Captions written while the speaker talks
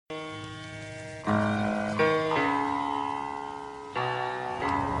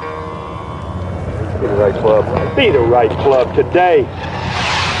Be the right club. Be the right club today.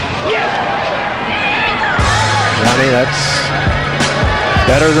 Yes! Johnny, that's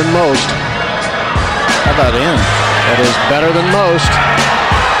better than most. How about in? That is better than most.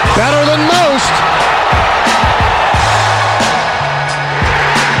 Better than most!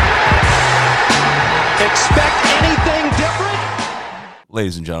 Expect anything different?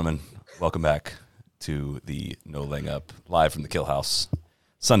 Ladies and gentlemen, welcome back to the No Laying Up, live from the Kill House.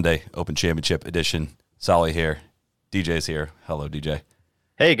 Sunday Open Championship edition. Solly here. DJ's here. Hello, DJ.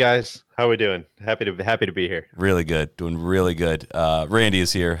 Hey guys, how are we doing? Happy to be here. Really good. Doing really good. Randy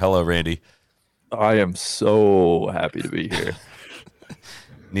is here. Hello, Randy. I am so happy to be here.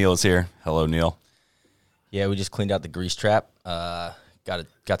 Neil is here. Hello, Neil. Yeah, we just cleaned out the grease trap. Got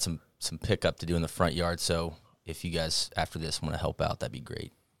some pickup to do in the front yard. So if you guys after this want to help out, that'd be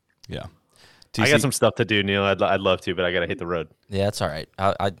great. Yeah. I got some stuff to do, Neil. I'd love to, but I got to hit the road. Yeah, that's all right.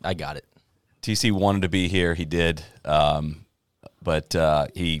 I got it. TC wanted to be here. He did. But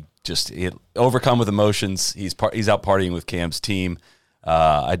he overcome with emotions. He's out partying with Cam's team.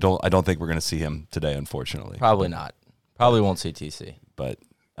 I don't think we're going to see him today, unfortunately. Probably not. Probably won't see TC. But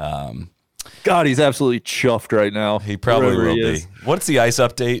God, he's absolutely chuffed right now. He probably will be. What's the ice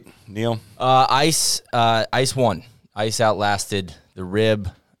update, Neil? Ice won. Ice outlasted the rib.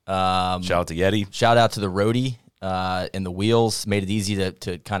 Shout out to Yeti. Shout out to the roadie and the wheels. Made it easy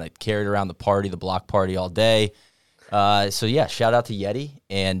to kind of carry it around the block party all day. So, yeah, shout out to Yeti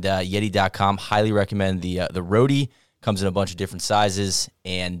and Yeti.com. Highly recommend the roadie. Comes in a bunch of different sizes.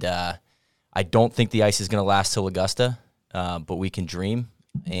 And I don't think the ice is going to last till Augusta, but we can dream.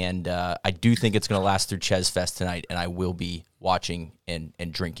 And I do think it's going to last through Ches Fest tonight, and I will be watching and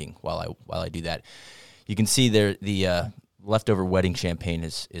drinking while I do that. You can see there the leftover wedding champagne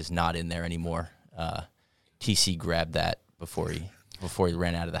is not in there anymore. TC grabbed that before he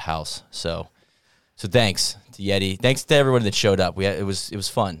ran out of the house. So thanks to Yeti. Thanks to everyone that showed up. It was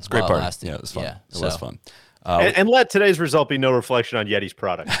fun. It's a great party. Yeah, it was fun. It was fun. And let today's result be no reflection on Yeti's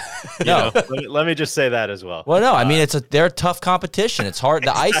product. No, let me just say that as well. Well, no, I mean they're a tough competition. It's hard.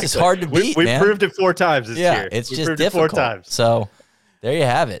 The ice is hard to beat. We proved it 4 times this year. It's just difficult. 4 times. So there you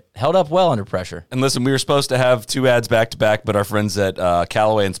have it. Held up well under pressure. And listen, we were supposed to have 2 ads back to back, but our friends at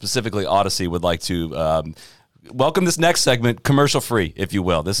Callaway and specifically Odyssey would like to welcome this next segment commercial free, if you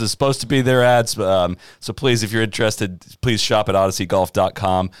will. This is supposed to be their ads, so please, if you're interested, please shop at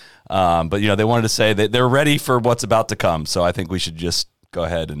odysseygolf.com. But they wanted to say that they're ready for what's about to come, so I think we should just go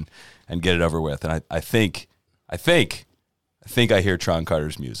ahead and get it over with. And I think I hear Tron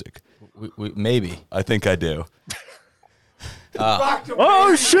Carter's music. Maybe. I think I do.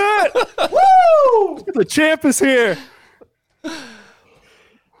 Oh shit! Woo! The champ is here.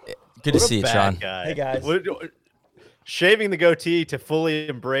 Good to see you, Sean. Hey guys. Shaving the goatee to fully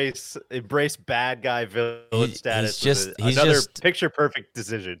embrace bad guy villain status. He's another just picture perfect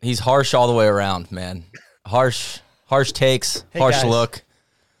decision. He's harsh all the way around, man. Harsh takes, harsh guys. look,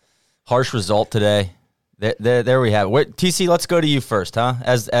 harsh result today. There we have it. TC, let's go to you first, huh?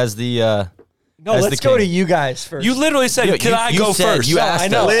 As the let's go to you guys first. You literally said, "Can I go first?" You asked I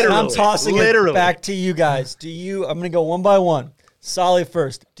know. us. And I'm tossing it back to you guys. I'm going to go one by one. Solly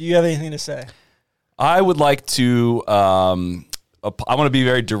first. Do you have anything to say? I would like to. I want to be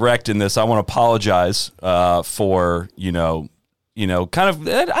very direct in this. I want to apologize for kind of.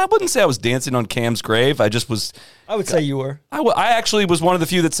 I wouldn't say I was dancing on Cam's grave. I just was. I would say you were. I actually was one of the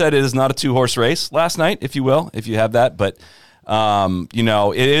few that said it is not a 2-horse race last night, if you will, if you have that. But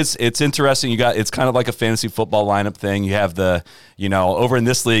it's interesting. It's kind of like a fantasy football lineup thing. You have over in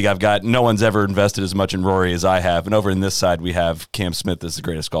this league, I've got no one's ever invested as much in Rory as I have, and over in this side, we have Cam Smith as the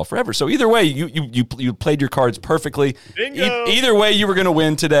greatest golfer ever. So either way, you played your cards perfectly. Bingo! Either way, you were going to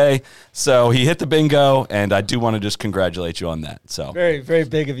win today. So he hit the bingo, and I do want to just congratulate you on that. So very, very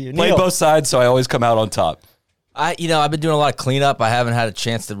big of you. Played Neil. both sides, so I always come out on top. I've been doing a lot of cleanup. I haven't had a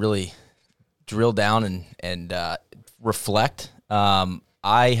chance to really drill down and reflect. I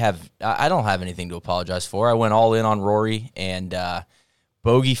don't have anything to apologize for. I went all in on Rory and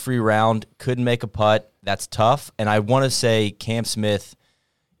bogey-free round, couldn't make a putt. That's tough. And I want to say Cam Smith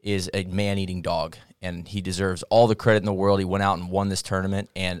is a man-eating dog, and he deserves all the credit in the world. He went out and won this tournament,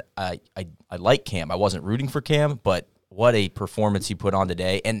 and I like Cam. I wasn't rooting for Cam, but what a performance he put on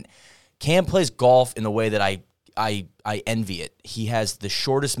today. And Cam plays golf in the way that I envy it. He has the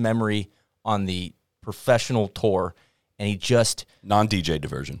shortest memory on the professional tour, and he just non-DJ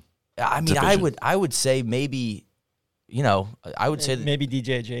diversion. I mean, I would say maybe, I would say maybe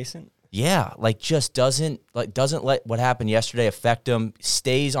DJ adjacent. Yeah, like just doesn't let what happened yesterday affect him.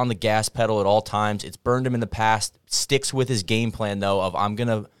 Stays on the gas pedal at all times. It's burned him in the past. Sticks with his game plan though of I'm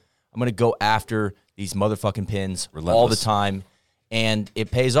gonna go after these motherfucking pins all the time, and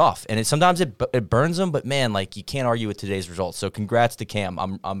it pays off. And sometimes it burns him, but man, like you can't argue with today's results. So congrats to Cam.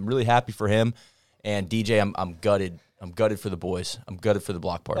 I'm really happy for him, and DJ. I'm gutted. I'm gutted for the boys. I'm gutted for the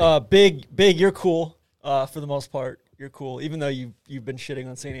block party. Big. You're cool for the most part. You're cool, even though you've been shitting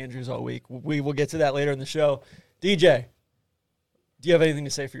on St. Andrews all week. We will get to that later in the show. DJ, do you have anything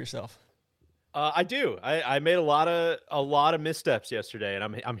to say for yourself? I do. I made a lot of missteps yesterday, and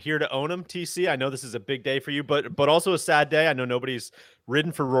I'm here to own them. TC, I know this is a big day for you, but also a sad day. I know nobody's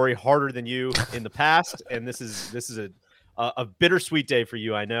ridden for Rory harder than you in the past, and this is a bittersweet day for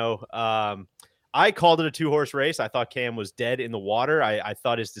you. I know. I called it a 2-horse race. I thought Cam was dead in the water. I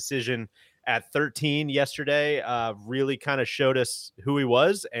thought his decision at 13 yesterday really kind of showed us who he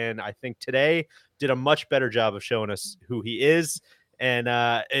was, and I think today did a much better job of showing us who he is. And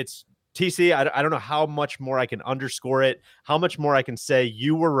it's TC. I don't know how much more I can underscore it, how much more I can say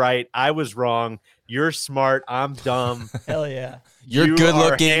you were right, I was wrong, you're smart, I'm dumb. Hell yeah. You're good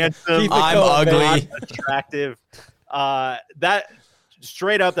looking, handsome, I'm ugly, attractive. That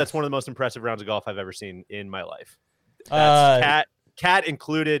straight up, that's one of the most impressive rounds of golf I've ever seen in my life. That's Cat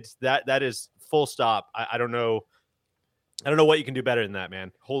included. That is full stop. I don't know what you can do better than that,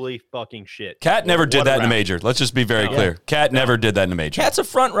 man. Holy fucking shit. Cat never did that in a major. Let's just be very clear. Cat never did that in a major. Cat's a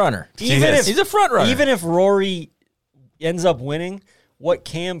front runner. He's a front runner. Even if Rory ends up winning, what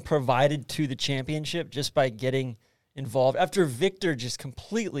Cam provided to the championship just by getting involved after Victor just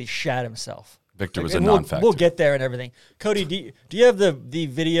completely shat himself. Victor was a non-factor. We'll get there and everything. Cody, do you have the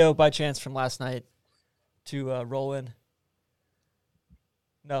video by chance from last night to roll in?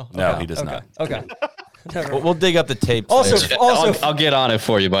 No, no, he does not. Okay, we'll dig up the tape. Also, I'll get on it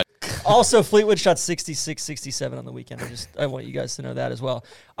for you, but also Fleetwood shot 66, 67 on the weekend. I want you guys to know that as well.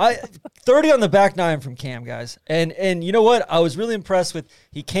 30 on the back nine from Cam, guys, and you know what? I was really impressed with.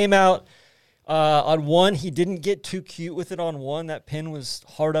 He came out on one. He didn't get too cute with it on one. That pin was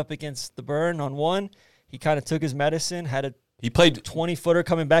hard up against the burn on one. He kind of took his medicine. He played 20-footer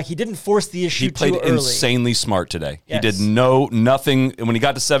coming back. He didn't force the issue too early. He played insanely smart today. Yes. He did nothing. When he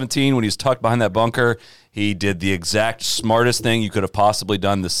got to 17, when he was tucked behind that bunker, he did the exact smartest thing you could have possibly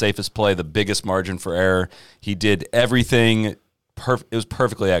done, the safest play, the biggest margin for error. He did everything. It was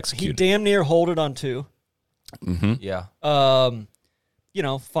perfectly executed. He damn near hold it on 2. Mm-hmm. Yeah.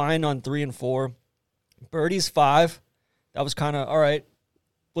 Fine on 3 and 4. Birdie's 5. That was kind of all right.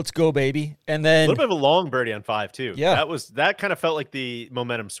 Let's go, baby. And then a little bit of a long birdie on 5 too. Yeah, that kind of felt like the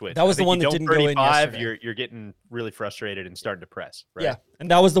momentum switch. That was the one that didn't go in 5, yesterday. You're getting really frustrated and starting to press. Right? Yeah, and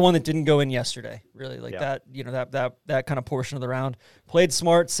that was the one that didn't go in yesterday. Really, like Yeah. that kind of portion of the round. Played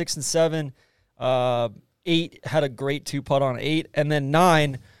smart, 6 and 7. 8 had a great 2-putt on 8, and then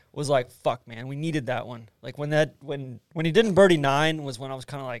 9 was like, fuck, man, we needed that one. Like when he didn't birdie 9 was when I was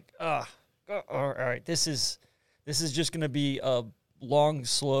kind of like, all right, this is just gonna be a long,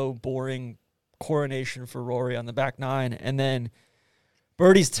 slow, boring coronation for Rory on the back 9. And then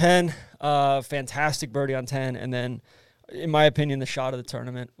birdie's 10, fantastic birdie on 10. And then, in my opinion, the shot of the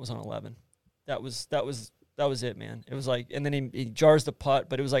tournament was on 11. That was it, man. It was like, and then he jars the putt,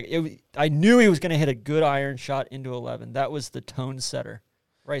 but it was like, I knew he was going to hit a good iron shot into 11. That was the tone setter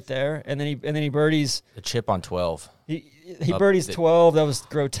right there. And then he birdies the chip on 12. He birdies 12. That was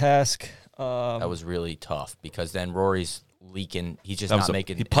grotesque. That was really tough because then Rory's leaking. He's just not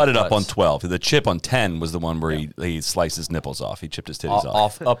making. He putted up on 12. The chip on 10 was the one where he sliced his nipples off. He chipped his titties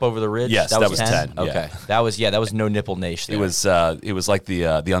off. Up over the ridge. Yes, that was 10. Okay, that was no nipple nation. It was like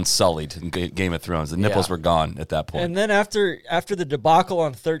the Unsullied in Game of Thrones. The nipples were gone at that point. And then after the debacle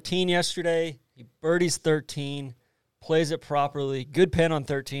on 13 yesterday, he birdies 13. Plays it properly. Good pin on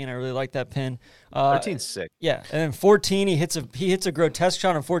 13. I really like that pin. 13's sick. Yeah, and then 14, he hits a grotesque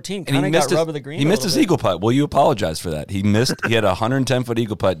shot on 14. Kind of got rub of the green. He missed his eagle putt. Will you apologize for that? He missed. He had a 110-foot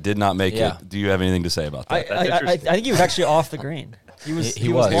eagle putt. Did not make it. Do you have anything to say about that? I think he was actually off the green. He was.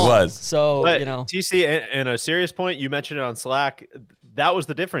 He was. So but, TC, in a serious point, you mentioned it on Slack. That was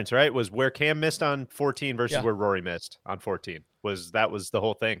the difference, right? Was where Cam missed on 14 versus where Rory missed on 14. That was the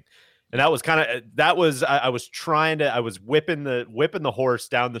whole thing. And that was I was whipping the horse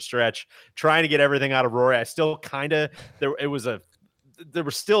down the stretch, trying to get everything out of Rory. I still there was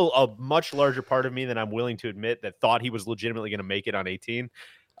still a much larger part of me than I'm willing to admit that thought he was legitimately going to make it on 18.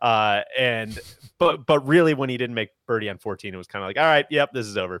 But really when he didn't make birdie on 14, it was kind of like, all right, yep, this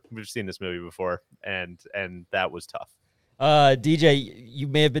is over. We've seen this movie before. And that was tough. DJ, you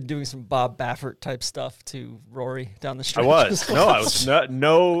may have been doing some Bob Baffert type stuff to Rory down the I stretch. was. No, I was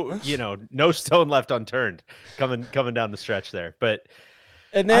no stone left unturned coming down the stretch there. But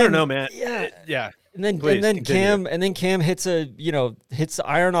And then, I don't know, man. Yeah. Yeah. And then Please, continue. Cam hits hits the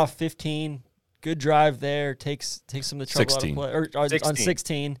iron off 15. Good drive there. Takes some of the trouble 16. out of play. Or 16. on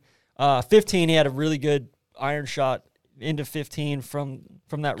 16. 15, he had a really good iron shot into 15 from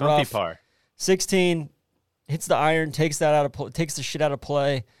that Comfy rough. par. 16 hits the iron, takes the shit out of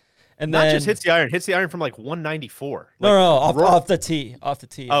play, and Not then just hits the iron from like 194. no, Like, off the tee. I'm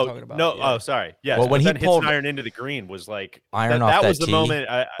Oh talking about. no! Yeah. Oh, sorry. Yes. Well, when but he then pulled hits an iron into the green was like iron off that that was the tee. moment.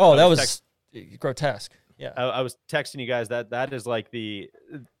 that was grotesque. Yeah. I was texting you guys that is like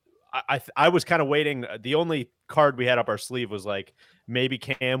I was kind of waiting. The only card we had up our sleeve was like maybe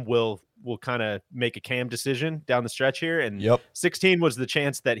Cam will kind of make a Cam decision down the stretch here, and 16 was the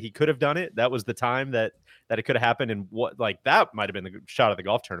chance that he could have done it. That was the time that it could have happened, and that might have been the shot of the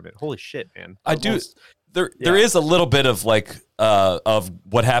golf tournament. Holy shit, man! There is a little bit of of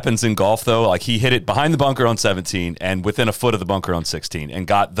what happens in golf though. Like he hit it behind the bunker on 17 and within a foot of the bunker on 16 and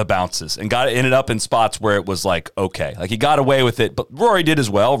got the bounces and ended up in spots where it was like, okay, like he got away with it, but Rory did as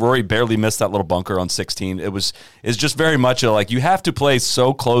well. Rory barely missed that little bunker on 16. It's just very much like you have to play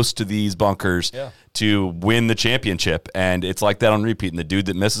so close to these bunkers to win the championship. And it's like that on repeat. And the dude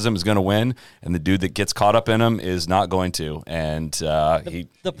that misses him is going to win. And the dude that gets caught up in him is not going to. And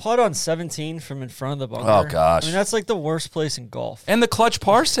the putt on 17 from in front of the bunker. Oh, gosh. I mean, that's like the worst place in golf. And the clutch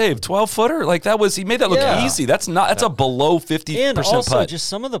par save, 12-footer. Like he made that look easy. That's a below 50% and also putt. just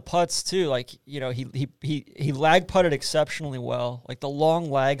some of the putts too. Like, he lag putted exceptionally well. Like the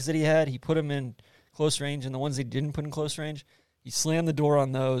long lags that he had, he put them in close range, and the ones he didn't put in close range, he slammed the door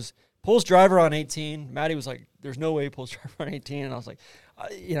on those. Pulls driver on 18. Maddie was like, there's no way he pulls driver on 18. And I was like,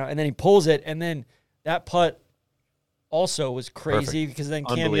 and then he pulls it. And then that putt also was crazy because then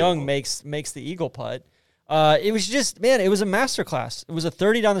Cam Young makes the eagle putt. It was just, man, it was a masterclass. It was a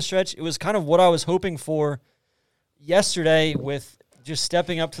 30 down the stretch. It was kind of what I was hoping for yesterday with just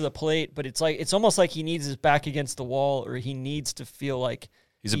stepping up to the plate. But it's almost like he needs his back against the wall, or he needs to feel like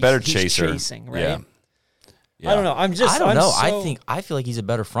he's a better chaser. Chasing, right? Yeah. I don't know. I don't know. I feel like he's a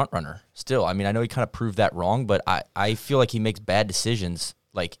better front runner still. I mean, I know he kind of proved that wrong, but I feel like he makes bad decisions.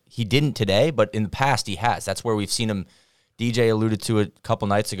 Like he didn't today, but in the past he has. That's where we've seen him. DJ alluded to it a couple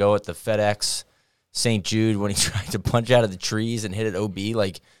nights ago at the FedEx St. Jude when he tried to punch out of the trees and hit it OB.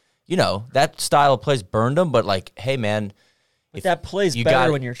 Like, that style of plays burned him, but like, hey man, if that plays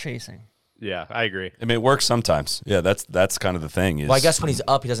better when you're chasing. Yeah, I agree. I mean, it works sometimes. Yeah, that's kind of the thing. Well, I guess when he's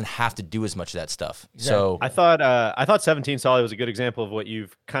up, he doesn't have to do as much of that stuff. Exactly. So I thought 17 Solly was a good example of what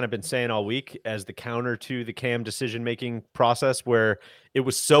you've kind of been saying all week as the counter to the Cam decision-making process, where it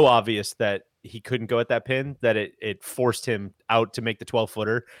was so obvious that he couldn't go at that pin that it forced him out to make the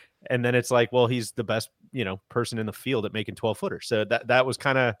 12-footer. And then it's like, well, he's the best, person in the field at making 12-footers. So that was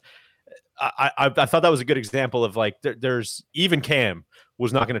kind of, I thought that was a good example of like, there's even Cam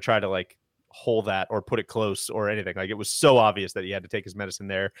was not going to try to like hole that or put it close or anything. Like it was so obvious that he had to take his medicine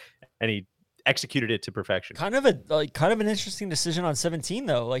there, and he executed it to perfection. Kind of an interesting decision on 17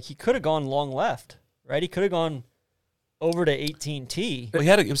 though. Like he could have gone long left, right? He could have gone over to 18T.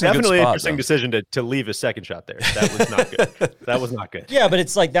 Well, it was definitely an interesting decision to leave his second shot there. That was not good. That was not good. Yeah, but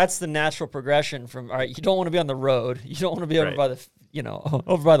it's like that's the natural progression from all right. You don't want to be on the road. You don't want to be over by the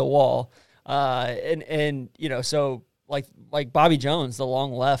over by the wall. So like Bobby Jones, the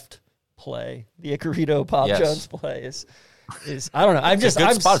long left play, the Icarito Bob Jones play is I don't know. I'm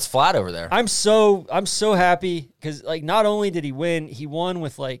spot. It's flat over there. I'm so happy because like not only did he win, he won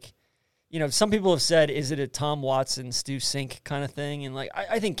with like, some people have said, is it a Tom Watson, Stu Cink kind of thing? And like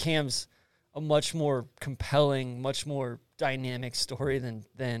I think Cam's a much more compelling, much more dynamic story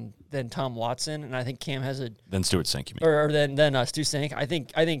than Tom Watson, and I think Cam has than Stuart Cink, you mean? or than Stu Cink. I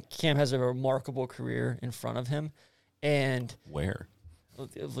think Cam has a remarkable career in front of him, and where.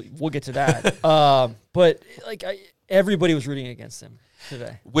 We'll get to that. But like everybody was rooting against him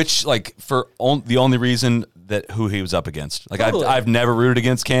today. Which like the only reason that who he was up against. Like totally. I've never rooted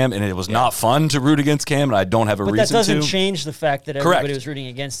against Cam, and it was not fun to root against Cam, and I don't have a reason to. But that doesn't change the fact that everybody was rooting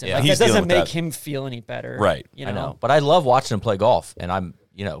against him. Yeah, like, that doesn't make him feel any better. Right. I know. But I love watching him play golf, and I'm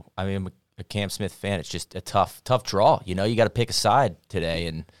a Cam Smith fan. It's just a tough draw. You got to pick a side today,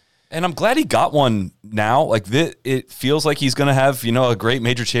 and I'm glad he got one now. Like it feels like he's going to have, a great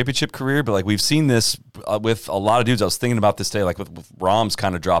major championship career. But like we've seen this with a lot of dudes. I was thinking about this today, like with Rahm's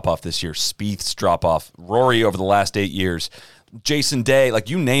kind of drop off this year, Spieth's drop off, Rory over the last 8 years, Jason Day, like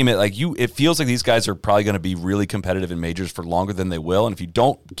you name it. Like it feels like these guys are probably going to be really competitive in majors for longer than they will. And if you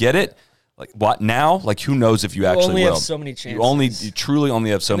don't get it, Like what now? Like who knows if you actually only will? have so many chances. You truly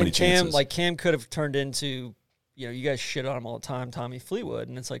only have so many chances. Like Cam could have turned into, you guys shit on him all the time, Tommy Fleetwood,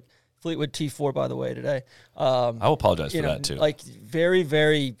 and it's like Fleetwood T4 by the way today. I will apologize for that too. Like very,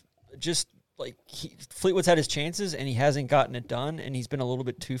 very, just like Fleetwood's had his chances and he hasn't gotten it done, and he's been a little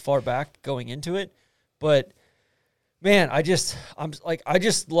bit too far back going into it. But man, I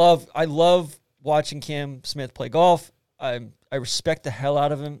love watching Cam Smith play golf. I respect the hell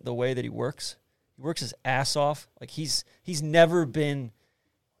out of him, the way that he works. He works his ass off. Like he's never been,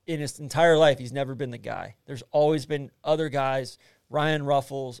 in his entire life, he's never been the guy. There's always been other guys, Ryan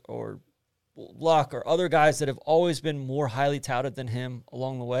Ruffles or Luck or other guys that have always been more highly touted than him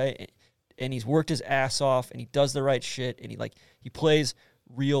along the way. And he's worked his ass off and he does the right shit and he plays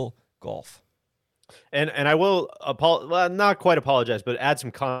real golf. And I will not quite apologize, but add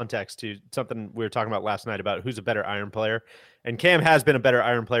some context to something we were talking about last night about who's a better iron player. And Cam has been a better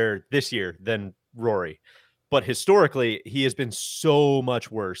iron player this year than Rory. But historically, he has been so much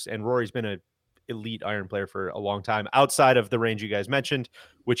worse. And Rory's been an elite iron player for a long time, outside of the range you guys mentioned,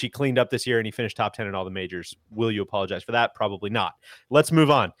 which he cleaned up this year and he finished top 10 in all the majors. Will you apologize for that? Probably not. Let's move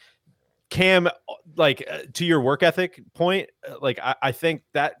on. Cam, to your work ethic point, I think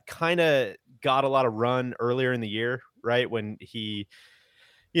that kind of got a lot of run earlier in the year, right? When he,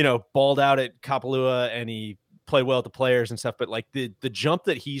 balled out at Kapalua and he played well at the Players and stuff. But like the jump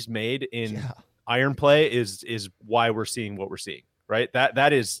that he's made in iron play is why we're seeing what we're seeing, right?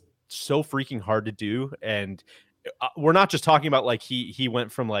 That is so freaking hard to do. And we're not just talking about like he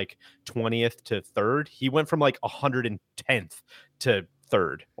went from like 20th to 3rd. He went from like 110th to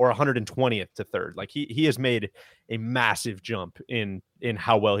 3rd or 120th to 3rd. Like he has made a massive jump in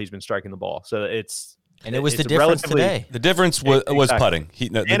how well he's been striking the ball. So it was the difference today. The difference was putting.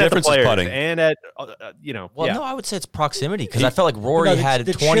 The difference is putting. And at no, I would say it's proximity because I felt like Rory had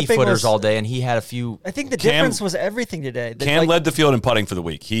 20 footers all day and he had a few. I think the difference was everything today. Cam led the field in putting for the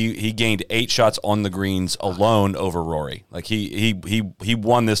week. He gained 8 shots on the greens alone over Rory. Like he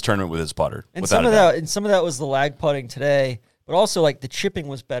won this tournament with his putter. And some of that was the lag putting today, but also like the chipping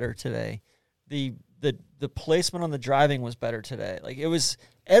was better today. The placement on the driving was better today. Like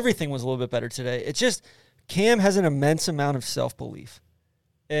everything was a little bit better today. It's just Cam has an immense amount of self-belief.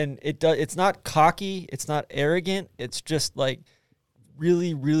 And it's not cocky, it's not arrogant, it's just like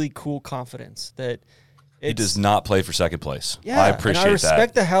really, really cool confidence that he does not play for second place. Yeah, I appreciate that. I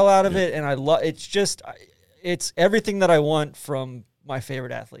respect the hell out of it, and I love it's everything that I want from my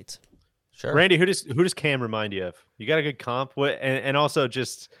favorite athletes. Sure. Randy, who does Cam remind you of? You got a good comp? And also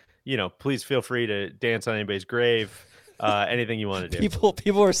just, please feel free to dance on anybody's grave. Anything you want to do.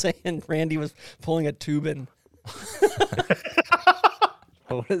 People are saying Randy was pulling a Tubin.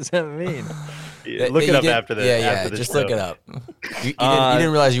 What does that mean? Look it up after this. Yeah, just look it up. You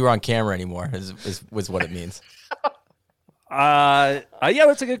didn't realize you were on camera anymore. Was what it means. Yeah,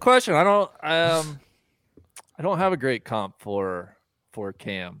 that's a good question. I don't have a great comp for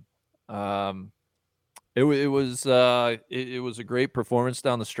Cam. It was a great performance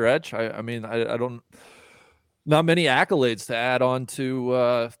down the stretch. I mean, I don't. Not many accolades to add on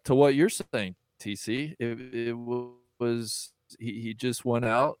to what you're saying, TC. It was he just went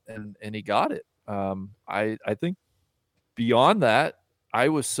out and he got it. I think beyond that, I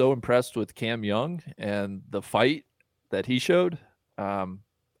was so impressed with Cam Young and the fight that he showed.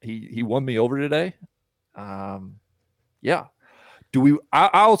 He won me over today. Yeah.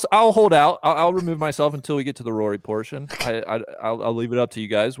 I'll hold out. I'll remove myself until we get to the Rory portion. I'll leave it up to you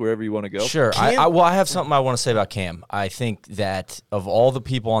guys wherever you want to go. Sure. I have something I want to say about Cam. I think that of all the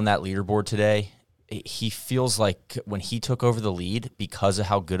people on that leaderboard today, he feels like when he took over the lead because of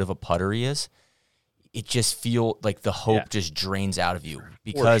how good of a putter he is, it just feel like the hope just drains out of you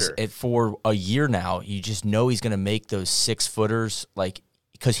because for a year now, you just know he's going to make those 6-footers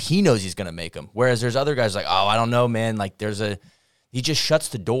because he knows he's going to make them. Whereas there's other guys like, oh, I don't know, man. Like he just shuts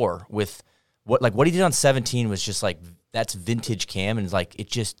the door with what he did on 17 was just like, that's vintage Cam. And like, it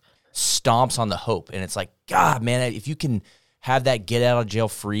just stomps on the hope. And it's like, God, man, if you can have that get out of jail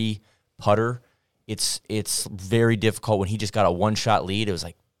free putter, it's very difficult. When he just got a 1-shot lead, it was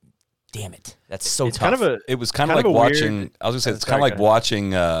like, damn it. That's so tough. It was kind of like watching. Weird, I was gonna say it's kind of like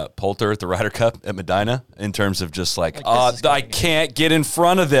watching Poulter at the Ryder Cup at Medina in terms of just like I can't get in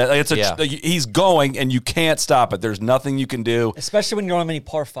front of it. He's going and you can't stop it. There's nothing you can do. Especially when you don't have many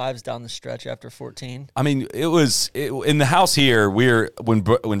par 5s down the stretch after 14. I mean, it was in the house here. When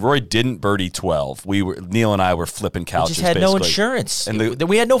Roy didn't birdie 12, Neil and I were flipping couches. We just had basically. no insurance, and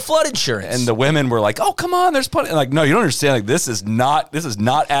we had no flood insurance. And the women were like, "Oh, come on, there's plenty." Like, no, you don't understand. Like, this is not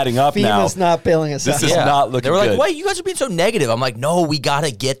adding up now. FEMA's not stop bailing us This out. is not looking They were like, good. wait, you guys are being so negative. I'm like, no, we got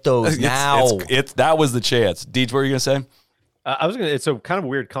to get those now. That was the chance. Deej, what were you going to say? I was gonna. It's a kind of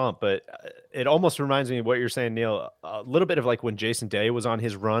weird comp, but it almost reminds me of what you're saying, Neil. A little bit of like when Jason Day was on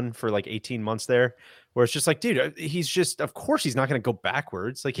his run for like 18 months there, where it's just like, dude, he's just, of course, he's not going to go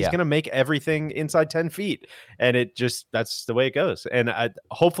backwards. Like he's going to make everything inside 10 feet, and that's the way it goes. And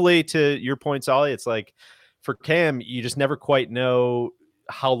hopefully, to your point, Solly, it's like for Cam, you just never quite know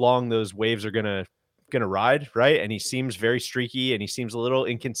how long those waves are gonna ride, right? And he seems very streaky, and he seems a little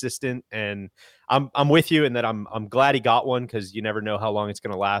inconsistent. And I'm with you in that I'm glad he got one, because you never know how long it's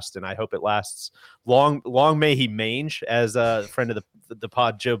going to last, and I hope it lasts long. Long may he mange, as a friend of the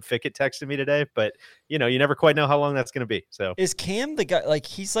pod, Job Fickett, texted me today. But you never quite know how long that's going to be. So is Cam the guy? Like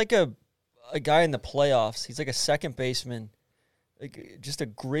he's like a guy in the playoffs. He's like a second baseman, like just a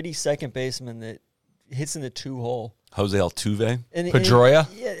gritty second baseman that hits in the 2-hole. Jose Altuve, Pedroia.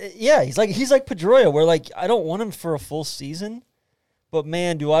 Yeah, he's like Pedroia, where like I don't want him for a full season, but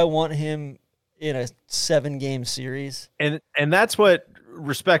man, do I want him in a 7-game series. And that's what,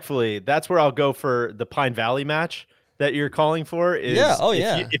 respectfully, that's where I'll go for the Pine Valley match that you're calling for. Is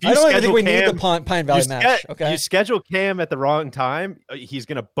if you I don't even think we Cam, need the Pine Valley match. Okay, you schedule Cam at the wrong time, he's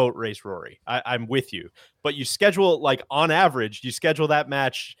gonna boat race Rory. I'm with you, but you schedule, like, on average, you schedule that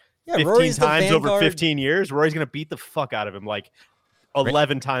match 15 times over 15 years. Rory's gonna beat the fuck out of him like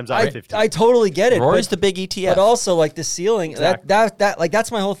 11 times out of 15. I totally get it. Rory's the big ETF, but also like the ceiling. Exactly. That like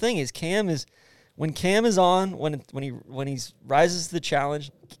that's my whole thing. Is Cam is when Cam is on, when he rises to the challenge,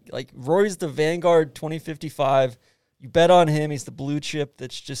 like Rory's the Vanguard 2055. You bet on him. He's the blue chip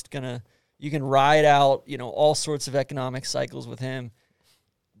that's just you can ride out, all sorts of economic cycles with him.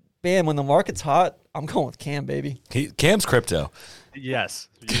 Bam, when the market's hot, I'm going with Cam, baby. Cam's crypto. Yes,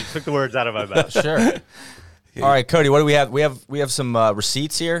 you took the words out of my mouth. Sure. All right, Cody, what do we have? We have some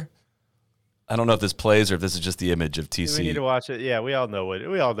receipts here. I don't know if this plays or if this is just the image of TC. We need to watch it. Yeah, we all know what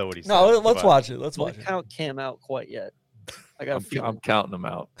he's. No, let's watch it. Let's watch it. Count Cam out quite yet. I got a feeling. I'm counting them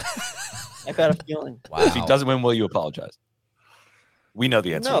out. I got a feeling. Wow. If he doesn't win, will you apologize? We know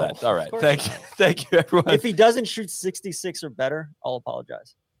the answer No, to that. All right. of course Thank you. not. Thank you, everyone. If he doesn't shoot 66 or better, I'll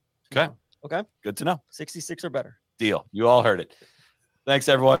apologize. Okay. Okay. Good to know. 66 or better. Deal. You all heard it. Thanks,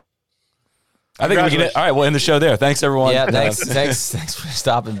 everyone. I think we can. All right, we'll end the show there. Thanks, everyone. Yeah, thanks for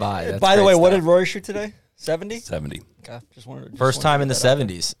stopping by. That's By the great way, what stuff. did Rory shoot today? 70? 70. Okay, just wanted First time in the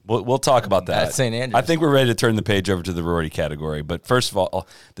 70s. We'll talk about that. At St. Andrews. I think we're ready to turn the page over to the Rory category. But first of all,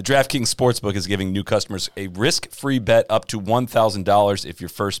 the DraftKings Sportsbook is giving new customers a risk-free bet up to $1,000 if your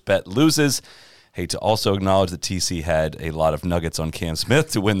first bet loses. Hate to also acknowledge that TC had a lot of nuggets on Cam Smith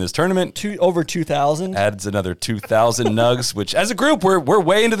to win this tournament. Over 2,000. Adds another 2,000 nugs, which as a group, we're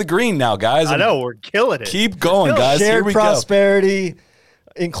way into the green now, guys. I know, we're killing it. Keep going, guys. Here Shared we go. prosperity,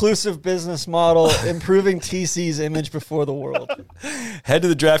 inclusive business model, improving TC's image before the world. Head to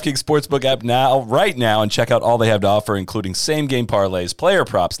the DraftKings Sportsbook app right now, and check out all they have to offer, including same-game parlays, player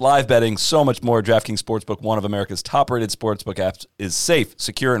props, live betting, so much more. DraftKings Sportsbook, one of America's top-rated sportsbook apps, is safe,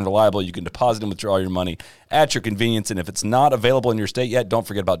 secure, and reliable. You can deposit and withdraw your money at your convenience, and if it's not available in your state yet, don't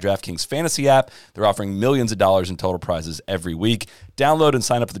forget about DraftKings Fantasy app. They're offering millions of dollars in total prizes every week. Download and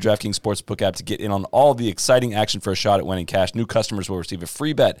sign up for the DraftKings Sportsbook app to get in on all the exciting action for a shot at winning cash. New customers will receive a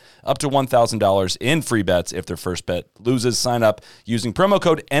free bet up to $1,000 in free bets if their first bet loses. Sign up using promo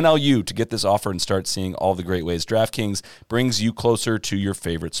code NLU to get this offer and start seeing all the great ways DraftKings brings you closer to your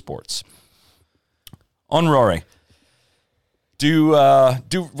favorite sports. On Rory.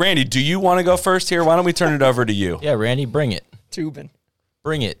 Randy, do you want to go first here? Why don't we turn it over to you? Yeah, Randy, bring it. Tubin.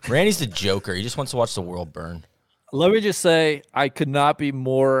 Bring it. Randy's the Joker. He just wants to watch the world burn. Let me just say, I could not be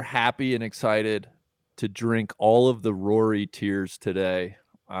more happy and excited to drink all of the Rory tears today.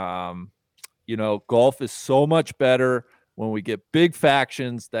 Golf is so much better when we get big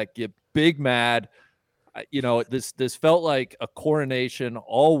factions that get big mad. This felt like a coronation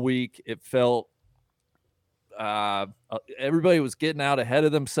all week. It felt everybody was getting out ahead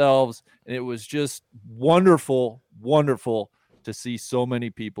of themselves, and it was just wonderful to see so many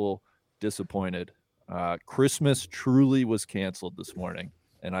people disappointed. Christmas truly was canceled this morning,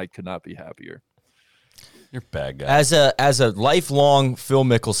 and I could not be happier. You're a bad guy. As a lifelong Phil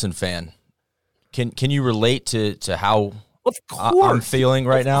Mickelson fan, can you relate to how I'm feeling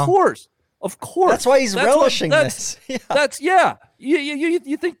right now? Of course. That's why he's relishing this. Yeah.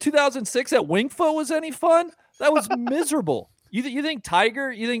 You think 2006 at Wingfoot was any fun? That was miserable. You think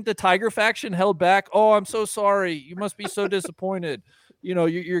the Tiger faction held back? Oh, I'm so sorry. You must be so disappointed.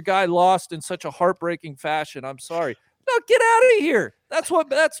 Your guy lost in such a heartbreaking fashion. I'm sorry. No, get out of here.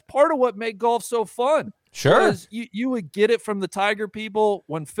 That's part of what made golf so fun. Sure. Was you would get it from the Tiger people.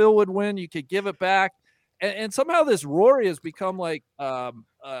 When Phil would win, you could give it back. And somehow this Rory has become like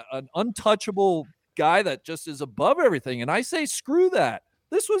an untouchable guy that just is above everything. And I say, screw that.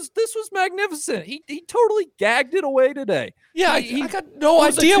 This was magnificent. He totally gagged it away today. Yeah, I got no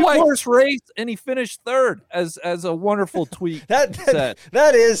idea why. why. Horse race, and he finished third, as a wonderful tweet said.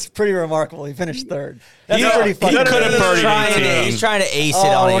 That is pretty remarkable. He finished third. That's He- pretty funny. he could have birdied He's trying to ace it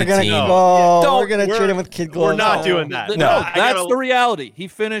Oh, on we're gonna 18. we're gonna treat him with kid gloves. We're not Oh. doing that. No, I that's gotta- the reality. He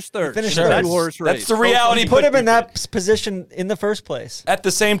finished third. finished in a third. two-horse race. That's the reality. Put him but in that position in the first place. at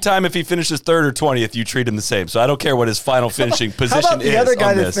the same time, if he finishes third or 20th, you treat him the same. So I don't care what his final finishing position How about is. the other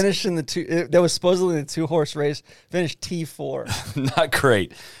guy on that this. finished in the two? That was supposedly in the 2-horse race. Finished T4. Not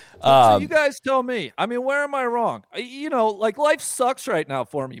great. So you guys tell me. I mean, where am I wrong? Like life sucks right now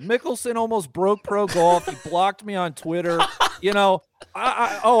for me. Mickelson almost broke pro golf. He blocked me on Twitter.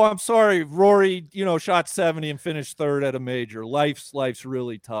 I'm sorry. Rory, shot 70 and finished third at a major. Life's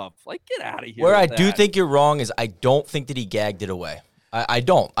really tough. Like, get out of here. Where I with do that. think you're wrong is I don't think that he gagged it away. I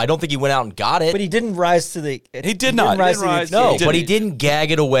don't think he went out and got it. But he didn't rise to the. He did not. Rise He didn't rise to the to No, He but he didn't. didn't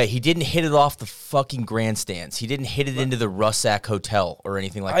gag it away. He didn't hit it off the fucking grandstands. He didn't hit it into the Russack Hotel or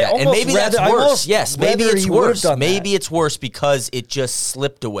anything like I that. And almost maybe rather- that's I worse. almost Yes, maybe rather it's he would've worse. done Maybe that. it's worse because it just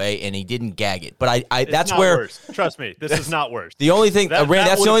slipped away and he didn't gag it. But It's that's not where worse. Trust me, this is not worse. the only thing, That- Rand, that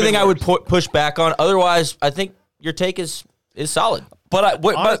that's the only would've thing been I would worse. push back on. Otherwise, I think your take is solid. But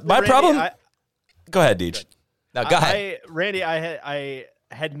Honestly, my Randy, problem. Go ahead, Deej. Now, go ahead. Randy, I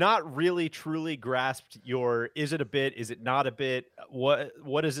had not really truly grasped your, is it a bit, is it not a bit,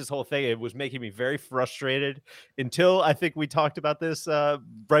 what is this whole thing? It was making me very frustrated until I think we talked about this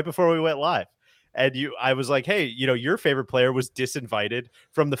right before we went live. And I was like, hey, your favorite player was disinvited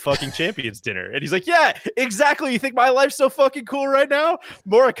from the fucking champions dinner. And he's like, yeah, exactly. You think my life's so fucking cool right now?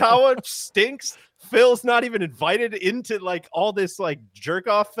 Morikawa stinks. Phil's not even invited into like all this like jerk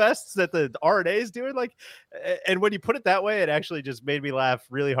off fests that the RNA is doing. Like, and when you put it that way, it actually just made me laugh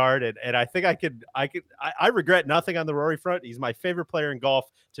really hard. And I think I regret nothing on the Rory front. He's my favorite player in golf.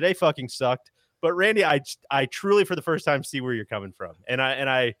 Today fucking sucked. But Randy, I truly for the first time see where you're coming from, and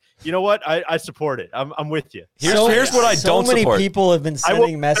I you know what, I support it. I'm with you. Here's what I don't So many support. people have been I will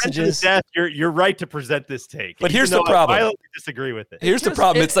sending defend to the messages. death. You're right to present this take. But even here's the though problem. I violently disagree with it. Here's the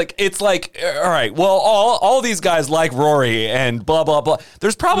problem. It's like, all right, well, all these guys like Rory and blah blah blah.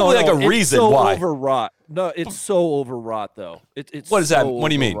 There's probably like a it's reason so why. Overwrought. No, it's so overwrought though. It's What is that? so What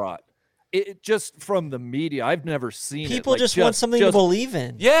do you mean? overwrought. It just from the media. I've never seen People it. Like, just want something to believe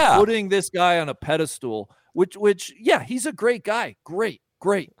in. Yeah. putting this guy on a pedestal, which yeah, he's a great guy. Great.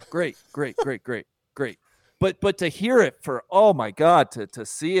 But to hear it for, oh my God, to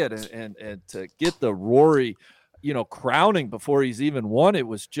see it and to get the Rory, crowning before he's even won, it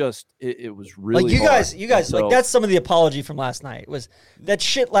was just it was really Like you hard. guys, So- like that's some of the apology from last night. Was that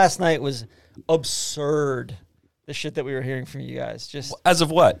shit last night was absurd. The shit that we were hearing from you guys, just As of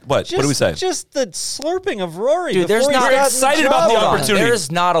what? What do we say? Just the slurping of Rory. Dude, there's before not- he's gotten excited about the job done. opportunity.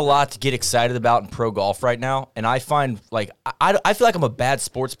 There's not a lot to get excited about in pro golf right now, and I find like I feel like I'm a bad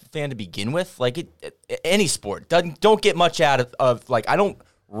sports fan to begin with. Like any sport don't get much out of like I don't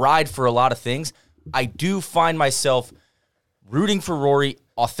ride for a lot of things. I do find myself rooting for Rory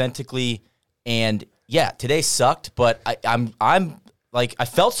authentically, and yeah, today sucked, but I'm like I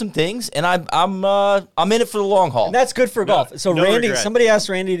felt some things, and I'm in it for the long haul. And that's good for golf. So no Randy, regret. somebody asked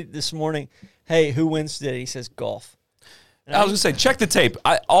Randy this morning, "Hey, who wins today?" He says golf. I was gonna say check the tape.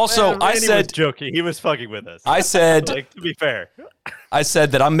 I Randy was said joking. He was fucking with us. I said like, to be fair. I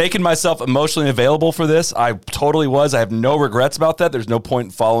said that I'm making myself emotionally available for this. I totally was. I have no regrets about that. There's no point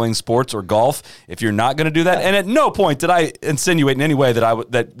in following sports or golf if you're not going to do that. And at no point did I insinuate in any way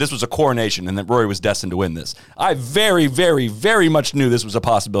that that this was a coronation and that Rory was destined to win this. I very, very, very much knew this was a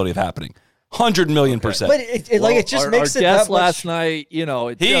possibility of happening. 100 million %. But it just makes our it guest that much. last night.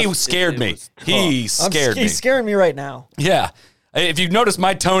 He scared me. He scared me. He's scaring me right now. Yeah. If you notice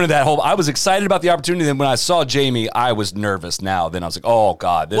my tone of that whole, I was excited about the opportunity. Then when I saw Jamie, I was nervous. Now, then I was like, oh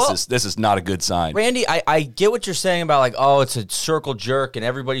God, this is not a good sign. Randy, I get what you're saying about like, oh, it's a circle jerk and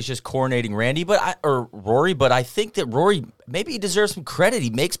everybody's just coronating Randy, or Rory, but I think that Rory maybe he deserves some credit. He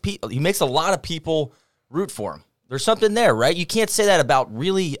makes a lot of people root for him. There's something there, right? You can't say that about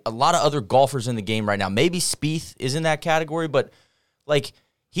really a lot of other golfers in the game right now. Maybe Spieth is in that category, but like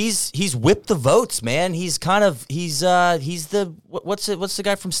he's whipped the votes, man. He's the what's the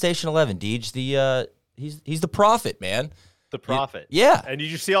guy from Station 11, Deej? He's the prophet, man. the prophet. Yeah. And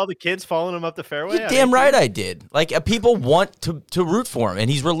did you see all the kids following him up the fairway? You're damn right I did. Like people want to root for him, and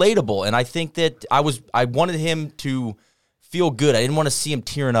he's relatable. And I think that I wanted him to feel good. I didn't want to see him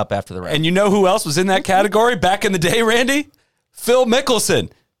tearing up after the round. And you know who else was in that category back in the day, Randy? Phil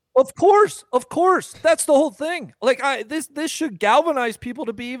Mickelson. Of course. That's the whole thing. Like this should galvanize people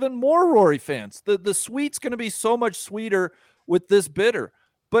to be even more Rory fans. The sweet's going to be so much sweeter with this bitter.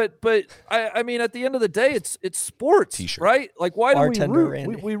 But I mean, at the end of the day, it's sports, T-shirt. Right? Like, why do we Bartender root?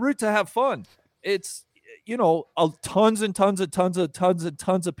 Randy. We root to have fun. It's tons and tons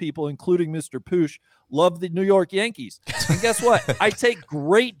of people, including Mr. Poosh, love the New York Yankees. And guess what? I take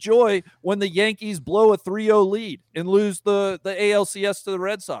great joy when the Yankees blow a 3-0 lead and lose the ALCS to the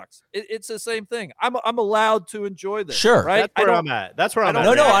Red Sox. It's the same thing. I'm allowed to enjoy this. Sure. Right? That's where I'm at. That's where I'm at.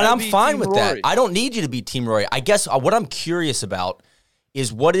 No, I and I'm be fine Team with that. Rory. I don't need you to be Team Rory. I guess what I'm curious about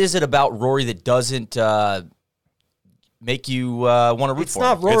is what is it about Rory that doesn't make you want to root It's for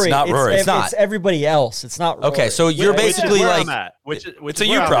not him? Rory. It's not Rory. It's not. It's everybody else. It's not Rory. Okay, so you're Which is basically where like I'm at, which It's is a where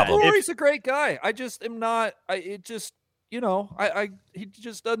you I'm problem. at. If- Rory's a great guy. I just am not. It just he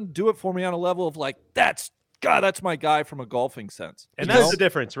just doesn't do it for me on a level of like that's my guy from a golfing sense. And You know? that's the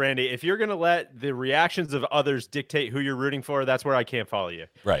difference, Randy. If you're going to let the reactions of others dictate who you're rooting for, that's where I can't follow you.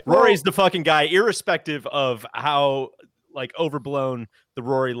 Right. Rory's the fucking guy, irrespective of how like overblown the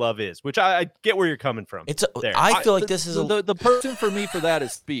Rory love is, which I get where you're coming from. There. I feel like this is the person for me for that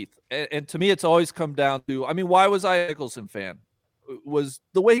is Spieth, and to me it's always come down to. I mean, why was I a Mickelson fan? It was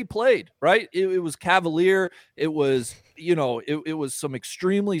the way he played, right? It was cavalier. It was it was some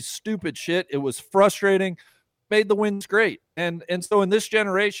extremely stupid shit. It was frustrating. Made the wins great, and so in this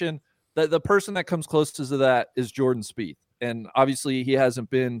generation, the person that comes closest to that is Jordan Spieth, and obviously he hasn't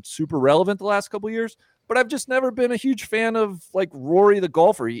been super relevant the last couple of years. But I've just never been a huge fan of like Rory the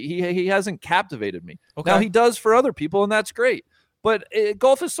golfer. He hasn't captivated me. Okay. Now he does for other people, and that's great. But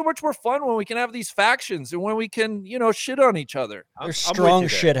golf is so much more fun when we can have these factions and when we can, shit on each other. There's I'm with strong you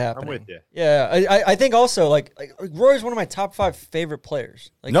shit there. happening. I'm with you. Yeah, I think also like Rory's one of my top 5 favorite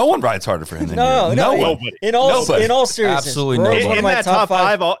players. Like, No one rides harder for him than no, you. no, Nobody. In all Nobody. seriousness, Absolutely Rory's nobody. one of my top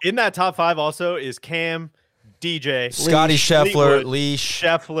 5. In that top five also is Cam, DJ, Scotty Scheffler, Fleetwood, Leash,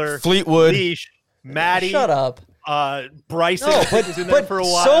 Scheffler, Fleetwood. Leash, Maddie. Shut up. Bryson No, was in there but for a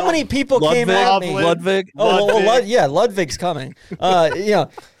while. so many people came at me. Ludwig. Ludwig's coming.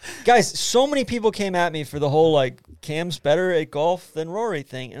 Guys, so many people came at me for the whole like Cam's better at golf than Rory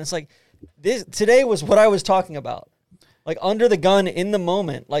thing, and it's like today was what I was talking about. Like under the gun in the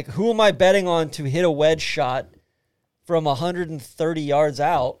moment, like who am I betting on to hit a wedge shot from 130 yards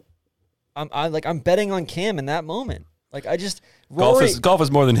out? I'm betting on Cam in that moment. Like I just Rory, Golf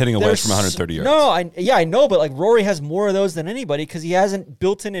is more than hitting a wedge there's from 130 yards. No, I know, but like Rory has more of those than anybody because he hasn't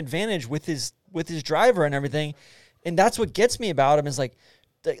built an advantage with his driver and everything, and that's what gets me about him is like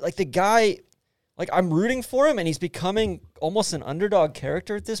the guy, like I'm rooting for him and he's becoming almost an underdog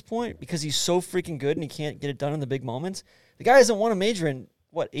character at this point because he's so freaking good and he can't get it done in the big moments. The guy hasn't won a major in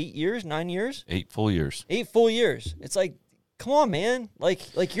what 8 years, 9 years, 8 full years. 8 full years. It's like. Come on, man!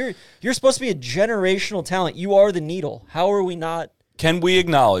 Like you're supposed to be a generational talent. You are the needle. How are we not? Can we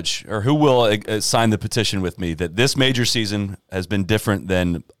acknowledge, or who will sign the petition with me, that this major season has been different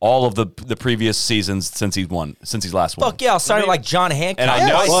than all of the previous seasons since he's last won? Fuck yeah, I'll sign it like John Hancock. And I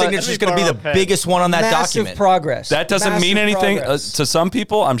know- my Well, signature is going to be the biggest one on that Massive document. progress. That doesn't mean Massive anything progress. to some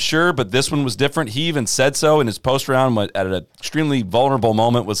people, I'm sure, but this one was different. He even said so in his post round at an extremely vulnerable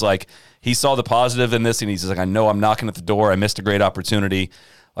moment. Was like he saw the positive in this, and he's just like, I know I'm knocking at the door. I missed a great opportunity.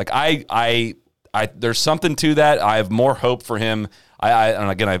 Like I there's something to that. I have more hope for him. And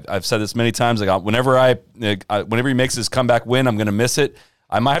again, I've said this many times. Like whenever he makes his comeback win, I'm going to miss it.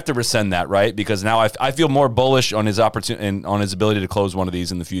 I might have to rescind that, right? Because now I feel more bullish on his opportunity and on his ability to close one of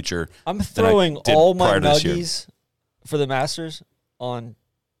these in the future. I'm throwing did all my prior to this year. nuggies for the Masters on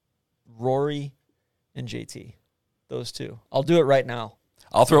Rory and JT. Those two. I'll do it right now.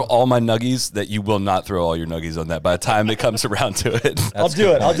 I'll throw all my nuggies that you will not throw all your nuggies on that by the time it comes around to it. I'll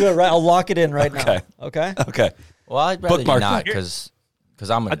do it. I'll do it right. I'll lock it in right now. Okay. Okay. Well, I'd rather you Bookmark not that. because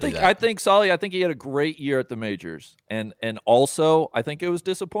I'm going to do that. I think Solly. I think he had a great year at the majors, and also I think it was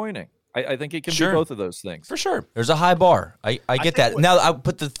disappointing. I think it can Sure. be both of those things. For sure. There's a high bar. I get that. Now,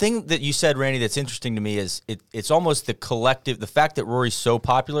 but the thing that you said, Randy, that's interesting to me is it's almost the collective, the fact that Rory's so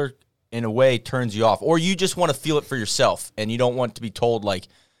popular in a way turns you off, or you just want to feel it for yourself and you don't want to be told like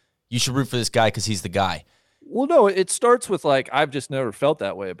you should root for this guy because he's the guy. Well, no, it starts with like I've just never felt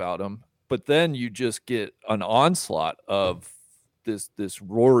that way about him, but then you just get an onslaught of this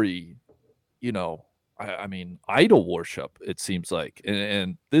Rory, I mean, idol worship, it seems like.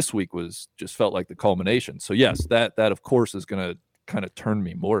 And this week just felt like the culmination. So yes, that of course is going to kind of turn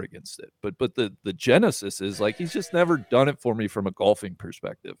me more against it. But the genesis is like, he's just never done it for me from a golfing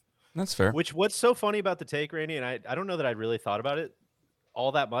perspective. That's fair. What's so funny about the take, Randy, and I don't know that I really thought about it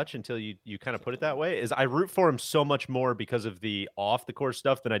all that much until you kind of put it that way, is I root for him so much more because of the off the course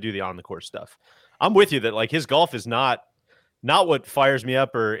stuff than I do the on the course stuff. I'm with you that like his golf is not what fires me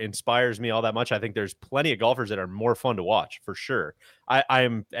up or inspires me all that much. I think there's plenty of golfers that are more fun to watch for sure.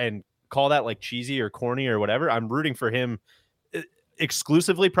 I'm and call that like cheesy or corny or whatever. I'm rooting for him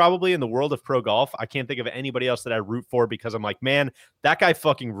exclusively probably in the world of pro golf. I can't think of anybody else that I root for because I'm like, man, that guy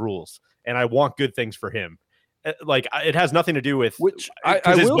fucking rules and I want good things for him. Like it has nothing to do with which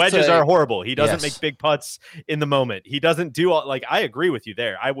his wedges are horrible. He doesn't Yes. make big putts in the moment. He doesn't do all, like, I agree with you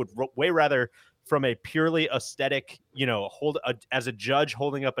there. I would way rather from a purely aesthetic, as a judge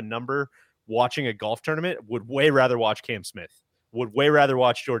holding up a number, watching a golf tournament, would way rather watch Cam Smith, would way rather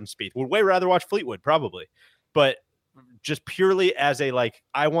watch Jordan Spieth, would way rather watch Fleetwood probably. But just purely as a, like,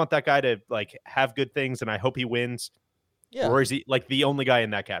 I want that guy to like have good things and I hope he wins. Yeah. Or is he like the only guy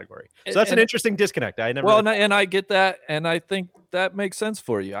in that category? So that's an interesting disconnect. I never. Well, really and I get that, and I think that makes sense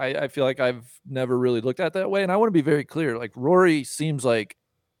for you. I feel like I've never really looked at it that way, and I want to be very clear. Like Rory seems like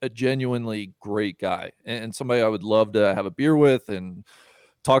a genuinely great guy and somebody I would love to have a beer with and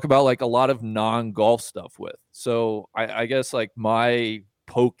talk about like a lot of non-golf stuff with. So I guess like my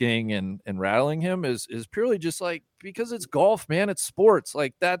poking and rattling him is purely just like because it's golf, man. It's sports.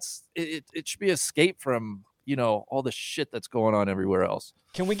 Like that's it should be escape from all the shit that's going on everywhere else.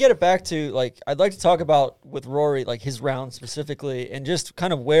 Can we get it back to, like, I'd like to talk about with Rory, like his round specifically, and just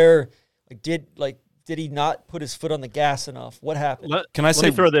kind of where, like, did he not put his foot on the gas enough? What happened? Let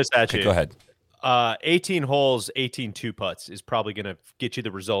me throw this at you. Go ahead. 18 holes, 18 two putts is probably going to get you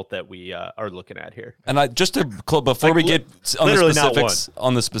the result that we are looking at here. And before we get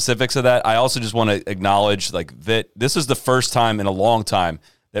on the specifics of that, I also just want to acknowledge like that this is the first time in a long time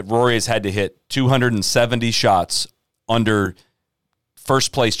that Rory has had to hit 270 shots under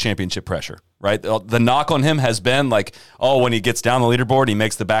first place championship pressure, right? The knock on him has been like, oh, when he gets down the leaderboard, he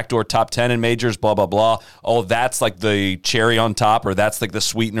makes the backdoor top 10 in majors, blah, blah, blah. Oh, that's like the cherry on top, or that's like the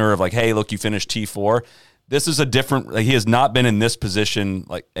sweetener of like, hey, look, you finished T4. This is a different, he has not been in this position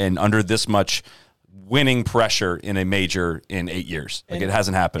like and under this much winning pressure in a major in 8 years. Like, it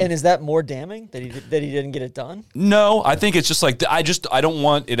hasn't happened. And is that more damning that he didn't get it done? No, I think it's just like I don't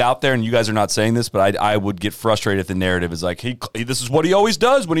want it out there, and you guys are not saying this, but I would get frustrated if the narrative is like this is what he always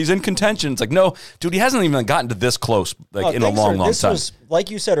does when he's in contention. It's like, no, dude, he hasn't even gotten to this close in a long time. Was,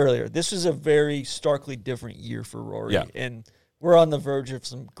 like you said earlier, this was a very starkly different year for Rory, and we're on the verge of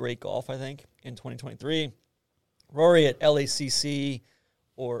some great golf. I think in 2023, Rory at LACC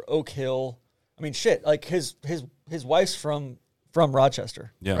or Oak Hill. I mean, shit, like his wife's from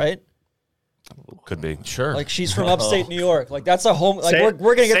Rochester, right? Could be. Sure. Like she's from upstate New York. Like that's a home. Like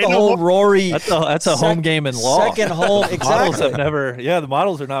we're gonna get the whole Rory. That's a home game in law. Second home, The models exactly. have never. Yeah, the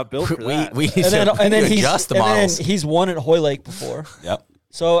models are not built for that. We need to adjust the models. And then he's won at Hoylake before. Yep.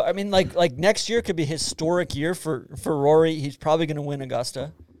 So I mean, like next year could be a historic year for Rory. He's probably gonna win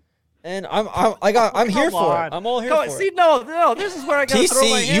Augusta. And I'm here for it. I'm all here for it. See, no, this is where I got to throw my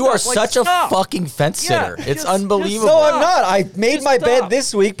TC, hand you are up. such a fucking fence sitter. It's unbelievable. No, I'm not. I made Just my stop. bed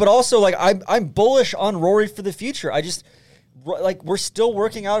this week, but also like I'm bullish on Rory for the future. I just like we're still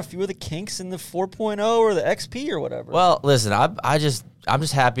working out a few of the kinks in the 4.0 or the XP or whatever. Well, listen, I'm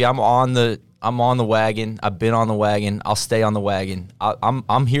just happy. I'm on the wagon. I've been on the wagon. I'll stay on the wagon.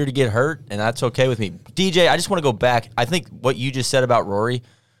 I'm here to get hurt, and that's okay with me. DJ, I just want to go back. I think what you just said about Rory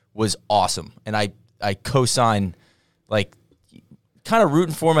was awesome, and I co-sign, like, kind of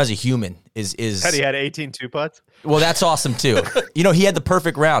rooting for him as a human is Had he had 18 two putts? well, that's awesome too. He had the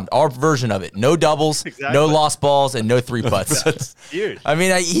perfect round, our version of it. No doubles, no lost balls, and no three putts. That's huge. I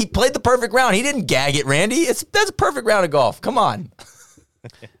mean, he played the perfect round. He didn't gag it, Randy. That's a perfect round of golf. Come on.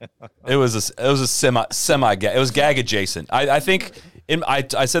 It was a semi gag. It was gag adjacent. I think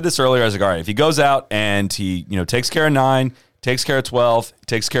I said this earlier. I was like, all right, if he goes out and he takes care of 9, takes care of 12,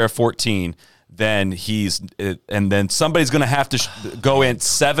 takes care of 14, then and then somebody's going to have to go in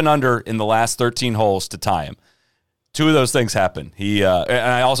 7 under in the last 13 holes to tie him. 2 of those things happen. And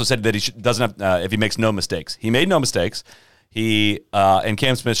I also said that he doesn't have if he makes no mistakes. He made no mistakes. And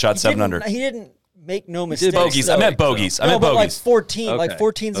Cam Smith shot 7 under. He didn't make no mistakes. Bogeys. I meant bogeys. No, but like 14, Okay. like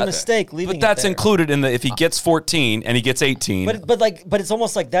 14's a mistake. Leaving But that's it there. included in if he gets 14 and he gets 18. But it's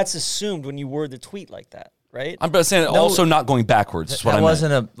almost like that's assumed when you word the tweet like that, right? I'm saying also not going backwards. Is what That I meant.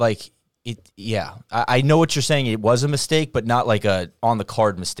 wasn't I know what you're saying. It was a mistake, but not like a on the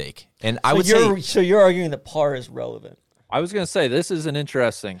card mistake. And I would say, so you're arguing that par is relevant. I was going to say this is an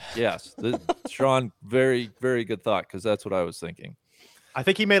interesting. Yes, Sean, very very good thought because that's what I was thinking. I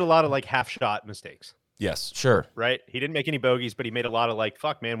think he made a lot of like half shot mistakes. Yes. sure. Right? He didn't make any bogeys, but he made a lot of like,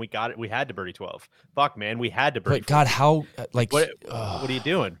 fuck, man, we got it. We had to birdie 12. Fuck, man, we had to birdie. But God, 14. how like What are you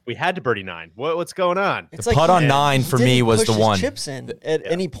doing? We had to birdie 9. What's going on? It's the putt on 9 he for me didn't was push the his one. chips in at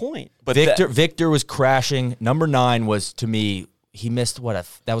any point. But Victor was crashing. Number 9 was, to me, he missed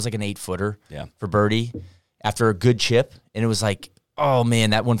that was like an 8-footer for birdie after a good chip, and it was like, oh man,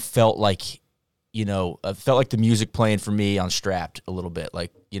 that one felt like, felt like the music playing for me on Strapped a little bit.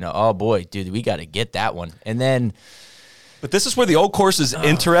 Like, oh boy, dude, we got to get that one. And then, But this is where the old course is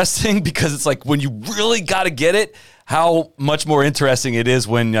interesting because it's like when you really got to get it, how much more interesting it is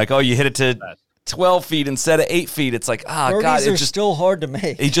when like, oh, you hit it to 12 feet instead of 8 feet. It's like, Birdies God, are it's just still hard to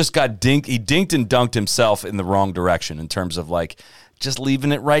make. he just got dinked. He dinked and dunked himself in the wrong direction in terms of like just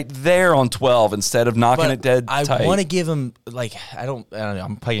leaving it right there on 12 instead of knocking it dead I tight. want to give him like I don't know.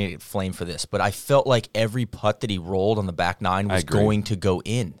 I'm probably gonna get flamed for this, but I felt like every putt that he rolled on the back 9 was agree. going to go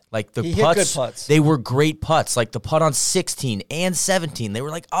in. Like the He hit putts, good putts. they were great putts. Like the putt on 16 and 17, they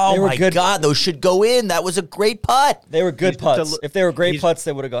were like, oh They were my good. God, those should go in. That was a great putt. They were good He's putts. del- If they were great he's- putts,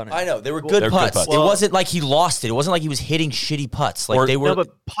 they would have gone in. I know they were they're good good putts. putts. It wasn't like he lost it. It wasn't like he was hitting shitty putts. Like Or- they were. No, but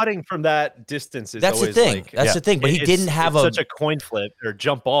putting from that distance is That's the always thing. like, That's the thing. But he it's- didn't have it's a. such a coin flip or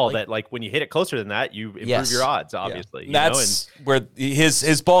jump ball that like when you hit it closer than that, you improve Yes. your odds, obviously. you know, That's where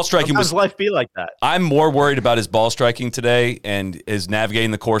his ball and striking sometimes was. life be like that. I'm more worried about his ball striking today and is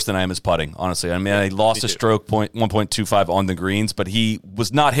navigating the course than I am his putting. Honestly, I mean, he lost a too. stroke 1.25 on the greens, but he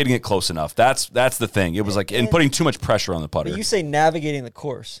was not hitting it close enough. That's the thing. It was like and putting too much pressure on the putter. But you say navigating the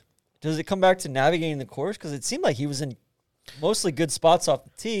course. Does it come back to navigating the course? Because it seemed like he was in mostly good spots off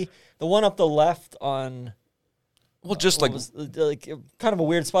the tee. The one up the left on well, just what like was, like kind of a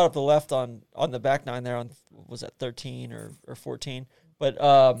weird spot up the left on the back 9 there on was that 13 or 14. But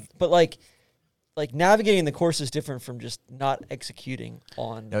like navigating the course is different from just not executing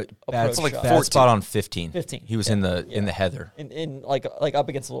on No, approach bad, shots. bad spot on 15. 15. He was in the heather. in like up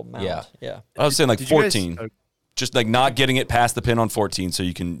against a little mound. Yeah. I was saying, like Did you guys- 14. Just like not getting it past the pin on 14, so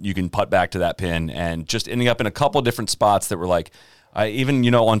you can putt back to that pin, and just ending up in a couple different spots that were like,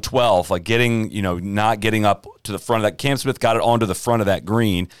 even on 12, like getting not getting up to the front of that. Cam Smith got it onto the front of that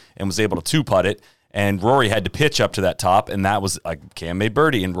green and was able to 2-putt it, and Rory had to pitch up to that top, and that was like Cam made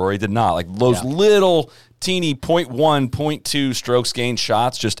birdie and Rory did not. Like those little teeny 0.1, 0.2 strokes gained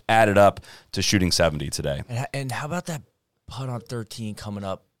shots just added up to shooting 70 today. And how about that putt on 13 coming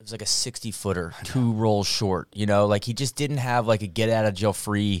up? It was like a 60-footer, 2 rolls short. Like he just didn't have like a get out of jail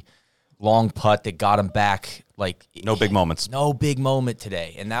free long putt that got him back. Like No big moments. no big moment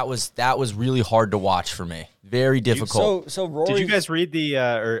today, and that was really hard to watch for me. Very difficult. So Rory, Did you guys read the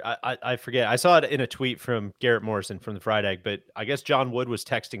or I forget? I saw it in a tweet from Garrett Morrison from the Fried Egg, but I guess John Wood was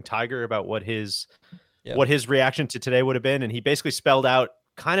texting Tiger about what his reaction to today would have been, and he basically spelled out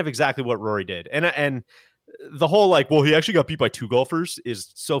kind of exactly what Rory did, and the whole like, well, he actually got beat by 2 golfers is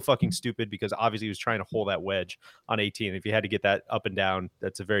so fucking stupid because obviously he was trying to hold that wedge on 18. If you had to get that up and down,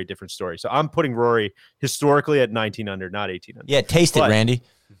 that's a very different story. So I'm putting Rory historically at 19 under, not 18 under. Yeah, taste it, But- Randy.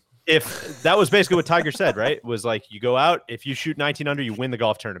 If that was basically what Tiger said, right? Was like, you go out, if you shoot 19 under, you win the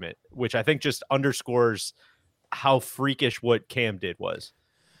golf tournament, which I think just underscores how freakish what Cam did was.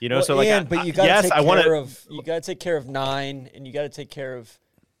 So like, but you got to yes, take I want care to. of you got to take care of 9, and you got to take care of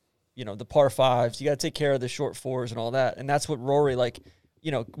the par 5s. You got to take care of the short 4s and all that, and that's what Rory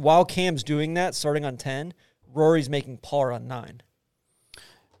while Cam's doing that, starting on 10, Rory's making par on 9.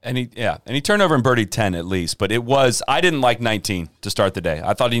 And he turned over and birdied 10 at least, but I didn't like 19 to start the day.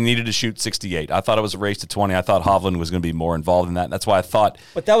 I thought he needed to shoot 68. I thought it was a race to 20. I thought Hovland was going to be more involved in that. That's why I thought.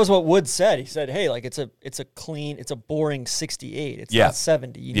 But that was what Wood said. He said, "Hey, like it's a clean, it's a boring 68. It's not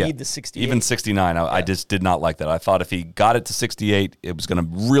 70. You need the 68." Even 69, I just did not like that. I thought if he got it to 68, it was going to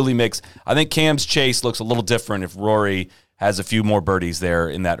really I think Cam's chase looks a little different if Rory has a few more birdies there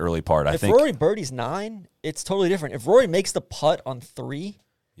in that early part. If Rory birdies 9, it's totally different. If Rory makes the putt on 3,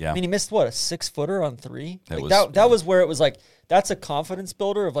 yeah. I mean, he missed what, a 6-footer on 3. That was where it was like, that's a confidence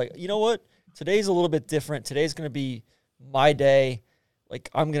builder of like, you know what, today's a little bit different. Today's going to be my day. Like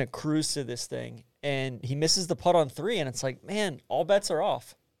I'm going to cruise to this thing, and he misses the putt on 3, and it's like, man, all bets are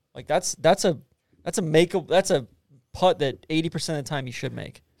off. Like that's a putt that 80% of the time you should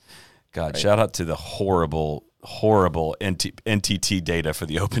make. God, shout out to the horrible horrible NTT data for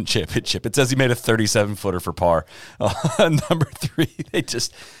the Open Championship. It says he made a 37-footer for par. Number 3, they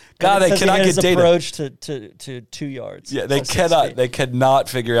just God, they cannot get data. Approach to 2 yards. Yeah, they cannot. They cannot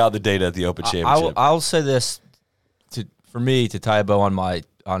figure out the data at the Open Championship. I'll say this for me to tie a bow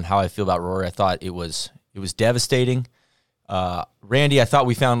on how I feel about Rory. I thought it was devastating. Randy, I thought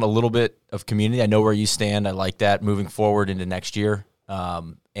we found a little bit of community. I know where you stand. I like that moving forward into next year.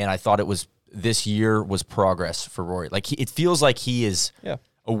 And I thought this year was progress for Rory. Like it feels like he is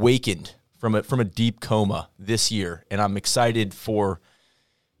awakened from a deep coma this year, and I'm excited for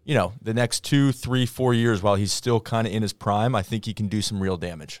the next 2, 3, 4 years while he's still kind of in his prime. I think he can do some real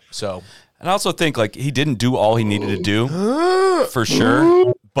damage. So, and I also think like he didn't do all he needed to do for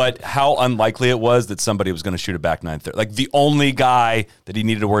sure. But how unlikely it was that somebody was going to shoot a back 930. Like the only guy that he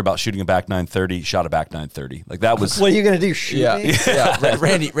needed to worry about shooting a back 930 shot a back 930. Like that was. What are you going to do? Shoot me? Yeah.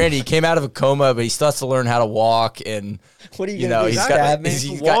 Randy came out of a coma, but he still has to learn how to walk, and what are you going to do?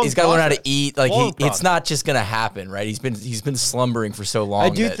 He's got to learn how to eat. Like it's not just going to happen, right? He's been slumbering for so long.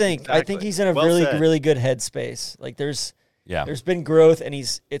 I think he's in a really good headspace. Like there's been growth, and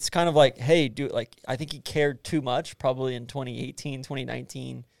it's kind of like, hey, dude, like I think he cared too much probably in 2018,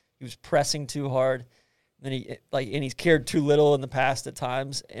 2019. He was pressing too hard. And then he's cared too little in the past at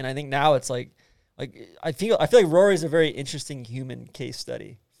times. And I think now it's like I feel like Rory's a very interesting human case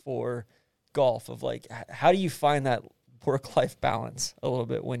study for golf of like how do you find that work-life balance a little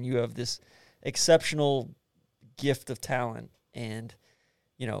bit when you have this exceptional gift of talent, and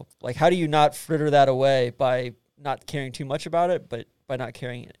like how do you not fritter that away by not caring too much about it, but by not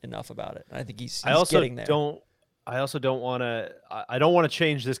caring enough about it. And I think he's getting there. I also don't want to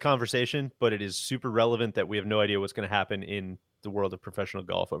change this conversation, but it is super relevant that we have no idea what's going to happen in the world of professional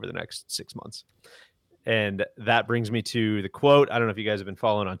golf over the next 6 months. And that brings me to the quote. I don't know if you guys have been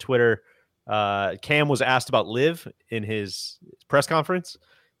following on Twitter. Cam was asked about LIV in his press conference.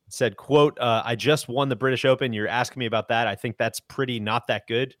 It said, quote, I just won the British Open. You're asking me about that. I think that's pretty not that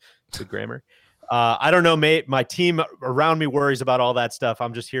good. Good grammar. I don't know, mate. My team around me worries about all that stuff.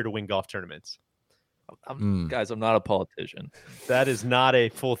 I'm just here to win golf tournaments. Guys, I'm not a politician. That is not a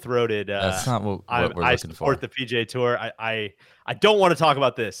full-throated. That's not what we're looking for. I support the PGA Tour. I don't want to talk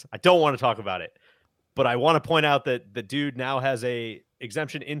about this. I don't want to talk about it. But I want to point out that the dude now has a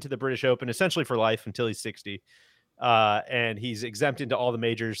exemption into the British Open, essentially for life until he's 60. And he's exempt into all the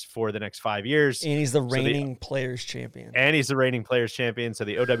majors for the next 5 years. And he's the reigning players champion. So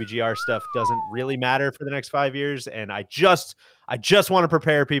the OWGR stuff doesn't really matter for the next 5 years. And I just want to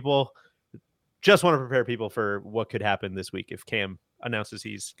prepare people. Just want to prepare people for what could happen this week if Cam announces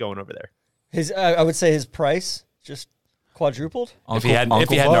he's going over there. I would say his price just quadrupled. If he hadn't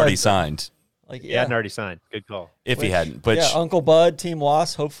already signed. He hadn't already signed. Good call. He hadn't, but Uncle Bud, Team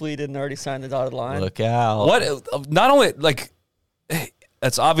Was, hopefully he didn't already sign the dotted line. Look out! What? Not only like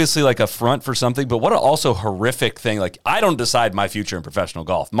that's obviously like a front for something, but what a also horrific thing. Like I don't decide my future in professional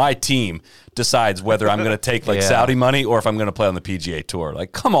golf. My team decides whether I'm going to take like Saudi money or if I'm going to play on the PGA Tour.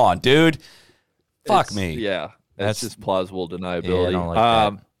 Like, come on, dude. Fuck me. Yeah, that's just plausible deniability. Yeah, I don't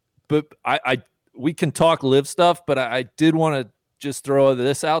like that. But we can talk live stuff, but I did want to just throw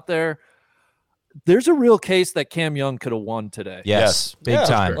this out there. There's a real case that Cam Young could have won today. Yes. Big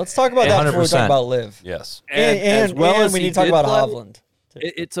time. Let's talk about that before we talk about live. Yes. And we need to talk about Hovland.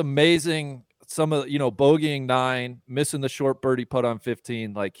 It's amazing. Some of bogeying 9, missing the short birdie putt on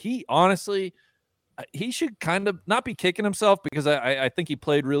 15. Like he should kind of not be kicking himself because I think he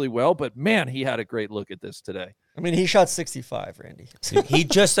played really well, but man, he had a great look at this today. I mean, he shot 65, Randy.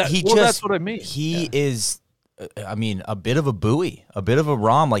 That's what I mean. He is, I mean, a bit of a buoy, a bit of a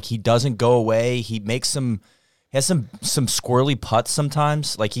rom. Like he doesn't go away. He makes some squirrely putts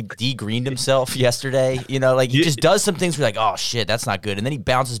sometimes. Like he de-greened himself yesterday. Like he just does some things where you're like, oh shit, that's not good. And then he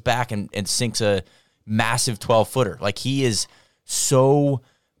bounces back and sinks a massive 12-footer. Like he is so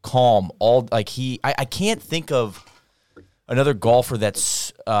calm. I can't think of another golfer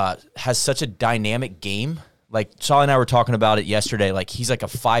that's has such a dynamic game. Like Charlie and I were talking about it yesterday. Like he's like a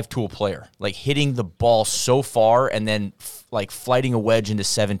 5-tool player, like hitting the ball so far and then like flighting a wedge into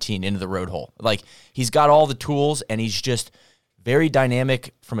 17 into the road hole. Like he's got all the tools and he's just very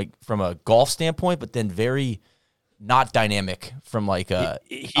dynamic from a golf standpoint, but then very not dynamic from like a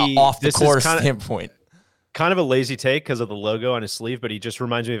off the course standpoint. kind of a lazy take because of the logo on his sleeve, but he just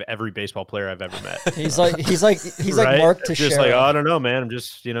reminds me of every baseball player I've ever met. He's like Right? Mark Just Teixeira. like, oh, I don't know, man. I'm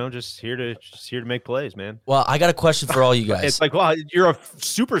just here to make plays, man. Well, I got a question for all you guys. It's like, wow, you're a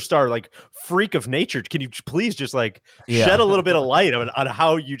superstar, like freak of nature. Can you please just like Yeah. shed a little bit of light on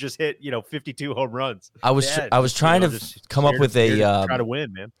how you just hit 52 home runs? I was trying to just come up here with here to a try to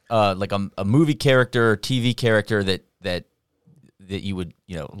win, man. like a movie character, TV character that you would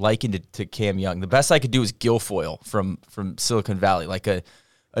liken to Cam Young. The best I could do is Guilfoyle from Silicon Valley, like a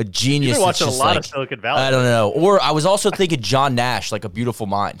genius. You've been watching a that's just lot like, of Silicon Valley. I don't know. Or I was also thinking John Nash, like A Beautiful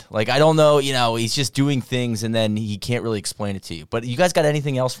Mind. Like I don't know, he's just doing things and then he can't really explain it to you. But you guys got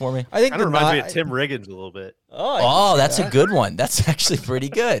anything else for me? I think Kind of reminds me of Tim Riggins a little bit. Oh, that's a good one. That's actually pretty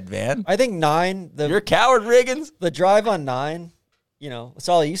good, man. I think 9. You're a coward, Riggins. The drive on 9.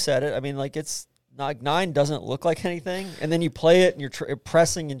 Solly, you said it. I mean, like it's not 9 doesn't look like anything, and then you play it and you're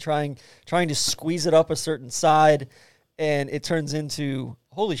pressing and trying to squeeze it up a certain side, and it turns into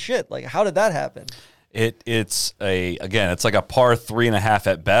holy shit! Like how did that happen? It's like a par 3.5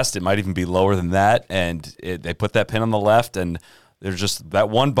 at best. It might even be lower than that, and they put that pin on the left, and there's just that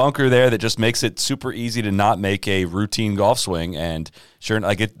one bunker there that just makes it super easy to not make a routine golf swing. And sure,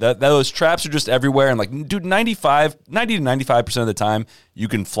 like those traps are just everywhere. And like, dude, 90 to 95% of the time, you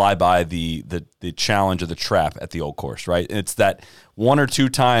can fly by the challenge of the trap at the old course, right? And it's that 1 or 2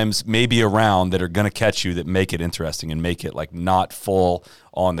 times maybe around that are going to catch you that make it interesting and make it like not full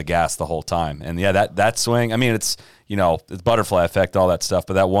on the gas the whole time. And yeah, that swing, I mean, it's butterfly effect, all that stuff.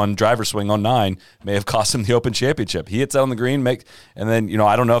 But that one driver swing on 9 may have cost him the Open Championship. He hits out on the green, and then,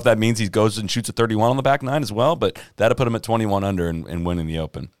 I don't know if that means he goes and shoots a 31 on the back 9 as well, but that'll put him at 21 under and winning the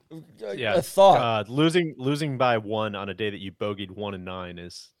Open. Yeah, A thought. Losing by 1 on a day that you bogeyed 1 and 9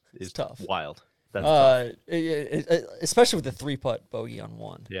 is tough. Wild. That's tough. Especially with the 3-putt bogey on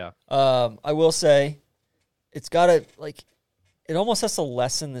 1. Yeah. I will say, it's got to it almost has to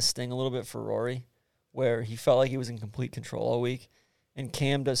lessen the sting a little bit for Rory, where he felt like he was in complete control all week, and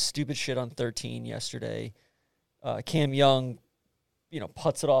Cam does stupid shit on 13 yesterday. Cam Young,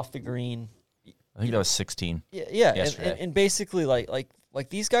 putts it off the green. I think that was 16. Yeah, yesterday. and basically like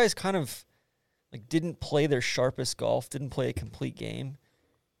these guys kind of like didn't play their sharpest golf, didn't play a complete game,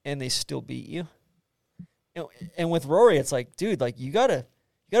 and they still beat you. And with Rory, it's like, dude, like you gotta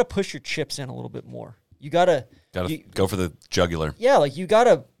push your chips in a little bit more. You gotta go for the jugular. Yeah, like you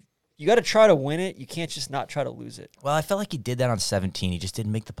gotta try to win it. You can't just not try to lose it. Well, I felt like he did that on 17. He just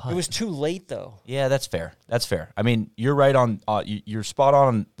didn't make the putt. It was too late though. Yeah, that's fair. That's fair. I mean, you're right on. You're spot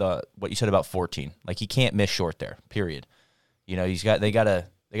on what you said about 14. Like he can't miss short there. Period. They gotta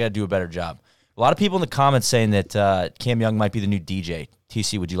do a better job. A lot of people in the comments saying that Cam Young might be the new DJ.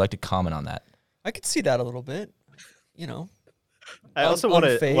 TC, would you like to comment on that? I could see that a little bit. I also want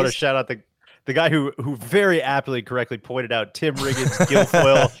to shout out the guy who very aptly correctly pointed out Tim Riggins,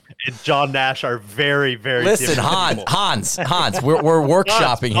 Guilfoyle, and John Nash are very, very Listen, different Hans, we're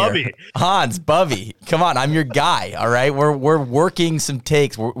workshopping here. Hans, Bubby, come on, I'm your guy. All right, we're working some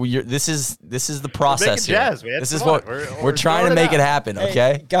takes. This is the process here. Jazz, man. This is what we're trying to make it happen. Hey,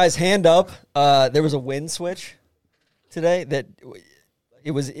 okay, guys, hand up. There was a wind switch today that. It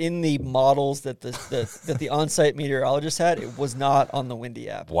was in the models that the on-site meteorologist had. It was not on the Windy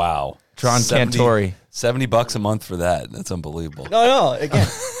app. Wow. Tron Cantori. $70 a month for that. That's unbelievable. No. Again,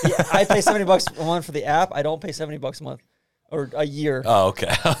 I pay $70 a month for the app. I don't pay $70 a month or a year. Oh,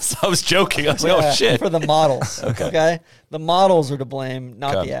 okay. I was joking. I was like, oh, shit. For the models. okay. The models are to blame,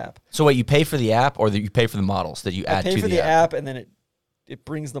 not the app. So wait, you pay for the app or you pay for the models that you add to the app? I pay for the app, and then it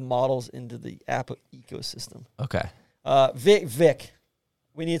brings the models into the app ecosystem. Okay. Vic.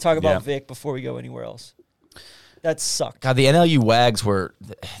 We need to talk about Vic before we go anywhere else. That sucked. God, the NLU Wags were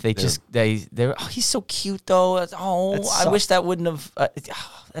he's so cute though. I wish that wouldn't have.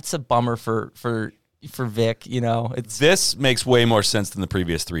 That's a bummer for Vic. This makes way more sense than the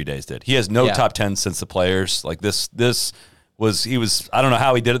previous 3 days did. He has no top 10 since the Players. Like this was I don't know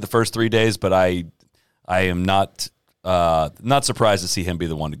how he did it the first 3 days, but I am not surprised to see him be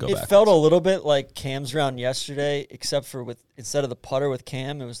the one to go back. It felt a little bit like Cam's round yesterday, except for instead of the putter with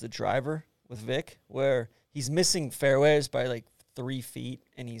Cam, it was the driver with Vic, where he's missing fairways by like 3 feet,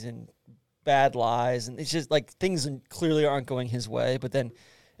 and he's in bad lies, and it's just like things clearly aren't going his way. But then,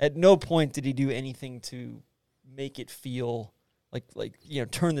 at no point did he do anything to make it feel like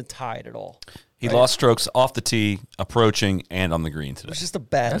turn the tide at all. He lost strokes off the tee, approaching, and on the green today. It was just a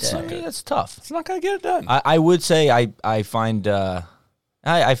bad day. That's tough. It's not going to get it done. I would say I find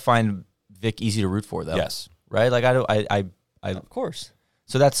I find Vic easy to root for though. Yes. Right. Like I of course.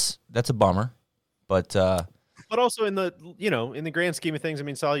 So that's a bummer, but But also in the in the grand scheme of things, I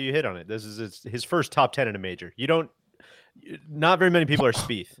mean, Saul, you hit on it. This is his first top 10 in a major. Not very many people are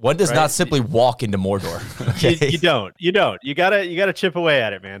Spieth. One does right? not simply walk into Mordor. Okay? You don't. You gotta chip away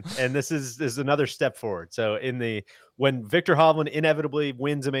at it, man. And this is another step forward. So when Victor Hovland inevitably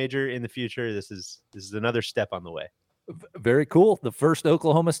wins a major in the future, this is another step on the way. Very cool. The first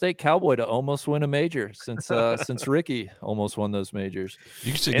Oklahoma State Cowboy to almost win a major since Ricky almost won those majors.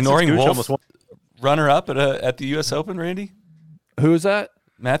 You're just And ignoring since Gooch Wolf, almost won- runner-up at the U.S. Open, Randy? Who is that?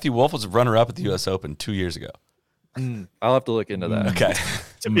 Matthew Wolf was a runner-up at the U.S. Open 2 years ago. I'll have to look into that. Okay.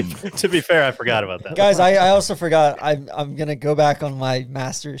 to be fair, I forgot about that. Guys, I also forgot. I'm gonna go back on my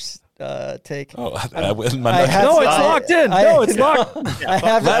Masters take. Oh, I No, it's locked in. No, it's locked. I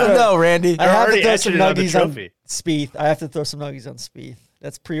have Let him to, know, Randy. I have to already throw etched some it on the nuggies on trophy. Spieth. I have to throw some nuggies on Spieth.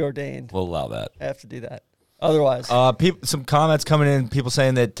 That's preordained. We'll allow that. I have to do that. Otherwise, Some comments coming in. People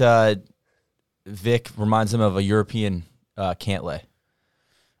saying that Vic reminds them of a European Cantlay.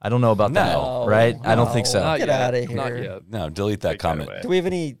 I don't know about that, No, right? I don't think so. no. Get yet. outta here. Not yet. No, delete that Take that comment. away. do we have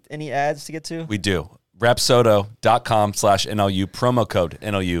any ads to get to? We do. Rapsodo.com/NLU, promo code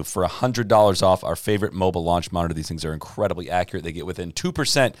NLU for $100 off our favorite mobile launch monitor. These things are incredibly accurate. They get within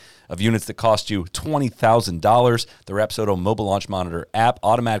 2% of units that cost you $20,000. The Rapsodo mobile launch monitor app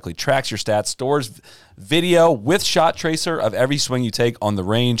automatically tracks your stats, stores video with shot tracer of every swing you take on the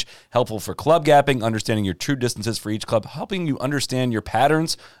range, helpful for club gapping, understanding your true distances for each club, helping you understand your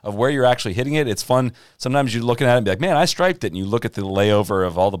patterns of where you're actually hitting it. It's fun. Sometimes you're looking at it and be like, man, I striped it, and you look at the layover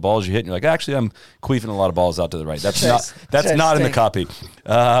of all the balls you hit, and you're like, actually, I'm queefing a lot of balls out to the right. That's not in the copy.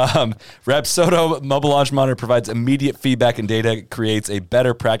 Rapsodo mobile launch monitor provides immediate feedback and data, creates a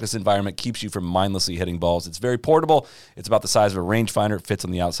better practice environment, keeps you from mindlessly hitting balls. It's very portable. It's about the size of a rangefinder. It fits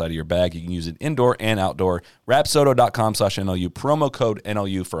on the outside of your bag. You can use it indoor and outdoor. Rapsodo.com/NLU, promo code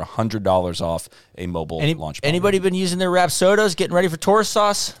NLU for $100 off a mobile launch monitor. Anybody been using their Rapsodos, getting ready for tourist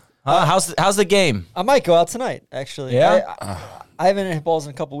sauce? How's the game? I might go out tonight. Actually, Yeah? I haven't hit balls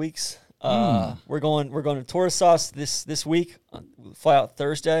in a couple weeks. We're going to Tourist Sauce this week. We'll fly out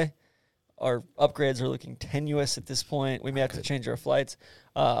Thursday. Our upgrades are looking tenuous at this point. We may have to change our flights,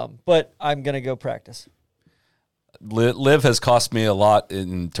 but I'm gonna go practice. Live has cost me a lot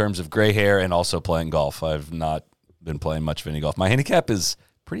in terms of gray hair and also playing golf. I've not been playing much of any golf. My handicap is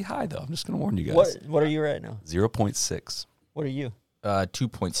pretty high, though. I'm just going to warn you guys. What are you right now? 0.6. What are you?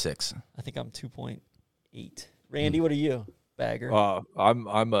 2.6. I think I'm 2.8. Randy, what are you? Bagger.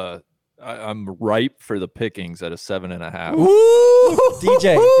 I'm ripe for the pickings at a 7.5.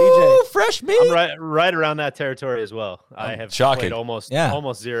 DJ. Fresh meat. I'm right around that territory as well. I have shocking. played almost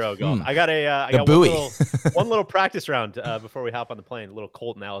zero golf. Mm. I got I The got buoy. one little practice round before we hop on the plane. A little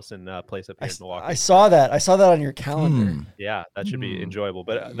Colton Allison place up here in Milwaukee. I saw that. I saw that on your calendar. Yeah, that should be enjoyable.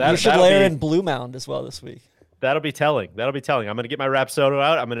 But You should that'll layer be, in Blue Mound as well this week. That'll be telling. I'm going to get my Rapsodo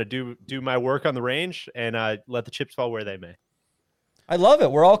out. I'm going to do my work on the range and let the chips fall where they may. I love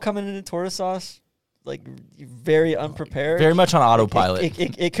it. We're all coming into Tourist Sauce like very unprepared. Very much on autopilot.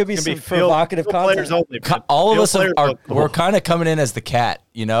 It could be some field provocative content. players only, man. All of Field us players only. we're kind of coming in as the cat,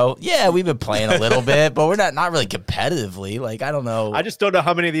 you know? Yeah, we've been playing a little bit, but we're not really competitively. Like, I don't know. I just don't know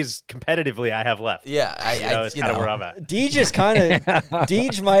how many of these competitively I have left. Yeah, It's kind of where I'm at. Deej is kind of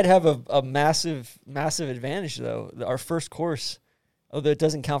Deej might have a massive advantage though. Our first course, although it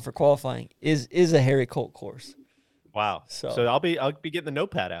doesn't count for qualifying, is a Harry Colt course. Wow. So I'll be getting the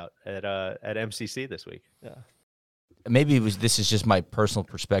notepad out at MCC this week. Yeah. Maybe this is just my personal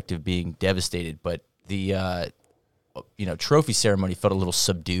perspective being devastated, but the trophy ceremony felt a little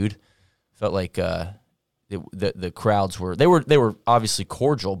subdued. Felt like the crowds were obviously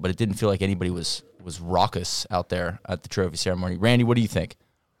cordial, but it didn't feel like anybody was raucous out there at the trophy ceremony. Randy, what do you think?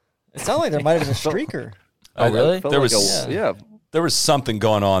 It sounded like there might have been a streaker. Oh, really? Felt There like was- yeah. There was something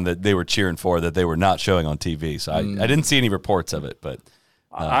going on that they were cheering for that they were not showing on TV. So I didn't see any reports of it, but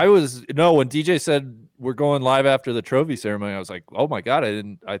I was when DJ said we're going live after the trophy ceremony, I was like, oh my God,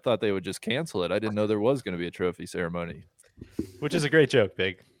 I thought they would just cancel it. I didn't know there was going to be a trophy ceremony. Which is a great joke,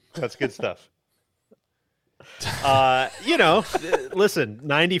 Big. That's good stuff. Listen,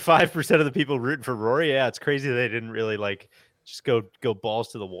 95% of the people rooting for Rory. Yeah, it's crazy they didn't really just go balls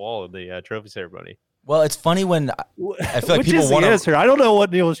to the wall in the trophy ceremony. Well, it's funny when I feel like Which people is the want to. answer? I don't know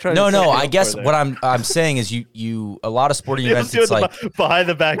what Neil was trying to say. No. I guess there. what I'm saying is you a lot of sporting Neil's events. doing It's the like behind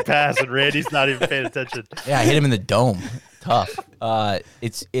the back pass, and Randy's not even paying attention. yeah, I hit him in the dome. Tough.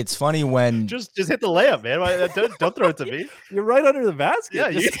 It's funny when Just hit the layup, man. Don't throw it to me. You're right under the basket.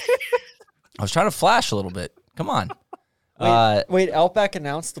 Yeah, Just- I was trying to flash a little bit. Come on. Wait, Outback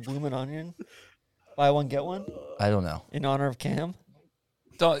announced the Bloomin' Onion. Buy one, get one I don't know. in honor of Cam.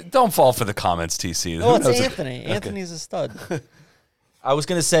 Don't fall for the comments, TC. Oh, Who it's knows? Anthony. Anthony's a stud. I was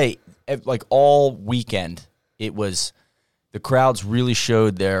gonna say, like all weekend, it was the crowds really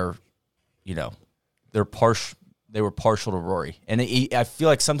showed their, their partial. They were partial to Rory, and I feel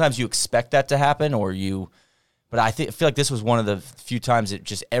like sometimes you expect that to happen, but I feel like this was one of the few times it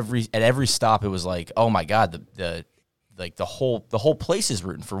just at every stop it was like, oh my god, the whole place is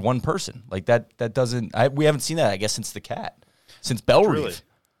rooting for one person. Like that doesn't we haven't seen that I guess since Bell Reef.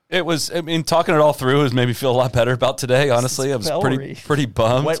 It was, talking it all through has made me feel a lot better about today, honestly. I was pretty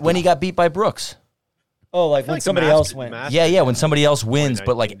bummed. When he got beat by Brooks. Oh, like when somebody else wins. Yeah, when somebody else wins,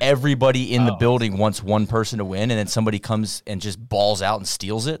 but like everybody in the building wants one person to win, and then somebody comes and just balls out and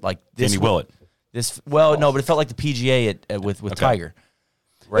steals it. Like this Danny Willett. No, but it felt like the PGA with Tiger.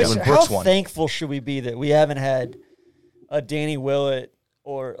 Right, when Brooks won. How thankful should we be that we haven't had a Danny Willett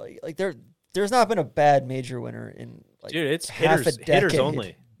or like there's not been a bad major winner in dude, it's half a hitters decade.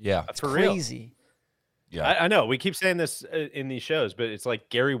 only. Yeah, for crazy. Real. Yeah, I know. We keep saying this in these shows, but it's like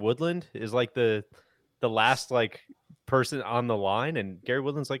Gary Woodland is like the last like person on the line, and Gary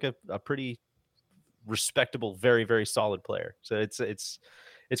Woodland's like a pretty respectable, very, very solid player. So it's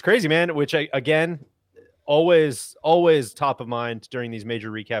crazy, man. Which again, always top of mind during these major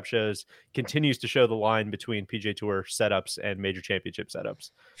recap shows, continues to show the line between PGA Tour setups and major championship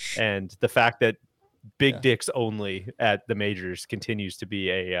setups, and the fact that big dicks only at the majors continues to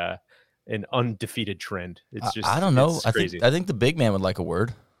be an undefeated trend. It's just I don't know. I think the big man would like a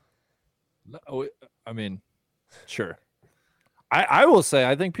word. No, I mean, sure. I will say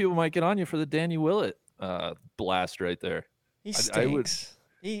I think people might get on you for the Danny Willett blast right there. He stinks.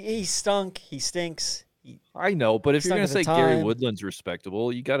 He stunk. He stinks. I know, but if you're going to say Gary time. Woodland's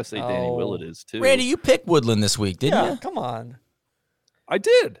respectable, you got to say Danny Willett is too. Randy, you picked Woodland this week, didn't you? Come on. I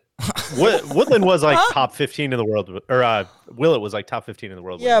did. Woodland was like top 15 in the world, or Willett was like top 15 in the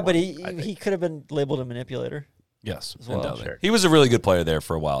world. Yeah, but he could have been labeled a manipulator. Yes, well. sure. He was a really good player there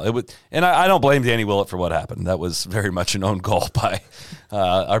for a while. And I don't blame Danny Willett for what happened. That was very much an own goal by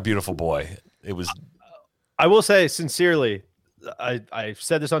our beautiful boy. It was. I will say sincerely, I've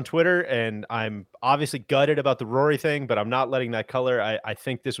said this on Twitter, and I'm obviously gutted about the Rory thing, but I'm not letting that color. I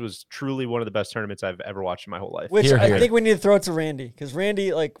think this was truly one of the best tournaments I've ever watched in my whole life. Which I think we need to throw it to Randy, because Randy,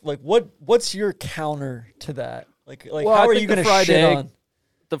 what's your counter to that? Well, how are you going to shit on?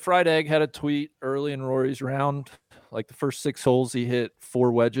 The fried egg had a tweet early in Rory's round. Like the first 6 holes, he hit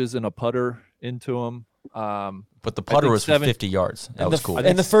 4 wedges and a putter into them. But the putter was for 50 yards. That was cool.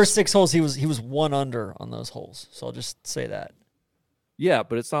 In the first 6 holes, he was 1 under on those holes. So I'll just say that. Yeah,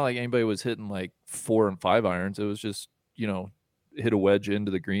 but it's not like anybody was hitting like 4 and 5 irons. It was just, hit a wedge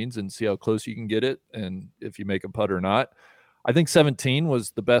into the greens and see how close you can get it, and if you make a putt or not. I think 17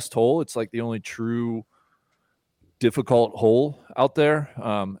 was the best hole. It's like the only true difficult hole out there,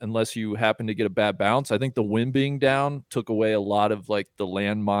 unless you happen to get a bad bounce. I think the wind being down took away a lot of like the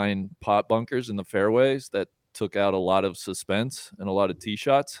landmine pot bunkers in the fairways that took out a lot of suspense and a lot of tee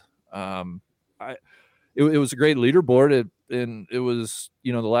shots. It was a great leaderboard. It was,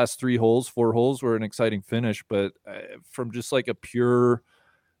 the last 4 holes were an exciting finish, but from just like a pure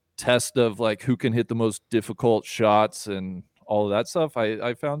test of like who can hit the most difficult shots and all of that stuff,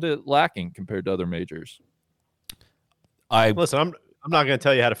 I found it lacking compared to other majors. Listen, I'm not going to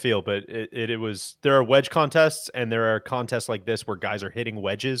tell you how to feel, but it was, there are wedge contests, and there are contests like this where guys are hitting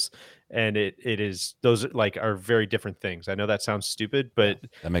wedges, and those are very different things. I know that sounds stupid, but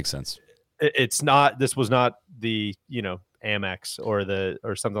that makes sense. It's not, this was not the, Amex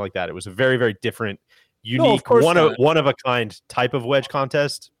or something like that. It was a very, very different, unique, one of a kind type of wedge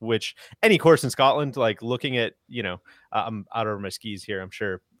contest, which any course in Scotland, like looking at, I'm out over my skis here, I'm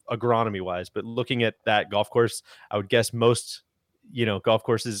sure, agronomy wise, but looking at that golf course, I would guess most golf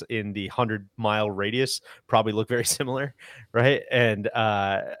courses in the 100-mile radius probably look very similar, right? And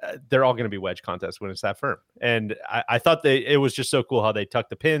they're all going to be wedge contests when it's that firm. And I thought it was just so cool how they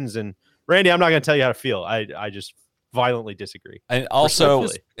tucked the pins. And Randy, I'm not going to tell you how to feel. I just violently disagree. And also,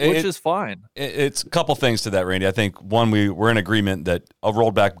 which is fine. It's a couple things to that, Randy. I think one, we're in agreement that a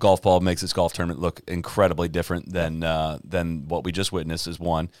rolled back golf ball makes this golf tournament look incredibly different than what we just witnessed. Is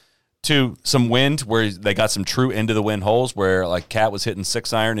one. 2, some wind where they got some true into the wind holes where like Cat was hitting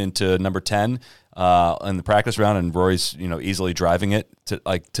 6-iron into number 10 in the practice round, and Rory's easily driving it to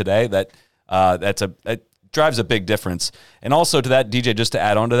like today. That drives a big difference. And also to that, DJ, just to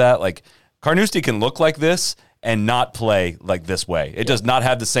add on to that, like Carnoustie can look like this, and not play like this way. It does not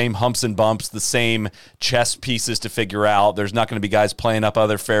have the same humps and bumps, the same chess pieces to figure out. There's not going to be guys playing up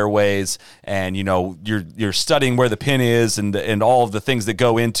other fairways, and you're studying where the pin is and all of the things that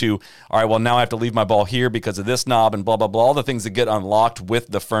go into, all right, well, now I have to leave my ball here because of this knob and blah, blah, blah, all the things that get unlocked with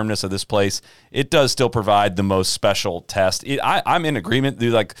the firmness of this place. It does still provide the most special test. I'm in agreement.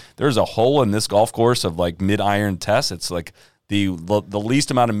 Like, there's a hole in this golf course of like mid-iron tests. It's like the least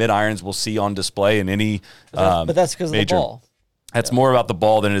amount of mid-irons we'll see on display in any but that's because of the major. ball. That's more about the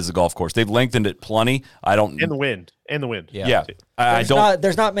ball than it is the golf course. They've lengthened it plenty. And the wind. Yeah. I don't.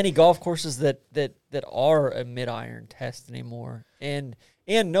 There's not many golf courses that are a mid-iron test anymore. And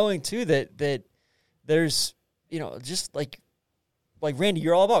knowing too that there's, just like Randy,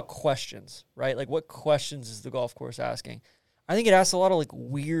 you're all about questions, right? Like, what questions is the golf course asking? I think it asks a lot of like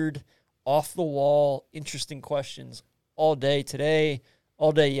weird, off the wall, interesting questions all day today,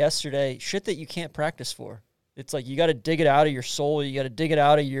 all day yesterday, shit that you can't practice for. It's like you got to dig it out of your soul. You got to dig it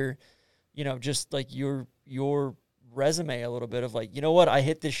out of your, just like your resume a little bit of like, you know what, I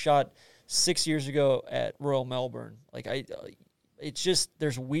hit this shot 6 years ago at Royal Melbourne. Like it's just,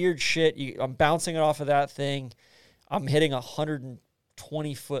 there's weird shit. I'm bouncing it off of that thing. I'm hitting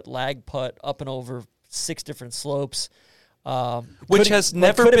 120-foot lag putt up and over 6 different slopes. Which has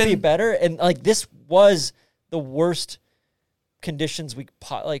never could been it be better. And like, this was the worst conditions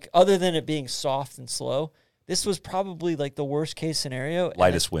other than it being soft and slow. This was probably like the worst case scenario.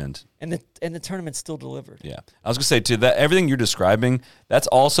 Lightest wind. And the tournament still delivered. Yeah. I was going to say, too, that everything you're describing, that's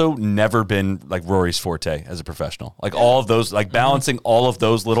also never been like Rory's forte as a professional. Like all of those, like balancing all of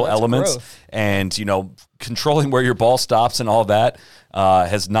those little elements growth. and, controlling where your ball stops and all that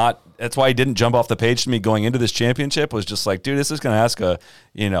has not. That's why he didn't jump off the page to me going into this championship. Was just like, dude, this is going to ask a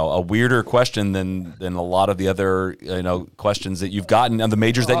weirder question than a lot of the other, questions that you've gotten on the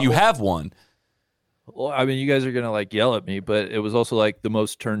majors that you have won. Well, I mean, you guys are going to like yell at me, but it was also like the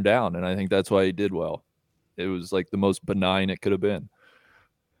most turned down. And I think that's why he did well. It was like the most benign it could have been.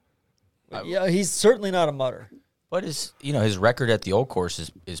 Yeah, he's certainly not a mutter. But his record at the old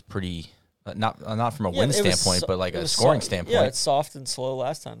course is pretty, not from a win standpoint, but like a scoring standpoint. Yeah, it's soft and slow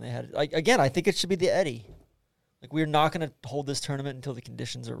last time they had it. Like, again, I think it should be the Eddie. Like, we're not going to hold this tournament until the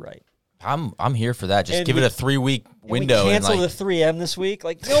conditions are right. I'm here for that. Just give it a 3-week window. We cancel the 3M this week.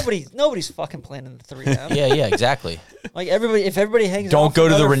 Like, nobody's fucking planning the 3M. Yeah, exactly. Like, if everybody hangs don't out go for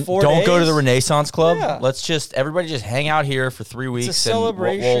to another 4 days, don't go to the Renaissance Club. Yeah. Let's everybody just hang out here for 3 weeks. It's a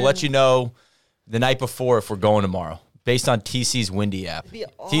celebration. And we'll let you know the night before if we're going tomorrow, based on TC's Windy app. It'd be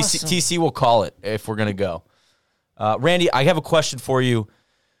awesome. TC will call it if we're gonna go. Randy, I have a question for you.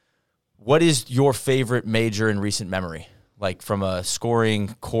 What is your favorite major in recent memory? Like from a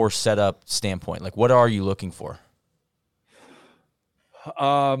scoring course setup standpoint, like what are you looking for?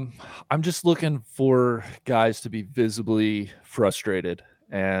 I'm just looking for guys to be visibly frustrated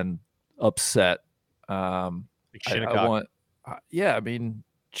and upset. Like Shinnecock. I mean,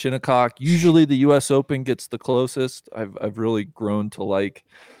 Shinnecock. Usually, the U.S. Open gets the closest. I've really grown to like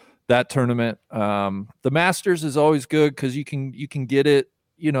that tournament. The Masters is always good because you can get it,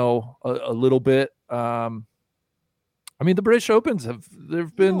 a little bit. I mean, the British Opens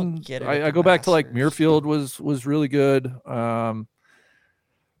they've been. I go back to like Muirfield was really good.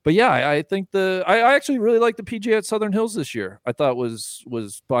 But yeah, I think I actually really like the PGA at Southern Hills this year. I thought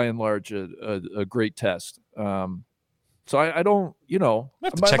was by and large a great test. So I don't, I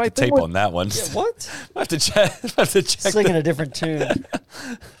have to check the tape on that one. Yeah, what? I have to check. Singing a different tune.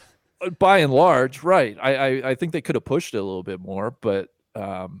 By and large, right. I think they could have pushed it a little bit more, but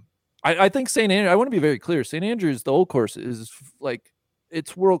I think St. Andrews, I want to be very clear. St. Andrews, the old course, is like,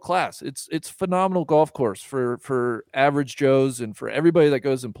 it's world class. It's phenomenal golf course for average Joes and for everybody that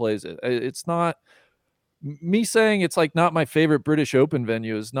goes and plays it. It's not me saying it's like not my favorite British Open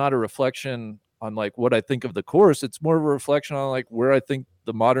venue is not a reflection on like what I think of the course. It's more of a reflection on like where I think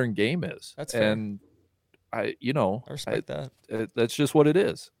the modern game is. That's fair. And I respect that. That's just what it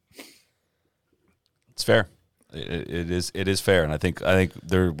is. It's fair. It is fair, and I think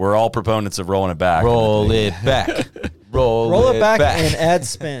we're all proponents of rolling it back. Roll it back. Roll it back and add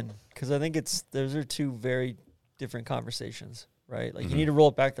spin, because I think those are two very different conversations, right? Like you need to roll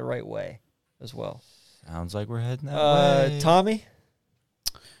it back the right way as well. Sounds like we're heading that way. Tommy?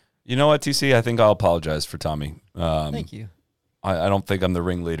 You know what, TC? I think I'll apologize for Tommy. Thank you. I don't think I'm the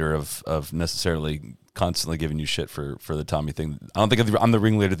ringleader of necessarily constantly giving you shit for the Tommy thing. I don't think I'm the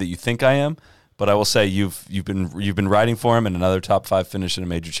ringleader that you think I am. But I will say you've been riding for him in another top 5 finish in a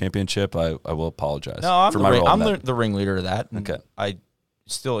major championship. I will apologize. No, I'm for my role in I'm that. the ringleader of that. Okay.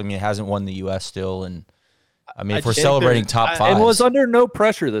 It hasn't won the U.S. still, and I mean, if I we're think celebrating they're- top five, And was under no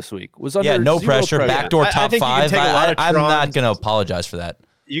pressure this week. Was under no zero pressure, backdoor I top think you can five. take a lot of I'm not Tron's- going to apologize for that.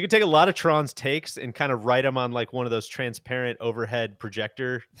 You can take a lot of Tron's takes and kind of write them on like one of those transparent overhead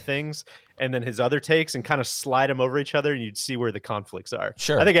projector things, and then his other takes and kind of slide them over each other, and you'd see where the conflicts are.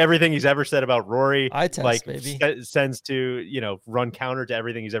 Sure. I think everything he's ever said about Rory, Eye test, like baby. sends to run counter to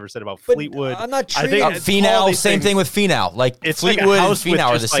everything he's ever said about But Fleetwood. I'm not I treating. think all Finau, these same things- thing with Finau. Like It's like a Fleetwood and house with Finau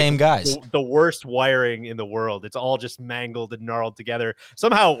are the just, like, same guys. the worst wiring in the world. It's all just mangled and gnarled together.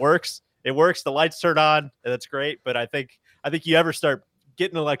 Somehow it works. It works. The lights turn on, and that's great. But I think you ever start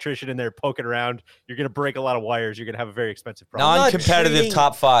getting an electrician in there poking around, you're going to break a lot of wires. You're going to have a very expensive problem. not Non-competitive treating-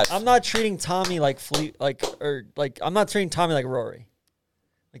 top five. I'm not treating Tommy like I'm not treating Tommy like Rory.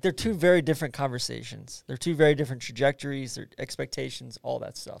 Like they're two very different conversations. They're two very different trajectories, their expectations, all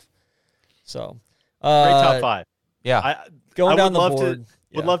that stuff. So, Great top five. Yeah. I going I down would the love board.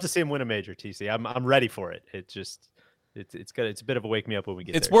 would love to see him win a major. TC, I'm ready for it. It's good. It's a bit of a wake me up when we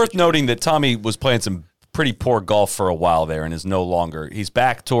get It's there. worth noting that Tommy was playing some pretty poor golf for a while there and is no longer. He's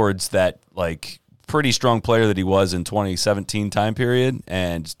back towards that like pretty strong player that he was in 2017 time period,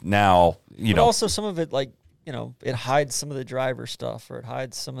 and now But also some of it, like it hides some of the driver stuff, or it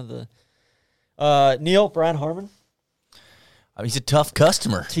hides some of the. Brian Harmon. I mean, he's a tough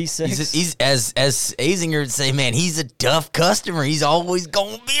customer. T6. He's as Azinger would say, man, he's a tough customer. He's always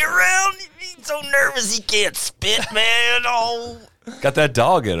gonna be around. He's so nervous he can't spit, man. Oh, got that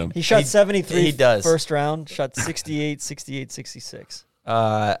dog in him. He shot 73 he does. first round, shot 68, 68, 66.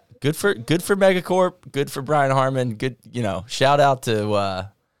 good for Megacorp. Good for Brian Harmon. Good, shout out to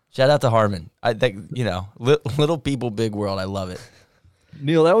Harmon. I think little people, big world. I love it.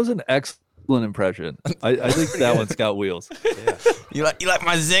 Neil, that was an excellent impression. I think that one's got wheels. You like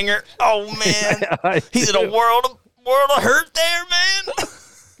my zinger? Oh man, he's in a world of hurt there,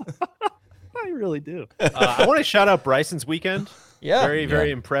 man. I really do. I want to shout out Bryson's weekend. Yeah.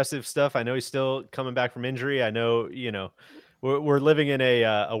 Very impressive stuff. I know he's still coming back from injury. I know, we're living in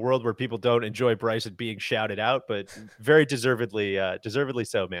a world where people don't enjoy Bryson being shouted out, but very deservedly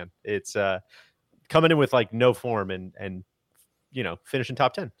so, man. It's coming in with like no form and finishing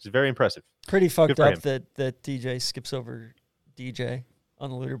top 10. It's very impressive. Pretty fucked for up him. that DJ skips over DJ on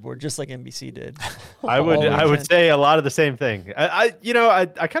the leaderboard, just like NBC did. I All would weekend. say a lot of the same thing. I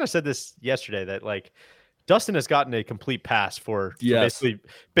kind of said this yesterday that like Dustin has gotten a complete pass for Yes.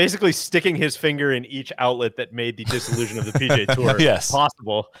 basically sticking his finger in each outlet that made the dissolution of the PJ Tour Yes.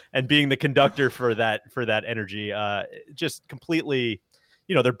 possible and being the conductor for that energy. Just completely,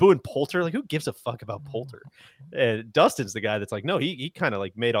 they're booing Poulter. Like, who gives a fuck about Poulter? And Dustin's the guy that's like, no, he kind of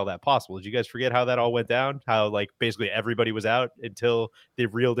like made all that possible. Did you guys forget how that all went down? How like basically everybody was out until they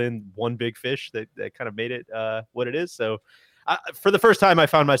reeled in one big fish that kind of made it what it is. So for the first time, I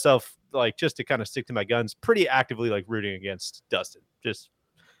found myself like, just to kind of stick to my guns, pretty actively like rooting against Dustin. Just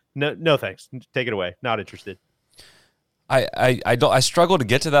no thanks. Take it away. Not interested. I struggle to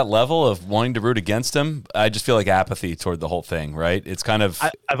get to that level of wanting to root against him. I just feel like apathy toward the whole thing, right? It's kind of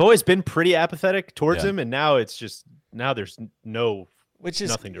I've always been pretty apathetic towards Yeah. him, and now there's no Which is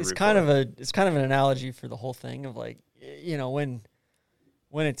nothing to it's root kind for. of an analogy for the whole thing of like,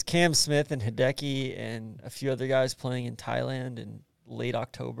 when it's Cam Smith and Hideki and a few other guys playing in Thailand in late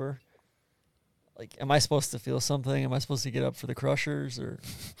October. Like, am I supposed to feel something? Am I supposed to get up for the Crushers or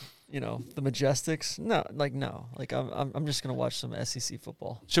the Majestics? No. Like I'm just gonna watch some SEC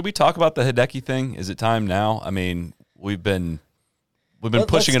football. Should we talk about the Hideki thing? Is it time now? I mean, we've been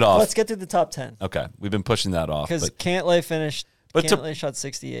pushing it off. Let's get through the top 10 Okay, we've been pushing that off. because But Cantlay finished. But to- Cantlay shot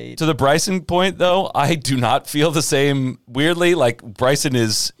 68. to the Bryson point, though, I do not feel the same. Weirdly, like Bryson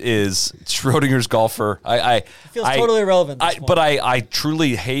is Schrodinger's golfer. It feels totally irrelevant. at this But point. I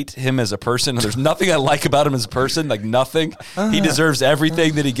truly hate him as a person. There's nothing I like about him as a person, like nothing. He deserves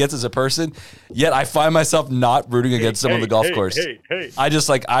everything that he gets as a person. Yet I find myself not rooting against him on the golf course. I just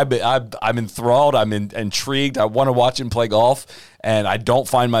like I'm enthralled. I'm intrigued. I want to watch him play golf, and I don't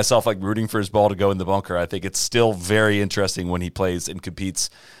find myself like rooting for his ball to go in the bunker. I think it's still very interesting when he plays and competes.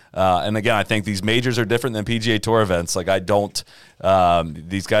 And again, I think these majors are different than PGA Tour events. Like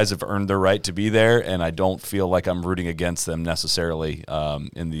these guys have earned their right to be there, and I don't feel like I'm rooting against them necessarily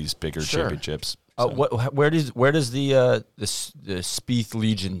in these bigger championships. So. Where does the Spieth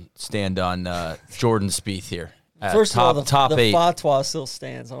Legion stand on Jordan Spieth here? First top, of all, top the 8. fatwa still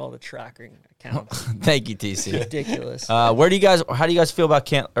stands on all the tracking accounts. Thank you, TC. Ridiculous. How do you guys feel about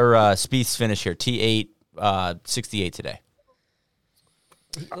Spieth's finish here? T8, 68 today.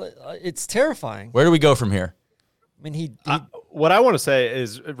 It's terrifying. Where do we go from here? I mean, he What I want to say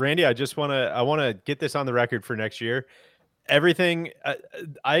is, Randy, I want to get this on the record for next year. everything.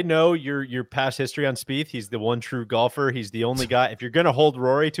 I know your past history on Spieth. He's the one true golfer. He's the only guy. If you're going to hold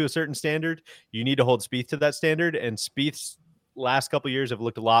Rory to a certain standard, you need to hold Spieth to that standard. And Spieth's last couple of years have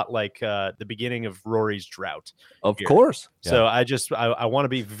looked a lot like the beginning of Rory's drought. Of here. course. So I want to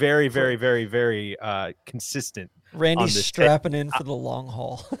be very, very, very, very consistent. Randy's strapping in for the long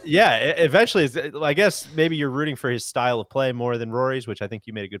haul. Yeah, eventually, I guess maybe you're rooting for his style of play more than Rory's, which I think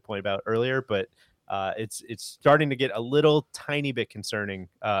you made a good point about earlier. But it's starting to get a little tiny bit concerning.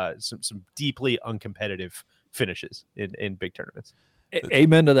 Some deeply uncompetitive finishes in big tournaments.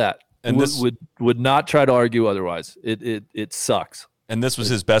 Amen to that. And this would not try to argue otherwise. It sucks. And this was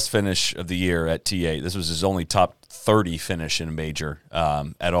his best finish of the year at T8. This was his only top 30 finish in a major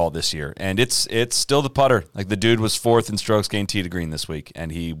at all this year. And it's still the putter. Like, the dude was 4th in strokes gained tee to green this week,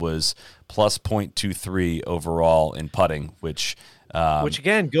 and he was plus 0.23 overall in putting, which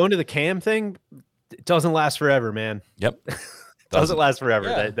again, going to the cam thing, it doesn't last forever, man. Yep. Doesn't last forever.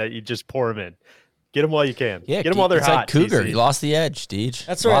 Yeah. That you just pour them in. Get them while you can. Yeah, get them while they're it's hot. like Cougar. TC. He lost the edge, Deej.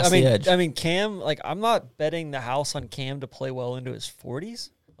 That's right. Lost the edge. I mean, Cam. Like, I'm not betting the house on Cam to play well into his 40s.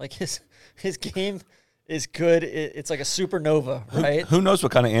 Like, his game is good. It's like a supernova, right? Who knows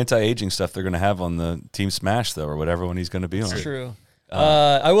what kind of anti-aging stuff they're going to have on the Team Smash, though, or whatever one he's going to be on. It's true.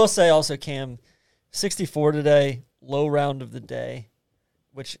 I will say also, Cam, 64 today, low round of the day,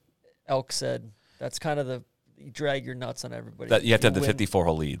 which Elk said that's kind of you drag your nuts on everybody. That you have to have the win.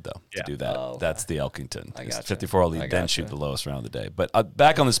 54-hole lead, though, to do that. Oh, okay. That's the Elkington. I It's gotcha. 54-hole lead, I then gotcha. shoot the lowest round of the day. But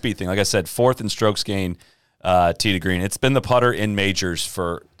back on the speed thing, like I said, 4th in strokes gained tee to green. It's been the putter in majors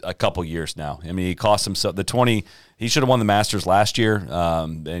for a couple years now. I mean, he cost himself the 20. He should have won the Masters last year,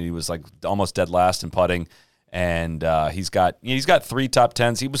 and he was like almost dead last in putting. And he's got 3 top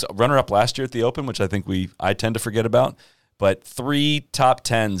 10s. He was runner-up last year at the Open, which I tend to forget about. But 3 top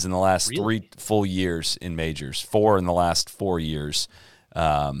 10s in the last 3 full years in majors, 4 in the last 4 years.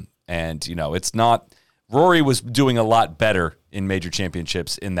 And, it's not – Rory was doing a lot better in major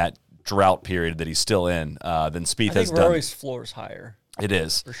championships in that drought period that he's still in than Spieth has done. Rory's floor is higher. It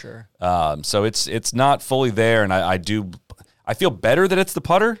is. For sure. So it's not fully there, and I feel better that it's the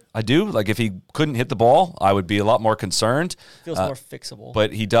putter. I do. Like, if he couldn't hit the ball, I would be a lot more concerned. Feels more fixable.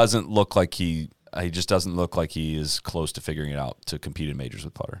 But he doesn't look like he just doesn't look like he is close to figuring it out to compete in majors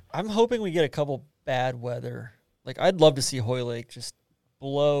with putter. I'm hoping we get a couple bad weather. Like, I'd love to see Hoylake just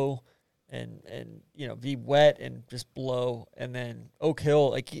blow and be wet and just blow, and then Oak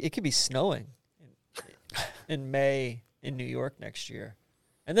Hill, like, it could be snowing in May in New York next year.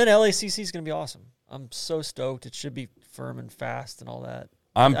 And then LACC is going to be awesome. I'm so stoked. It should be firm and fast and all that.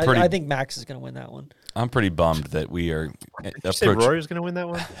 I think Max is going to win that one. I'm pretty bummed that we are Did you say Rory's going to win that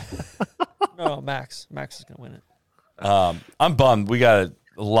one? No, Max. Max is going to win it. I'm bummed. We got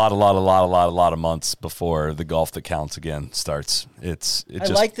a lot of months before the golf that counts again starts. I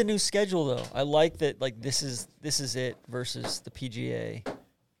like the new schedule though. I like that. Like, this is it versus the PGA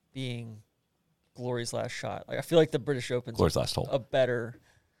being Glory's last shot. Like, I feel like the British Open's Glory's last hole. a better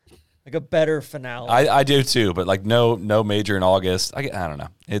finale. I do too, but like no major in August. I don't know.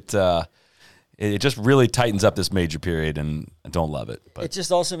 It just really tightens up this major period, and I don't love it. But it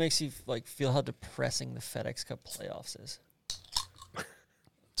just also makes you like feel how depressing the FedEx Cup playoffs is.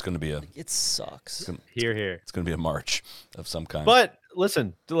 it's going to be It sucks. Here. It's going to be a march of some kind. But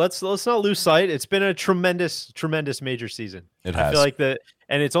listen, let's not lose sight. It's been a tremendous major season. It I has. feel like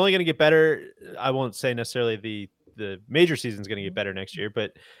and it's only going to get better. I won't say necessarily the major season is going to get better next year,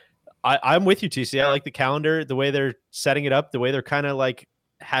 but I'm with you, TC. I like the calendar, the way they're setting it up, the way they're kind of like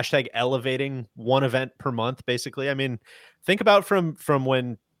 #elevating one event per month, basically. I mean, think about from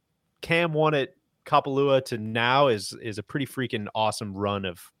when Cam won at Kapalua to now is a pretty freaking awesome run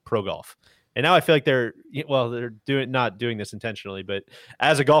of pro golf. And now I feel like they're not doing this intentionally, but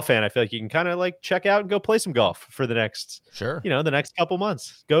as a golf fan, I feel like you can kind of like check out and go play some golf for the next, the next couple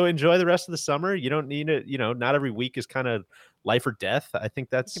months. Go enjoy the rest of the summer. You don't need it. Not every week is kind of life or death. I think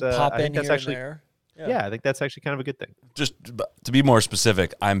that's pop I think in that's here actually and there. Yeah, I think that's actually kind of a good thing. Just to be more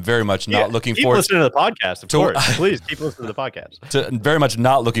specific, I'm very much not looking keep forward. listening to the podcast, of course. Please keep listening to the podcast. Very much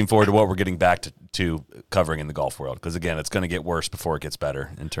not looking forward to what we're getting back to covering in the golf world, because again, it's going to get worse before it gets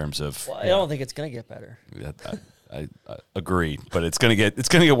better in terms of. Well, I don't think it's going to get better. I agree, but it's going to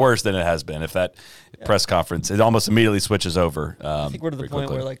get worse than it has been. If that press conference, it almost immediately switches over. I think we're to the point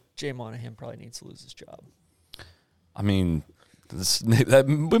quickly. where like Jay Monahan probably needs to lose his job. I mean,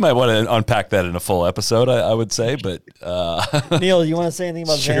 we might want to unpack that in a full episode, I would say, but Neil, you want to say anything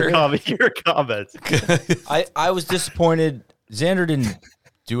about Xander? Your comments. I was disappointed. Xander didn't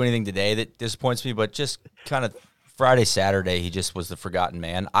do anything today that disappoints me, but just kind of Friday, Saturday, he just was the forgotten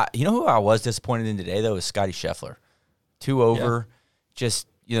man. You know who I was disappointed in today, though, is Scotty Scheffler. 2 over. Just,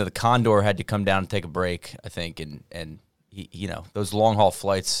 the Condor had to come down and take a break, I think, and he, those long haul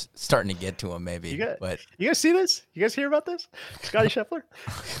flights starting to get to him maybe. But you guys see this? You guys hear about this? Scotty Scheffler?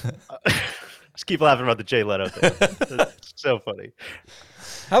 Just keep laughing about the Jay Leto thing. It's so funny.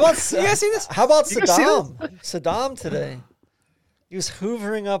 How about you guys see this? How about You guys see Saddam? Saddam today, he was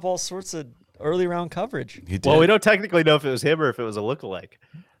hoovering up all sorts of early round coverage. Well, we don't technically know if it was him or if it was a lookalike.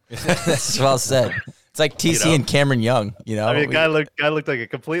 That's well said. It's like TC and Cameron Young. I mean, guy looked like a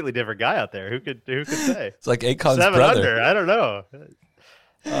completely different guy out there. Who could say? It's like Akon's 7 brother. under. I don't know.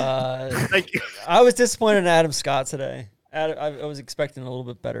 I was disappointed in Adam Scott today. I was expecting a little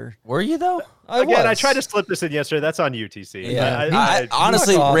bit better. Were you though? I tried to slip this in yesterday. That's on UTC. Yeah.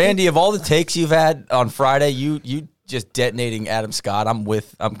 Honestly, Randy, of all the takes you've had on Friday, you just detonating Adam Scott.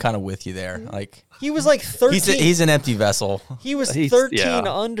 I'm kind of with you there. Like he was like 13. He's an empty vessel. He was 13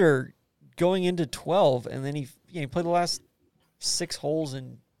 under going into 12, and then he played the last 6 holes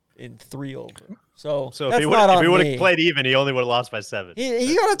in 3 over. So if that's he would have played even, he only would have lost by 7.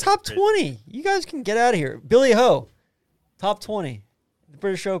 He got a top 20. You guys can get out of here. Billy Ho, top 20, the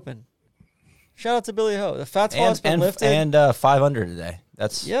British Open. Shout out to Billy Ho. The fat spot's been lifted. And 5 under today.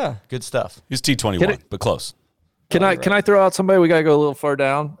 That's good stuff. He's T21, but close. Can I throw out somebody? We got to go a little far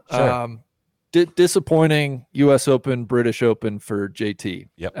down. Sure. Disappointing U.S. Open, British Open for JT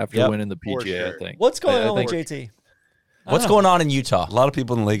after winning the PGA, sure. I think. What's going on with JT? What's going on in Utah? A lot of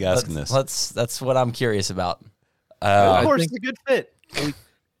people in the league asking this. That's what I'm curious about. Of course, it's a good fit.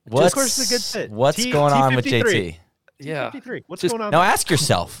 Of course, it's a good fit. What's going on with T53. JT? Yeah. T53. What's going on? Now ask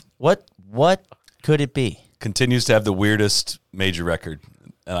yourself, what could it be? Continues to have the weirdest major record.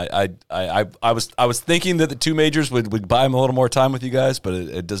 And I was thinking that the 2 majors would buy him a little more time with you guys, but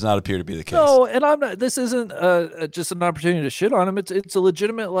it does not appear to be the case. No, and I'm not. This isn't just an opportunity to shit on him. It's a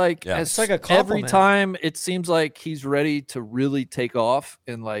legitimate It's like a every compliment. time it seems like he's ready to really take off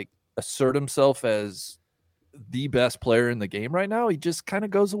and like assert himself as the best player in the game right now. He just kind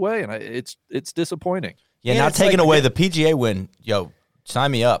of goes away, and it's disappointing. Yeah, And not it's taking like- away the PGA win. Yo,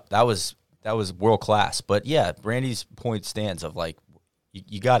 sign me up. That was world class. But yeah, Randy's point stands of like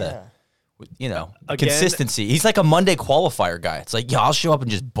you gotta, Again- consistency. He's like a Monday qualifier guy. It's like, I'll show up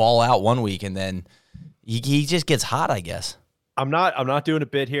and just ball out one week, and then he just gets hot, I guess. I'm not doing a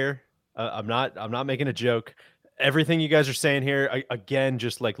bit here. I'm not making a joke. Everything you guys are saying here, again,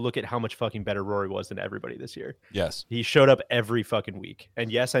 just like look at how much fucking better Rory was than everybody this year. Yes. He showed up every fucking week. And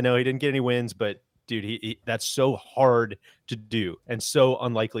yes, I know he didn't get any wins, but dude, he that's so hard to do and so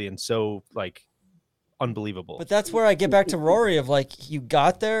unlikely and so like unbelievable. But that's where I get back to Rory of like you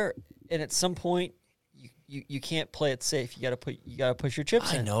got there, and at some point you can't play it safe. You gotta push your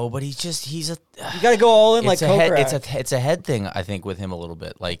chips in. I know, but he's You gotta go all in like it's a head, Kokrak. it's a head thing, I think, with him a little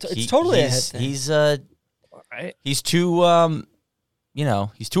bit. Like It's totally a head thing. He's too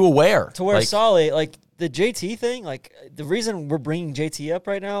he's too aware. To where like, Solly, like the JT thing, like the reason we're bringing JT up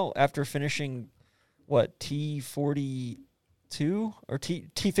right now after finishing what T42 or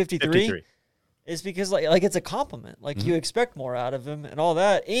T53 53. is because like it's a compliment. Like you expect more out of him and all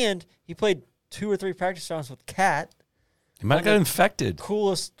that. And he played 2 or 3 practice rounds with Cat. He might have got infected.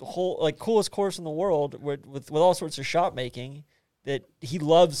 Coolest course in the world with all sorts of shot making. That he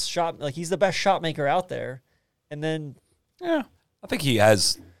loves shot, like he's the best shot maker out there. And then Yeah. I think he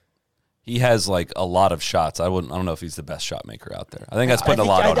has like a lot of shots. I don't know if he's the best shot maker out there. I think that's putting a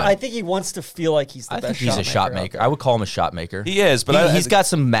lot on him. I think he wants to feel like he's the I best. think he's a shot maker. I would call him a shot maker. He is, but he's got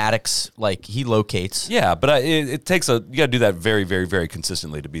some Maddox, like he locates. Yeah, but it takes you got to do that very, very, very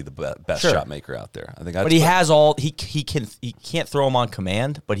consistently to be the best Sure. shot maker out there. I think that's But he has all he can't throw them on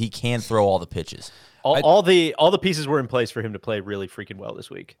command, but he can throw all the pitches. All the pieces were in place for him to play really freaking well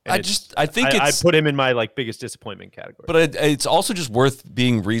this week. And I think I it's put him in my like biggest disappointment category. But it's also just worth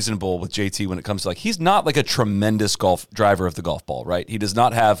being reasonable with JT when it comes to like he's not like a tremendous golf driver of the golf ball, right? He does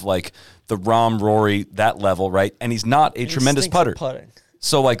not have like the Rory that level, right? And he's not a tremendous putter.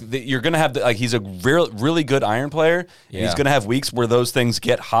 So like you're gonna have he's a really good iron player. And he's gonna have weeks where those things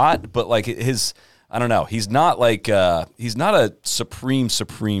get hot, but like I don't know. He's not like he's not a supreme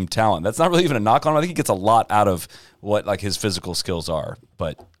talent. That's not really even a knock on him. I think he gets a lot out of what like his physical skills are.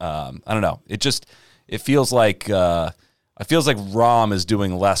 But I don't know. It feels like Rahm is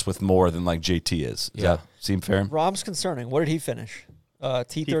doing less with more than like JT is. Does that seem fair? Rahm's concerning. What did he finish?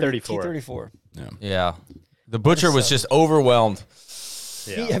 T34. Yeah. The butcher was just overwhelmed.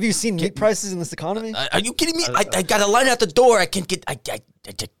 Yeah. Have you seen meat prices in this economy? Are you kidding me? I got a line out the door. I can't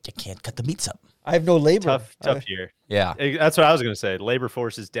cut the meats up. I have no labor. Tough year. Yeah. That's what I was going to say. Labor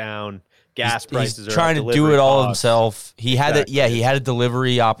force is down. Gas prices are trying up, to do it all costs. himself. He had Exactly. he had a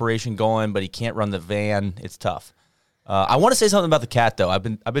delivery operation going, but he can't run the van. It's tough. I want to say something about the cat though. I've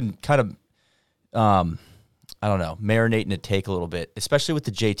been kind of, I don't know, marinating a take a little bit, especially with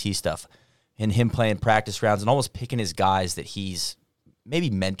the JT stuff and him playing practice rounds and almost picking his guys that he's maybe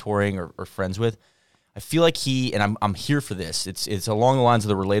mentoring or friends with. I feel like I'm here for this. It's along the lines of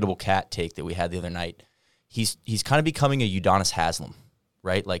the relatable cat take that we had the other night. He's kind of becoming a Udonis Haslem,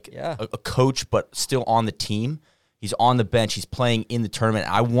 right? Like a coach, but still on the team. He's on the bench. He's playing in the tournament.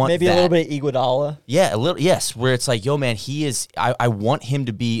 I want maybe that. A little bit of Iguodala. Yeah, a little. Yes, where it's like, yo, man, he is. I want him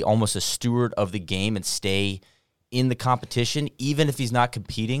to be almost a steward of the game and stay in the competition, even if he's not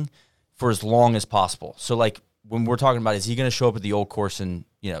competing, for as long as possible. So, like when we're talking about, is he going to show up at the old course in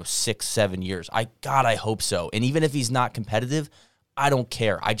 6-7 years? I hope so. And even if he's not competitive, I don't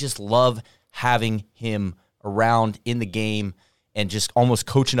care. I just love having him around in the game and just almost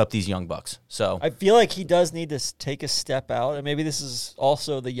coaching up these young bucks. So I feel like he does need to take a step out, and maybe this is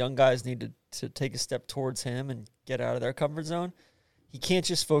also the young guys need to take a step towards him and get out of their comfort zone. He can't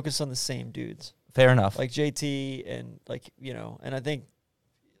just focus on the same dudes. Fair enough. Like JT and and I think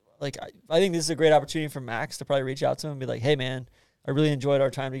I think this is a great opportunity for Max to probably reach out to him and be like, hey man, I really enjoyed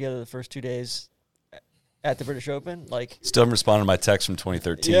our time together the first 2 days at the British Open. Like, still haven't responded to my text from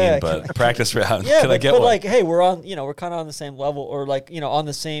 2013, but practice round. Yeah, Can I get one? like, hey, we're kind of on the same level, or on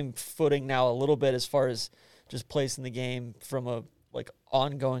the same footing now a little bit as far as just placing the game from a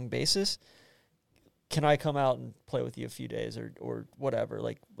ongoing basis. Can I come out and play with you a few days or whatever?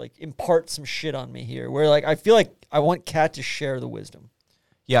 Like impart some shit on me here. Where I feel like I want Kat to share the wisdom.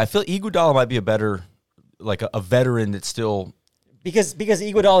 Yeah, I feel Iguodala might be a better a veteran that's still. Because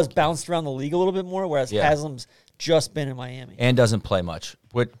Iguodala has bounced around the league a little bit more, whereas Haslam's just been in Miami and doesn't play much.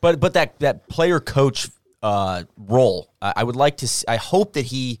 But that player coach role, I would like to. I hope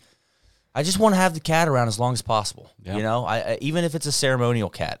that I just want to have the cat around as long as possible. Yeah. I even if it's a ceremonial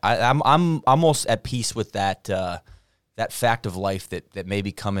cat, I'm almost at peace with that fact of life that may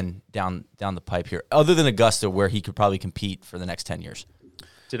be coming down the pipe here. Other than Augusta, where he could probably compete for the next 10 years.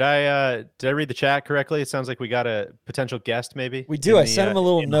 Did I read the chat correctly? It sounds like we got a potential guest, maybe. We do. I sent him a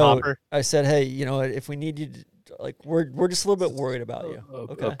little note. I said, "Hey, if we need you, we're just a little bit worried about you."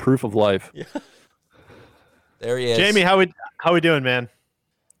 Okay. A proof of life. Yeah. There he is. Jamie, how we doing, man?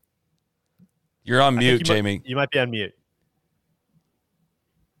 You're on mute, Jamie. You might be on mute.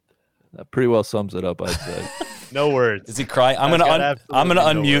 That pretty well sums it up, I'd say. No words. Is he crying? I'm gonna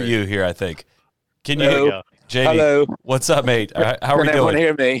unmute you here. I think. Can you? Jamie, hello. What's up, mate? How are we doing? Can everyone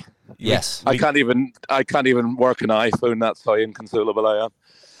hear me? Yes. I can't even work an iPhone. That's how inconsolable I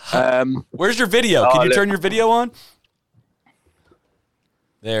am. Where's your video? Can you turn your video on?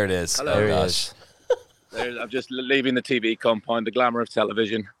 There it is. Hello. Oh gosh. I'm just leaving the TV compound, the glamour of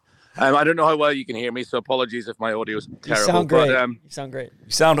television. I don't know how well you can hear me, so apologies if my audio is terrible. You sound great. But, you sound great.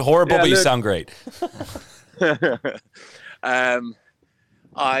 You sound horrible, but you sound great.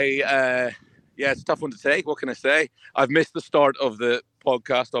 It's a tough one to take. What can I say? I've missed the start of the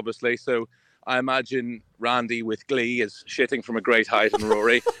podcast, obviously, so I imagine Randy with glee is shitting from a great height and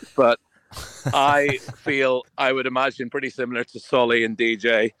Rory, but I feel I would imagine pretty similar to Solly and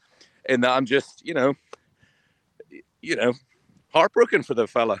DJ in that I'm just, heartbroken for the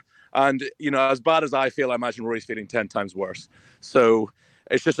fella. And, as bad as I feel, I imagine Rory's feeling 10 times worse. So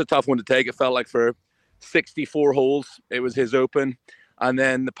it's just a tough one to take. It felt like for 64 holes, it was his open. And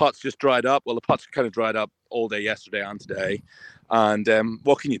then the putts just dried up. Well, the putts kind of dried up all day yesterday and today. And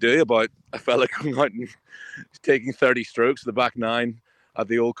what can you do about a fella going out and taking 30 strokes, the back nine at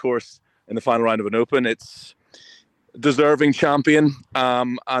the old course in the final round of an open? It's deserving champion.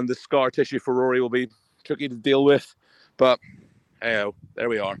 And the scar tissue for Rory will be tricky to deal with. But, hey, there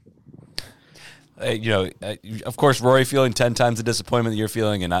we are. Of course, Rory feeling 10 times the disappointment that you're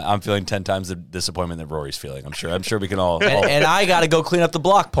feeling, and I'm feeling 10 times the disappointment that Rory's feeling. I'm sure we can all. And I got to go clean up the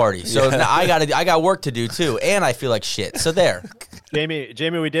block party, so I got work to do too, and I feel like shit. So there. Jamie,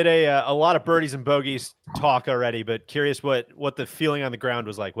 we did a lot of birdies and bogeys talk already, but curious what the feeling on the ground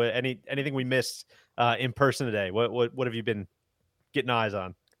was like. Anything we missed in person today? What have you been getting eyes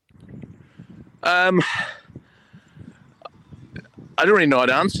on? I don't really know how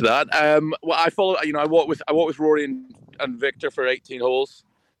to answer that. Well, I walked with Rory and Victor for 18 holes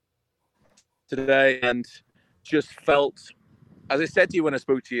today, and just felt, as I said to you when I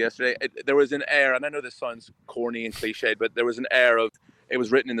spoke to you yesterday, there was an air, and I know this sounds corny and cliched, but there was an air of it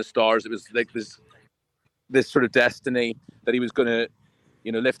was written in the stars. It was like this sort of destiny that he was going to,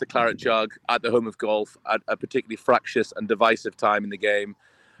 lift the claret jug at the home of golf at a particularly fractious and divisive time in the game,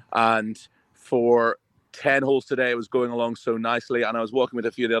 and for 10 holes today, it was going along so nicely, and I was walking with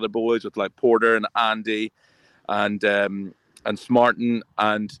a few of the other boys, with like Porter and Andy and Smartin,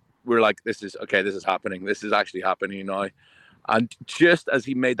 and we were like, this is happening. This is actually happening now. And just as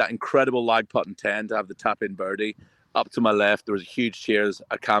he made that incredible lag putt in 10 to have the tap in birdie, up to my left, there was a huge cheers.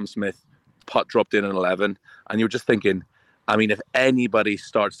 A Cam Smith putt dropped in 11. And you were just thinking, I mean, if anybody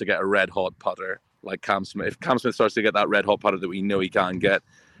starts to get a red hot putter like Cam Smith, if Cam Smith starts to get that red hot putter that we know he can get,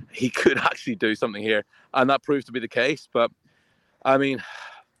 he could actually do something here. And that proved to be the case. But I mean,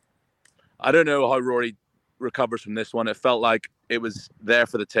 I don't know how Rory recovers from this one. It felt like it was there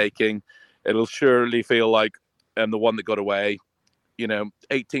for the taking. It'll surely feel like the one that got away.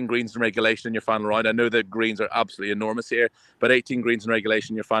 18 greens in regulation in your final round. I know the greens are absolutely enormous here, but 18 greens in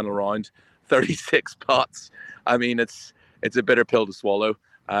regulation in your final round, 36 putts. I mean, it's a bitter pill to swallow.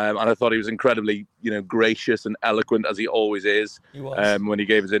 And I thought he was incredibly, gracious and eloquent, as he always is, when he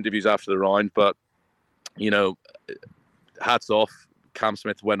gave his interviews after the round. But, hats off. Cam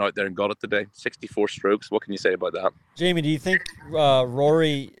Smith went out there and got it today. 64 strokes. What can you say about that? Jamie, do you think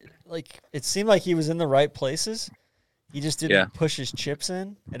Rory, it seemed like he was in the right places? He just didn't push his chips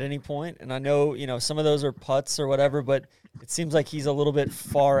in at any point. And I know, some of those are putts or whatever, but it seems like he's a little bit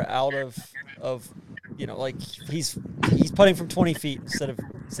far out of he's putting from 20 feet instead of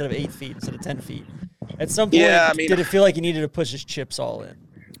 8 feet, instead of 10 feet. At some point, did it feel like he needed to push his chips all in?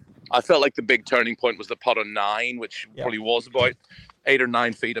 I felt like the big turning point was the putt on 9, which probably was about 8 or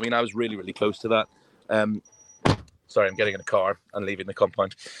 9 feet. I mean, I was really, really close to that. Sorry, I'm getting in a car and leaving the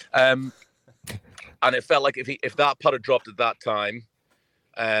compound. And it felt like if that putt had dropped at that time,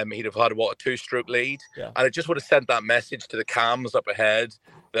 he'd have had, a 2-stroke lead. Yeah. And it just would have sent that message to the cams up ahead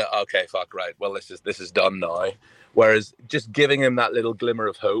that, okay, fuck, right, well, this is done now. Whereas just giving him that little glimmer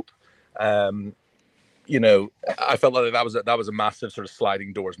of hope, I felt like that was a massive sort of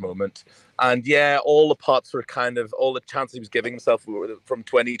sliding doors moment. And all the putts were all the chances he was giving himself were from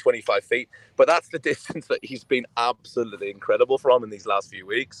 20, 25 feet. But that's the distance that he's been absolutely incredible from in these last few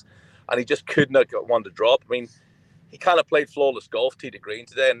weeks. And he just could not get one to drop. I mean, he kind of played flawless golf tee to green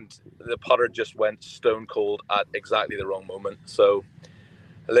today, and the putter just went stone cold at exactly the wrong moment. So,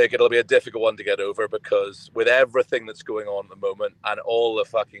 it'll be a difficult one to get over, because with everything that's going on at the moment and all the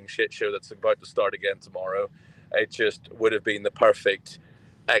fucking shit show that's about to start again tomorrow, it just would have been the perfect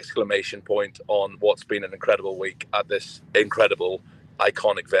exclamation point on what's been an incredible week at this incredible,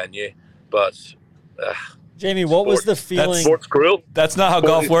 iconic venue. But Jamie, what was the feeling? Sport's cruel. That's not how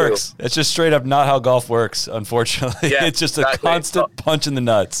golf works. It's just straight up not how golf works, unfortunately. Yeah, it's just a constant punch in the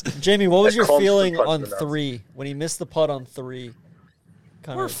nuts. Jamie, what was your feeling on 3 when he missed the putt on 3?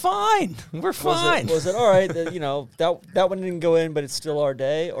 We're fine. We're fine. Was it all right that, that one didn't go in, but it's still our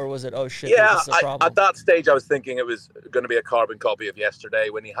day? Or was it, oh, shit, yeah, this is a problem? At that stage, I was thinking it was going to be a carbon copy of yesterday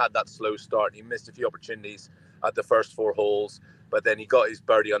when he had that slow start. He missed a few opportunities at the first 4 holes, but then he got his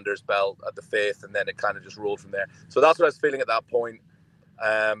birdie under his belt at the 5th, and then it kind of just rolled from there. So that's what I was feeling at that point.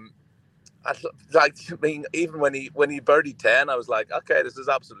 Even when he birdied 10, I was like, okay, this is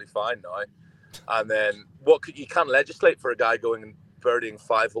absolutely fine now. And then you can't legislate for a guy going and birdieing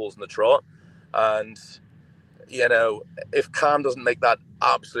 5 holes in the trot. And, if Cam doesn't make that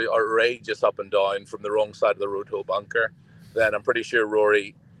absolutely outrageous up and down from the wrong side of the road hole bunker, then I'm pretty sure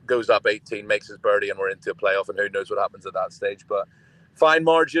Rory goes up 18, makes his birdie, and we're into a playoff, and who knows what happens at that stage. But fine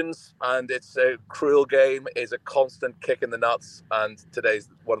margins, and it's a cruel game, is a constant kick in the nuts, and today's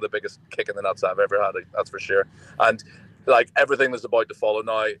one of the biggest kick in the nuts I've ever had, that's for sure. And everything that's about to follow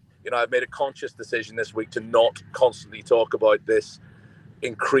now, I've made a conscious decision this week to not constantly talk about this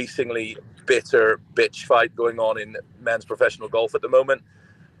increasingly bitter bitch fight going on in men's professional golf at the moment.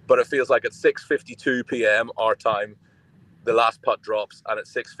 But it feels like at 6:52 p.m. our time, the last putt drops, and at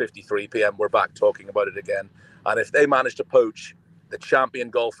 6:53 p.m. we're back talking about it again. And if they manage to poach the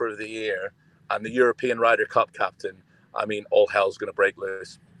champion golfer of the year and the European Ryder Cup captain, I mean, all hell's going to break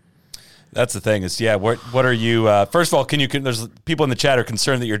loose. That's the thing is, what are you, first of all, there's people in the chat are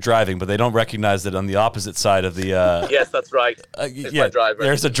concerned that you're driving, but they don't recognize that on the opposite side of the... yes, that's right. My driver.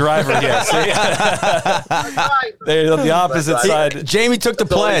 There's a driver, yes. They're on the opposite side. Jamie took the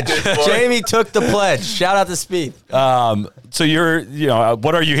pledge. Jamie took the pledge. Shout out to Speed. So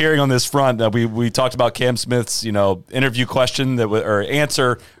what are you hearing on this front? We talked about Cam Smith's, interview question or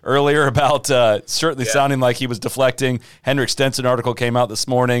answer earlier about certainly sounding like he was deflecting. Henrik Stenson article came out this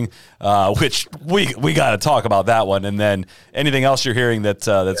morning, which we got to talk about that one. And then anything else you're hearing that's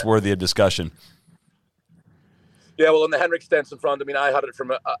worthy of discussion? Yeah, well, on the Henrik Stenson front, I mean, I had it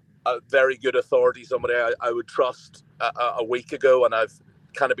from a very good authority, somebody I would trust a week ago, and I've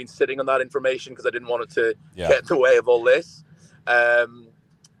kind of been sitting on that information because I didn't want it to get in the way of all this. And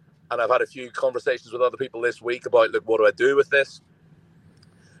I've had a few conversations with other people this week about, look, what do I do with this?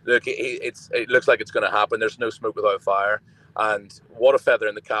 Look, it looks like it's going to happen. There's no smoke without fire. And what a feather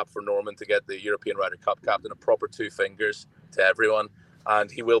in the cap for Norman to get the European Ryder Cup captain, a proper 2 fingers to everyone. And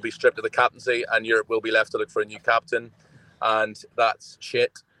he will be stripped of the captaincy, and Europe will be left to look for a new captain. And that's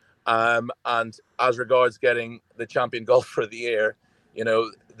shit. And as regards getting the champion golfer of the year,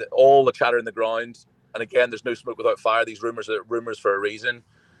 all the chatter in the ground, and again, there's no smoke without fire. These rumors are rumors for a reason,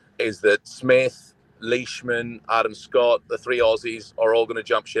 is that Smith, Leishman, Adam Scott, the 3 Aussies are all going to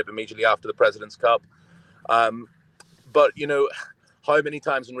jump ship immediately after the President's Cup. But, how many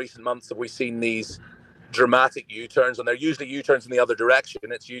times in recent months have we seen these dramatic U-turns? And they're usually U-turns in the other direction.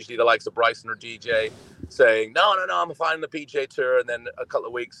 It's usually the likes of Bryson or DJ saying, no, I'm fine on the PGA Tour. And then a couple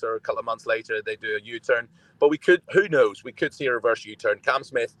of weeks or a couple of months later, they do a U-turn. But who knows? We could see a reverse U-turn. Cam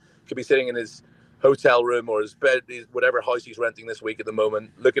Smith could be sitting in his hotel room or his bed, whatever house he's renting this week at the moment,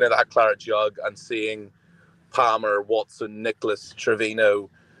 looking at that claret jug and seeing Palmer, Watson, Nicholas, Trevino,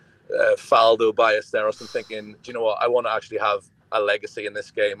 Faldo, Ballesteros, and thinking, do you know what? I want to actually have a legacy in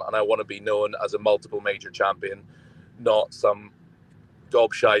this game, and I want to be known as a multiple major champion, not some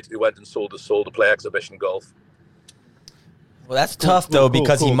gobshite who went and sold his soul to play exhibition golf. Well, that's tough though,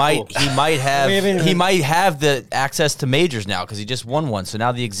 because he might have the access to majors now because he just won one. So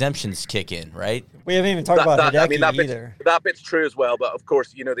now the exemptions kick in, right? We haven't even talked about Hideki either. That bit's true as well, but of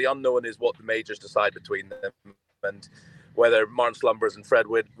course, the unknown is what the majors decide between them, and whether Martin Slumbers and Fred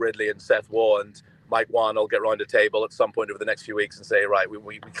Ridley and Seth Waugh and Mike Wan will get round a table at some point over the next few weeks and say, right,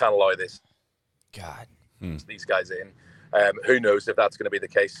 we can't allow this. God, these guys in. Who knows if that's going to be the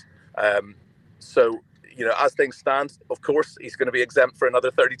case? So, as things stand, of course, he's going to be exempt for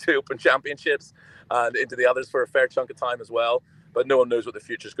another 32 Open Championships and into the others for a fair chunk of time as well. But no one knows what the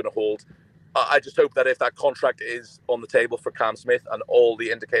future is going to hold. I just hope that if that contract is on the table for Cam Smith, and all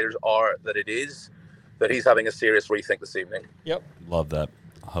the indicators are that it is, that he's having a serious rethink this evening. Yep. Love that.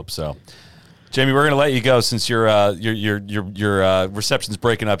 I hope so. Jamie, we're going to let you go since your reception's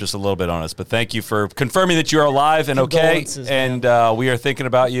breaking up just a little bit on us. But thank you for confirming that you're alive and okay. And we are thinking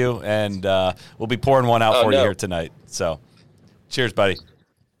about you, and we'll be pouring one out for you here tonight. So, cheers, buddy.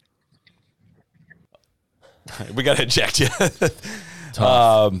 We got to eject you.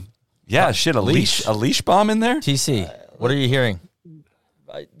 A leash bomb in there. TC, what are you hearing?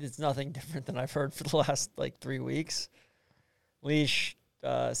 It's nothing different than I've heard for the last 3 weeks. Leash.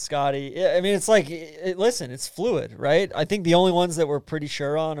 Scotty. Yeah, I mean, it's listen, it's fluid, right? I think the only ones that we're pretty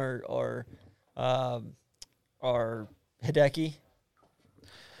sure on are Hideki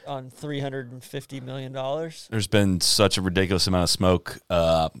on $350 million. There's been such a ridiculous amount of smoke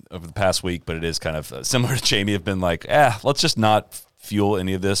over the past week, but it is kind of similar to Jamie. Have been like, let's just not fuel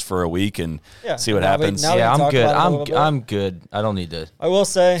any of this for a week and see what happens. I'm good. I'm good. I don't need to. I will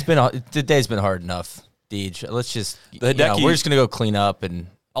say the day's been hard enough. Deej, let's just we're just gonna go clean up, and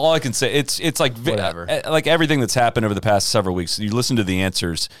all I can say it's like whatever, like everything that's happened over the past several weeks. You listen to the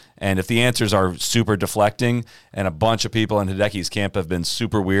answers, and if the answers are super deflecting, and a bunch of people in Hideki's camp have been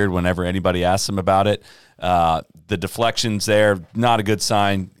super weird whenever anybody asks them about it, the deflections there, not a good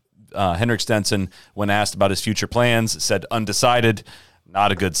sign. Henrik Stenson, when asked about his future plans, said undecided,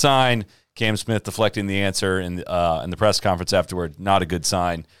 not a good sign. Cam Smith deflecting the answer in the press conference afterward, not a good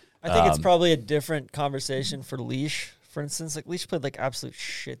sign. I think it's probably a different conversation for Leash, for instance. Leash played absolute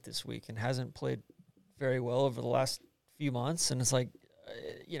shit this week and hasn't played very well over the last few months. And it's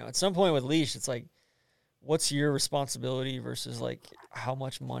at some point with Leash, it's what's your responsibility versus how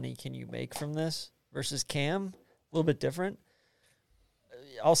much money can you make from this versus Cam? A little bit different.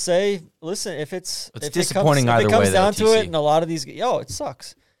 I'll say, listen, if it's disappointing either way, if it comes down to it, TC. and a lot of these, it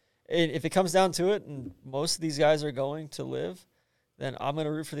sucks. If it comes down to it, and most of these guys are going to live, then I'm going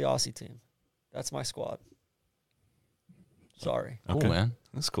to root for the Aussie team. That's my squad. Sorry. Cool, man.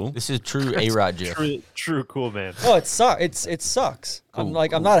 That's cool. This is true A-Rod Jeff. True cool, man. Oh, it sucks. It sucks. Cool,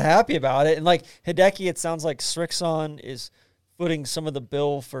 I'm not happy about it. And Hideki, it sounds like Srixon is footing some of the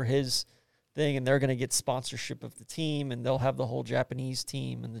bill for his thing, and they're going to get sponsorship of the team, and they'll have the whole Japanese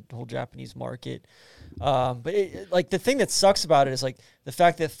team and the whole Japanese market. But the thing that sucks about it is the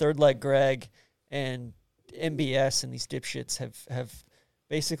fact that Third Leg Greg and MBS and these dipshits have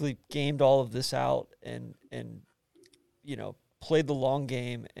basically gamed all of this out and played the long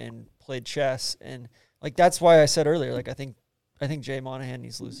game and played chess, and that's why I said earlier I think Jay Monahan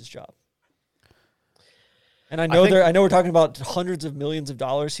needs to lose his job. And I know we're talking about hundreds of millions of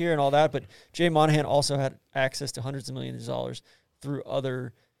dollars here and all that, but Jay Monahan also had access to hundreds of millions of dollars through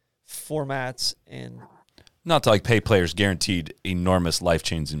other formats and. Not to pay players guaranteed enormous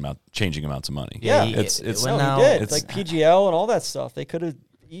life-changing amounts of money. Yeah, he did. PGL and all that stuff. They could have,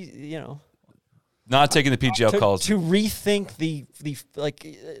 Not taking the PGL calls. To rethink the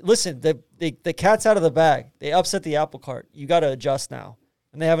like. Listen, the cat's out of the bag. They upset the apple cart. You got to adjust now,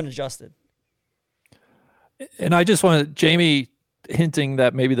 and they haven't adjusted. And I just want Jamie hinting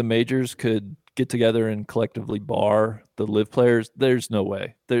that maybe the majors could get together and collectively bar the live players. There's no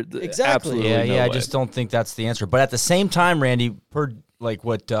way. Exactly. I just don't think that's the answer. But at the same time, Randy, per like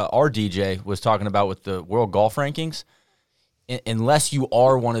what our DJ was talking about with the world golf rankings, unless you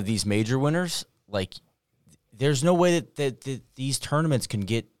are one of these major winners, like there's no way that these tournaments can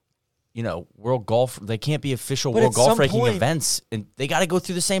get, world golf. They can't be official world golf ranking events, and they got to go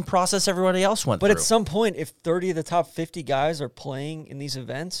through the same process everybody else went through. But at some point, if 30 of the top 50 guys are playing in these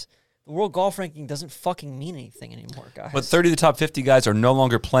events, the world golf ranking doesn't fucking mean anything anymore, guys. But 30 of the top 50 guys are no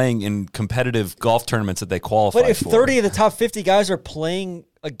longer playing in competitive golf tournaments that they qualify for. But if 30 of the top 50 guys are playing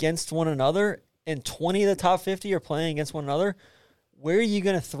against one another and 20 of the top 50 are playing against one another, where are you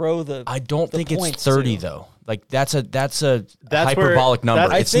going to throw the I don't think it's 30 though. Like that's a That's hyperbolic where-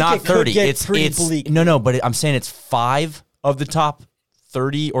 number. I It's think not it could 30. get It's pretty bleak. No, but I'm saying it's 5 of the top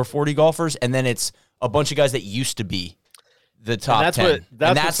 30 or 40 golfers, and then it's a bunch of guys that used to be the top that's 10. what- and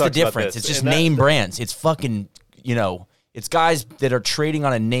that's that's what the sucks about difference. this. It's just And that- name brands. It's fucking, it's guys that are trading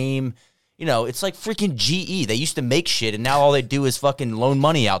on a name. It's like freaking GE. They used to make shit, and now all they do is fucking loan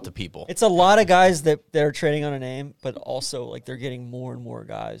money out to people. It's a lot of guys that they're trading on a name, but also like they're getting more and more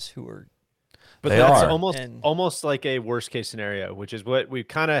guys who are. But They that's are. almost like a worst case scenario, which is what we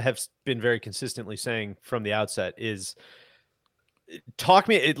kind of have been very consistently saying from the outset. Is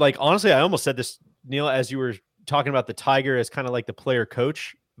honestly, I almost said this, Neil, as you were talking about the Tiger as kind of like the player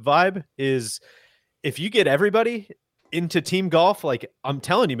coach vibe. Is if you get everybody into team golf, like I'm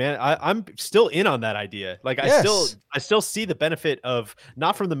telling you, man, I'm still in on that idea. Like Yes. I still see the benefit of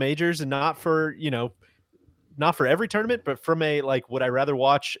not from the majors and not for not for every tournament, but from a like, would I rather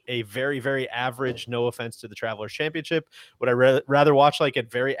watch a very, very average, no offense to the Travelers Championship? Would I rather watch like a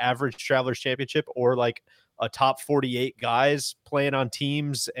very average Travelers Championship or like a top 48 guys playing on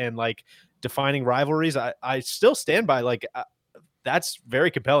teams and like defining rivalries? I still stand by that's very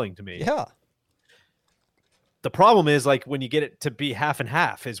compelling to me. Yeah. The problem is like when you get it to be half and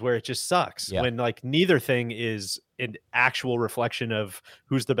half is where it just sucks. Yeah. When like neither thing is an actual reflection of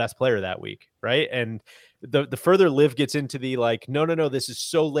who's the best player that week, right? And the further Liv gets into the like, no, this is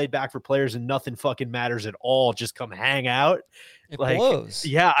so laid back for players and nothing fucking matters at all. Just come hang out. It Like, blows.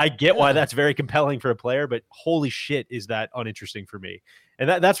 yeah, I get why Yeah. that's very compelling for a player, but holy shit, is that uninteresting for me? And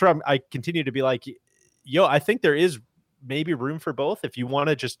that's where I continue to be like, yo, I think there is maybe room for both. If you want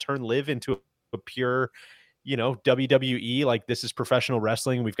to just turn Liv into a pure, WWE, like this is professional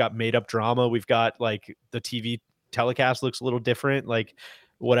wrestling. We've got made up drama. We've got like the TV telecast looks a little different, like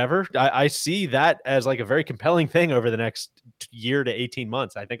whatever. I see that as like a very compelling thing over the next year to 18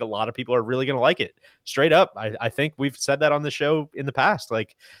 months. I think a lot of people are really going to like it straight up. I think we've said that on the show in the past.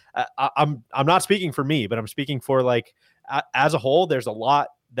 Like I'm not speaking for me, but I'm speaking for like as a whole, there's a lot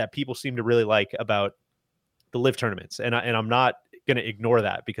that people seem to really like about the live tournaments. And I'm not going to ignore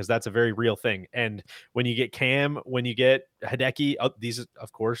that because that's a very real thing. And when you get Cam, when you get Hideki, these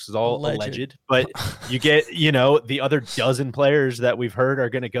of course is all alleged, but you get, the other dozen players that we've heard are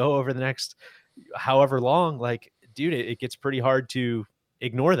going to go over the next however long, like, dude, it gets pretty hard to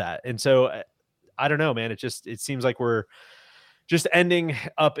ignore that. And so I don't know, man, it seems like we're just ending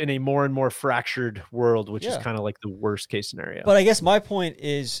up in a more and more fractured world, which is kind of like the worst case scenario. But I guess my point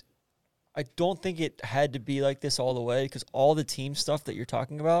is, I don't think it had to be like this all the way because all the team stuff that you're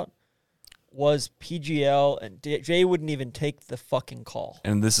talking about was PGL, and Jay wouldn't even take the fucking call.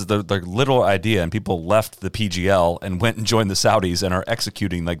 And this is the literal idea, and people left the PGL and went and joined the Saudis and are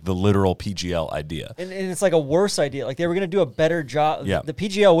executing like the literal PGL idea. And it's like a worse idea. Like they were going to do a better job. Yeah. The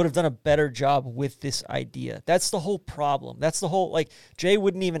PGL would have done a better job with this idea. That's the whole problem. That's the whole, like Jay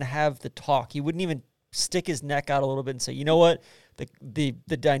wouldn't even have the talk. He wouldn't even stick his neck out a little bit and say, you know what? The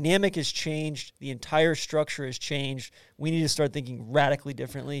dynamic has changed. The entire structure has changed. We need to start thinking radically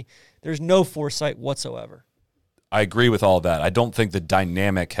differently. There's no foresight whatsoever. I agree with all that. I don't think the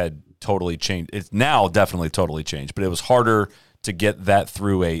dynamic had totally changed. It's now definitely totally changed, but it was harder to get that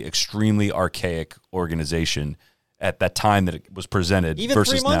through a extremely archaic organization at that time that it was presented Even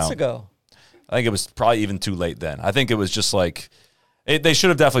versus 3 months now. ago. I think it was probably even too late then. I think it was just like they should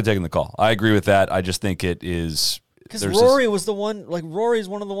have definitely taken the call. I agree with that. I just think it is. Because Rory was the one, like Rory's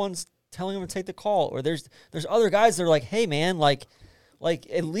one of the ones telling him to take the call. Or there's other guys that are like, hey man, like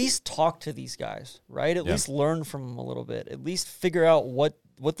at least talk to these guys, right? At least learn from them a little bit. At least figure out what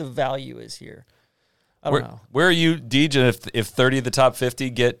the value is here. I don't know. Where are you, Deej? If 30 of the top 50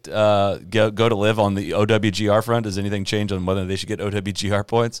 go to live on the OWGR front, does anything change on whether they should get OWGR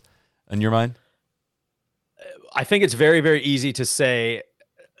points in your mind? I think it's very, very easy to say,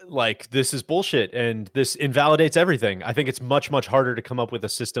 like, this is bullshit and this invalidates everything. I think it's much, much harder to come up with a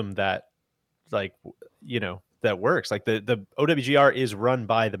system that, like, that works. Like the OWGR is run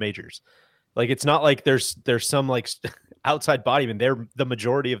by the majors. Like, it's not like there's some like outside body, and they're the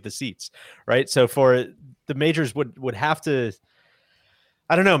majority of the seats, right? So for the majors would have to,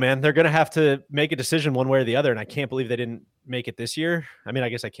 I don't know, man. They're going to have to make a decision one way or the other. And I can't believe they didn't make it this year. I mean, I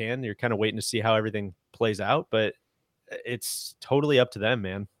guess I can. You're kind of waiting to see how everything plays out, but it's totally up to them,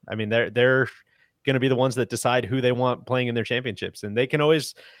 man. I mean, they're going to be the ones that decide who they want playing in their championships. And they can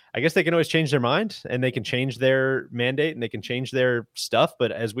always change their mind, and they can change their mandate, and they can change their stuff.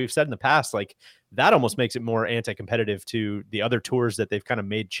 But as we've said in the past, like, that almost makes it more anti-competitive to the other tours that they've kind of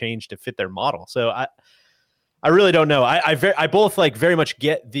made change to fit their model. So I really don't know. I both like very much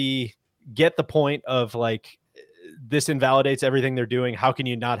get the point of, like, this invalidates everything they're doing. How can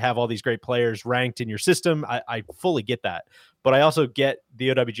you not have all these great players ranked in your system? I fully get that. But I also get the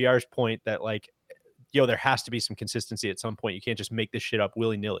OWGR's point that, like, there has to be some consistency at some point. You can't just make this shit up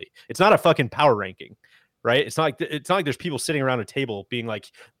willy-nilly. It's not a fucking power ranking, right? It's not like there's people sitting around a table being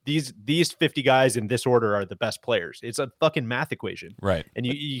like, these 50 guys in this order are the best players. It's a fucking math equation. Right. And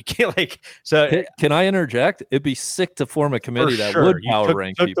you can't, like, so can I interject? It'd be sick to form a committee that would power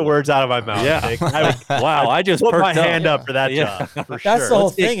rank took people. the words out of my mouth. Yeah. Wow. I just put perked my up. hand up for that job. For That's sure. the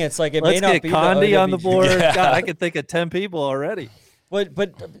whole thing. It's like, it may Let's not get be Condi on the OWGR. board. Yeah. God, I can think of 10 people already. But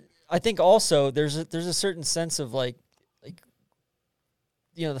I think also there's a certain sense of like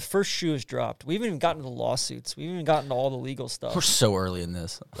the first shoe is dropped. We haven't even gotten to the lawsuits. We haven't even gotten to all the legal stuff. We're so early in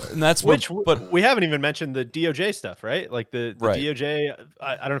this. And that's but we haven't even mentioned the DOJ stuff, right? Like the Right. DOJ.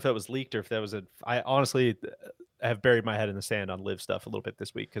 I don't know if that was leaked or if that was I honestly have buried my head in the sand on live stuff a little bit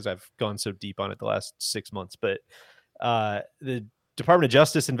this week because I've gone so deep on it the last 6 months. But the Department of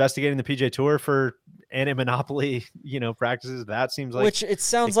Justice investigating the PGA Tour for anti-monopoly, practices. That seems like, which it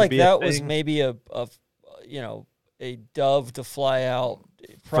sounds could like be a that was thing. maybe a dove to fly out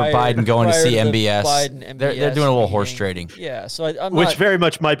For Biden going to prior see the MBS. Biden They're MBS doing a little horse meeting. trading. Yeah, so I'm which not, very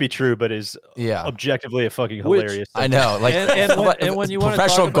much might be true, but is Yeah. objectively a fucking Which- hilarious. I know, like, And when you wanna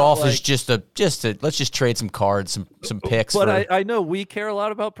professional talk about, golf is like- just a let's just trade some cards, some picks. But for, I know we care a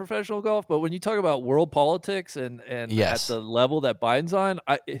lot about professional golf, but when you talk about world politics and Yes. at the level that Biden's on,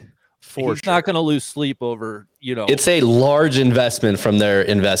 For he's not going to lose sleep over, It's a large investment from their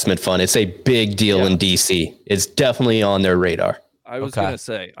investment fund. It's a big deal in DC. It's definitely on their radar. I was Okay. going to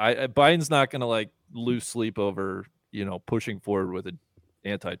say, Biden's not going to like lose sleep over, pushing forward with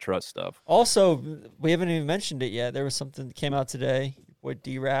antitrust stuff. also, we haven't even mentioned it yet. There was something that came out today. What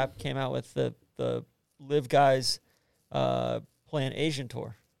D-Rap came out with the Live guys playing Asian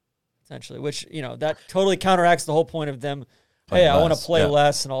tour, essentially, which, that totally counteracts the whole point of them. Hey, I want to less, play yeah.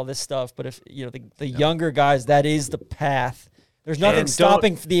 less and all this stuff. But if, the younger guys, that is the path. There's nothing And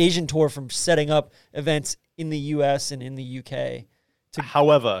stopping the Asian tour from setting up events in the U.S. and in the U.K.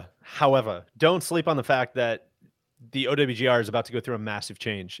 However, don't sleep on the fact that the OWGR is about to go through a massive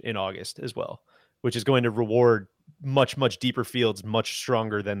change in August as well, which is going to reward much, much deeper fields, much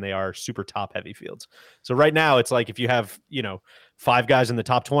stronger than they are super top heavy fields. So right now it's like, if you have, 5 guys in the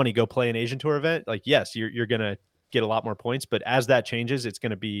top 20 go play an Asian tour event, like, yes, you're going to get a lot more points, but as that changes, that's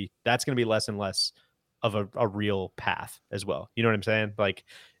going to be less and less of a real path as well. You know what I'm saying? Like,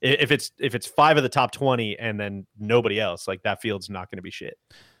 if it's 5 of the top 20 and then nobody else, like, that field's not going to be shit.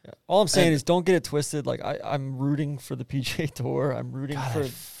 Yeah. All I'm saying is, don't get it twisted. Like, I'm rooting for the PGA Tour. I'm rooting for.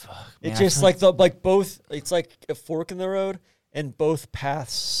 It's just like both. It's like a fork in the road, and both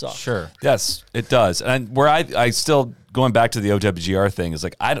paths suck. sure. Yes, it does. And where I still, going back to the OWGR thing, is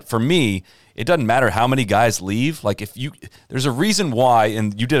like, for me, it doesn't matter how many guys leave. Like, there's a reason why,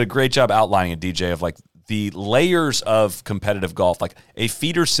 and you did a great job outlining it, DJ, of like the layers of competitive golf. Like, a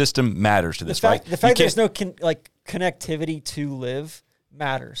feeder system matters to this, right? The fact there's no connectivity to Live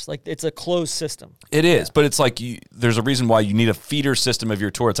matters. Like, it's a closed system. It is, but it's like there's a reason why you need a feeder system of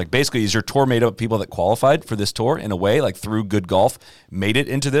your tour. It's like, basically, is your tour made up of people that qualified for this tour in a way, like through good golf, made it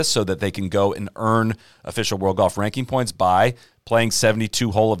into this so that they can go and earn official world golf ranking points by playing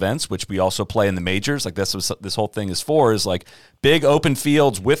 72-hole events, which we also play in the majors. Like, that's what this whole thing is for, is like big open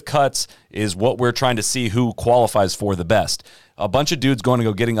fields with cuts is what we're trying to see who qualifies for the best. A bunch of dudes going to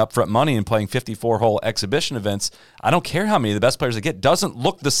go getting upfront money and playing 54-hole exhibition events. I don't care how many of the best players they get. Doesn't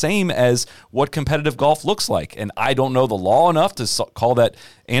look the same as what competitive golf looks like. And I don't know the law enough to call that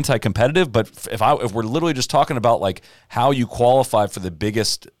anti-competitive. But if we're literally just talking about like how you qualify for the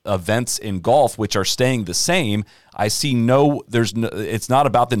biggest events in golf, which are staying the same, I see it's not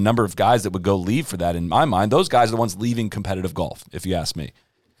about the number of guys that would go leave for that. In my mind, those guys are the ones leaving competitive golf, if you ask me.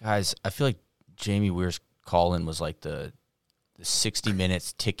 Guys, I feel like Jamie Weir's call-in was like the 60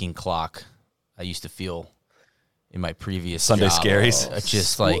 minutes ticking clock I used to feel in my previous Sunday job. scaries.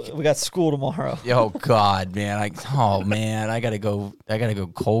 Just like, we got school tomorrow. oh God, man! I gotta go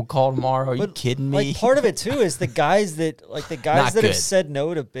cold call tomorrow. Are you kidding me? Like part of it too is the guys that Not have good. said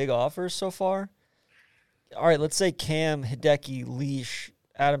no to big offers so far. All right, let's say Cam, Hideki, Leash,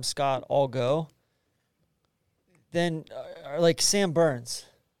 Adam Scott all go. Then like Sam Burns,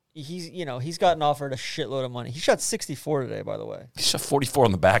 he's gotten offered a shitload of money. He shot 64 today, by the way. He shot 44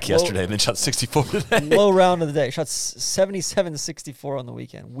 on the back yesterday and then shot 64 today. Low round of the day. Shot 77-64 on the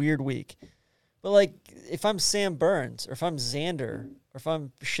weekend. Weird week. But like, if I'm Sam Burns or if I'm Xander or if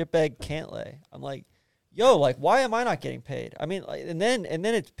I'm shitbag Cantlay, I'm like, yo, like, why am I not getting paid? I mean, like, and then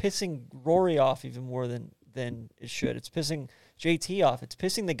it's pissing Rory off even more than it should. It's pissing JT off. It's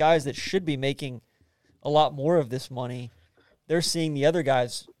pissing the guys that should be making a lot more of this money. They're seeing the other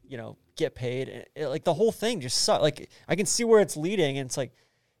guys, get paid. Like the whole thing just sucks. Like I can see where it's leading, and it's like,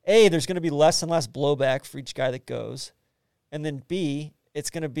 A, there's going to be less and less blowback for each guy that goes, and then B, it's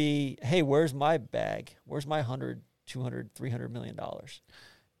going to be, hey, where's my bag? Where's my $100, $200, $300 million?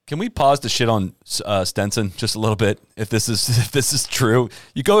 Can we pause to shit on Stenson just a little bit? If this is true,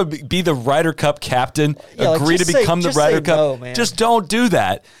 you go and be the Ryder Cup captain, agree to become the Ryder Cup. No, man. Just don't do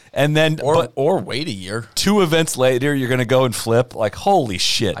that. And then, or wait a year. 2 events later, you're going to go and flip. Like, holy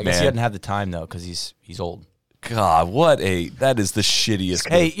shit, I man! guess he doesn't have the time though because he's old. God, that is the shittiest.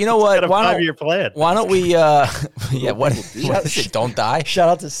 Hey, you know what? Got a 5-year plan. Why don't we? What is it? Don't die. Shout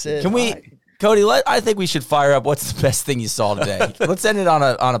out to Sid. Can we? Cody, I think we should fire up. What's the best thing you saw today? Let's end it on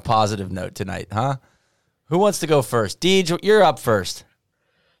a positive note tonight, huh? Who wants to go first? Deej, you're up first.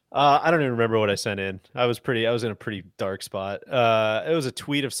 I don't even remember what I sent in. I was in a pretty dark spot. It was a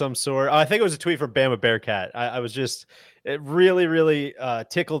tweet of some sort. I think it was a tweet from Bama Bearcat. It really, really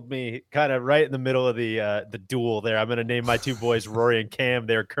tickled me kind of right in the middle of the duel there. I'm going to name my 2 boys, Rory and Cam.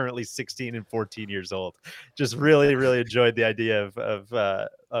 They're currently 16 and 14 years old. Just really, really enjoyed the idea of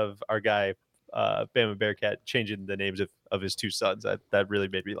our guy, Bama Bearcat, changing the names of his 2 sons. That really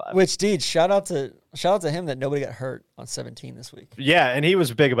made me laugh. Which, Deej, shout out to him that nobody got hurt on 17 this week. Yeah, and he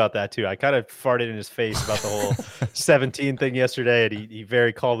was big about that too. I kind of farted in his face about the whole 17 thing yesterday, and he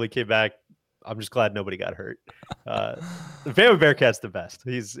very calmly came back. I'm just glad nobody got hurt. Bama Bearcat's the best.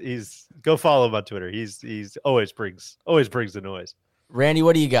 He's go follow him on Twitter. He's always brings the noise. Randy,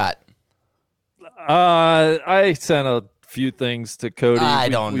 what do you got? I sent a few things to Cody. I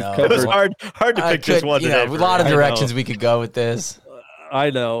don't know. It was hard to pick just one today. A lot of directions we could go with this.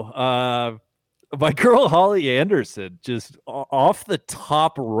 I know. My girl Holly Anderson just off the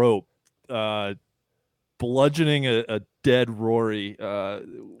top rope, bludgeoning a dead Rory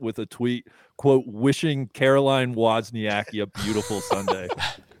with a tweet, quote, wishing Caroline Wozniacki a beautiful Sunday.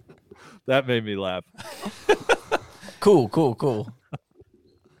 That made me laugh. Cool.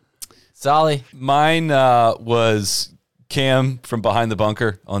 Solly? Mine was Cam from behind the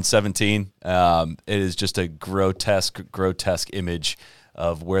bunker on 17. It is just a grotesque image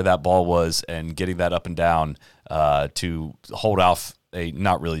of where that ball was and getting that up and down to hold off a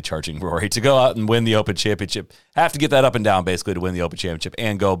not really charging Rory to go out and win the Open Championship. Have to get that up and down basically to win the Open Championship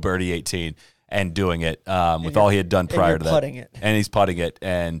and go birdie 18 and doing it with all he had done prior to that. And he's putting it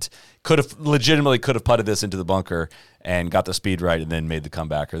and could have putted this into the bunker and got the speed right and then made the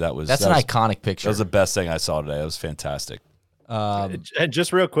comebacker. That's an iconic picture. That was the best thing I saw today. It was fantastic. And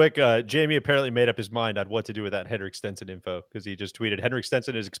just real quick, Jamie apparently made up his mind on what to do with that Henrik Stenson info because he just tweeted Henrik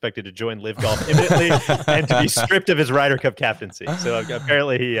Stenson is expected to join Live Golf imminently and to be stripped of his Ryder Cup captaincy. So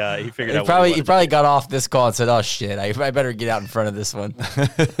apparently he figured out. He probably got off this call and said, "Oh shit, I better get out in front of this one."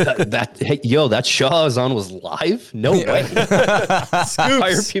 that Shaw is on was live? No way. Scoops.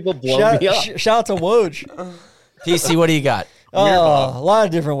 Why are people blowing me up? Shout out to Woj. TC, what do you got? A lot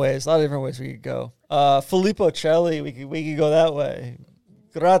of different ways. We could go. Filippo Celli, we could go that way.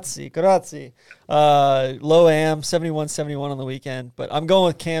 Grazie. Low am 71-71 on the weekend, but I'm going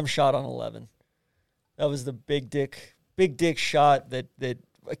with Cam shot on 11. That was the big dick shot that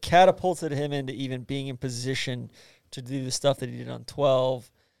catapulted him into even being in position to do the stuff that he did on 12.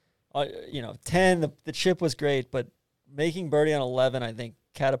 10, the chip was great, but making birdie on 11, I think,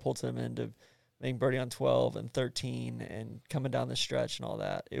 catapulted him into making birdie on 12 and 13 and coming down the stretch and all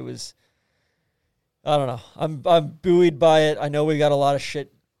that. It was, I don't know. I'm buoyed by it. I know we got a lot of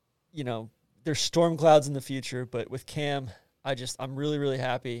shit. There's storm clouds in the future, but with Cam, I'm really, really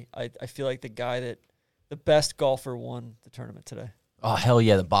happy. I feel like the best golfer won the tournament today. Oh, hell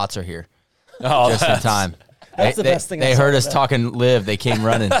yeah. The bots are here. Oh, just in time. That's the best thing. They heard us talking live. They came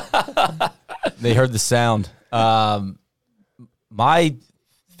running. They heard the sound. My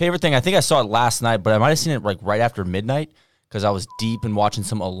favorite thing, I think I saw it last night, but I might have seen it like right after midnight because I was deep in watching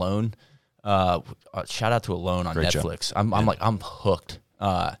some Alone. Shout out to Alone on Great Netflix. show. I'm hooked.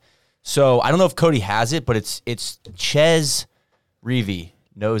 So I don't know if Cody has it, but it's Ches Reavie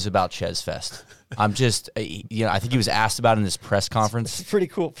knows about Ches Fest. I'm just, I think he was asked about it in this press conference. It's pretty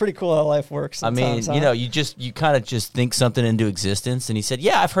cool how life works sometimes, I mean, you kind of just think something into existence. And he said,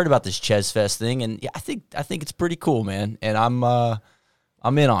 yeah, I've heard about this Ches Fest thing. And yeah, I think it's pretty cool, man. And I'm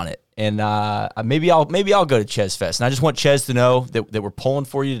in on it. And maybe I'll go to Ches Fest. And I just want Ches to know that we're pulling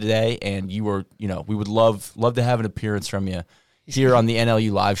for you today. And we would love to have an appearance from you here on the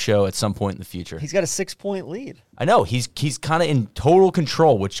NLU live show at some point in the future. He's got a 6-point lead. I know he's kind of in total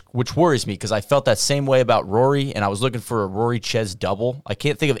control, which worries me because I felt that same way about Rory, and I was looking for a Rory Ches double. I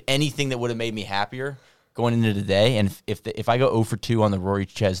can't think of anything that would have made me happier going into today. And if I go 0 for 2 on the Rory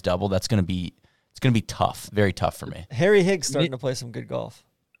Ches double, it's gonna be tough, very tough for me. Harry Higgs starting to play some good golf.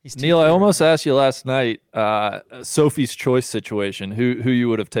 Neil, I almost asked you last night, Sophie's choice situation, who you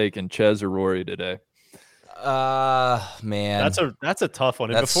would have taken, Ches or Rory today. Man, that's a tough one.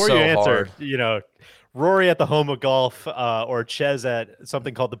 And That's before so you answer, hard. Rory at the home of golf, or Ches at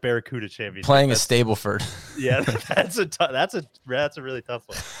something called the Barracuda Championship. Playing a Stableford. Yeah, that's a really tough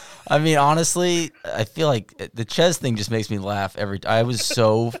one. I mean, honestly, I feel like the Ches thing just makes me laugh every time. I was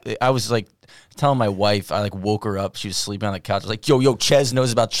like telling my wife, I like woke her up. She was sleeping on the couch. I was like, yo, Ches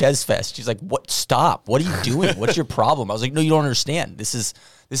knows about Ches Fest. She's like, what? Stop. What are you doing? What's your problem? I was like, no, you don't understand. This is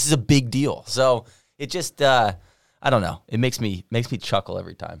a big deal. So it just, I don't know. It makes me chuckle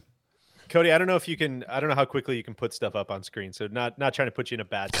every time. Cody, I don't know how quickly you can put stuff up on screen. So not trying to put you in a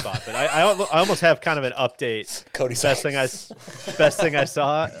bad spot, but I almost have kind of an update. Cody's best thing I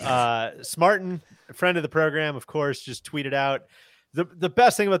saw. Smartin, a friend of the program, of course, just tweeted out the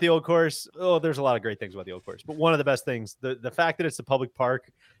best thing about the old course. Oh, there's a lot of great things about the old course, but one of the best things, the fact that it's a public park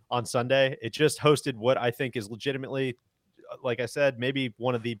on Sunday, it just hosted what I think is legitimately, like I said, maybe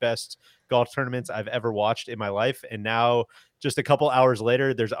one of the best golf tournaments I've ever watched in my life. And now just a couple hours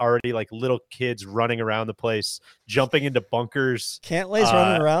later, there's already like little kids running around the place, jumping into bunkers. Cantlay's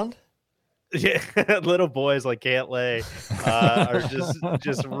running around? Yeah, little boys like Cantlay are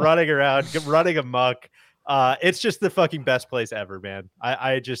just running around, running amok. It's just the fucking best place ever, man.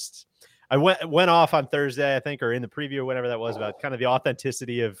 I went off on Thursday, I think, or in the preview or whatever that was, about kind of the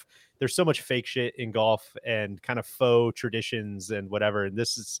authenticity of there's so much fake shit in golf and kind of faux traditions and whatever. And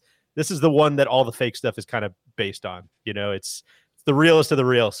this is the one that all the fake stuff is kind of based on. It's the realest of the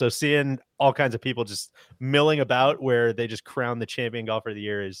real. So seeing all kinds of people just milling about where they just crown the champion golfer of the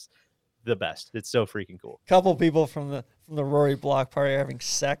year is the best. It's so freaking cool. Couple people from the Rory block party are having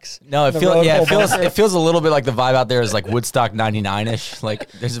sex. No, it feels a little bit like the vibe out there is like Woodstock 99-ish.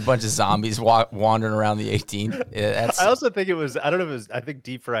 Like there's a bunch of zombies wandering around the 18. Yeah, I also think I think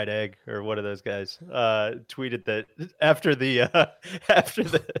Deep Fried Egg or one of those guys tweeted that after the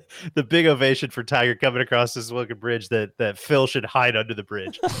big ovation for Tiger coming across this Wilkin Bridge that Phil should hide under the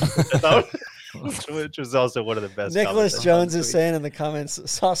bridge. Which was also one of the best. Nicholas Jones is saying in the comments,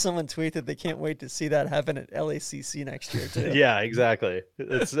 saw someone tweet that they can't wait to see that happen at LACC next year too. Yeah, exactly.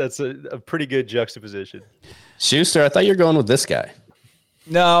 That's a pretty good juxtaposition. Schuster, I thought you were going with this guy.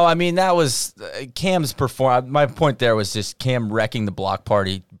 No, I mean, that was Cam's perform. My point there was just Cam wrecking the block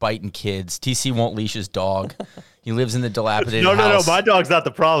party, biting kids. TC won't leash his dog. He lives in the dilapidated house. No, my dog's not the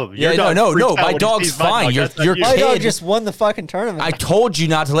problem. Yeah, no, my dog's fine. Your my kid dog just won the fucking tournament. I told you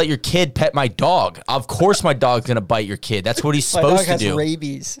not to let your kid pet my dog. Of course my dog's going to bite your kid. That's what he's supposed to do. My dog has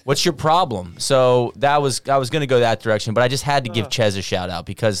rabies. What's your problem? So I was going to go that direction, but I just had to give Ches a shout out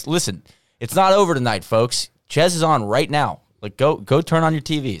because, listen, it's not over tonight, folks. Ches is on right now. Like, go turn on your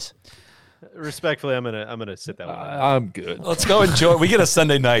TVs. Respectfully, I'm gonna sit that one. I'm good. Let's go enjoy. We get a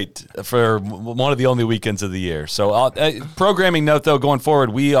Sunday night for one of the only weekends of the year. So, programming note though, going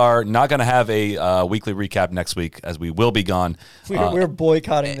forward, we are not going to have a weekly recap next week as we will be gone. We're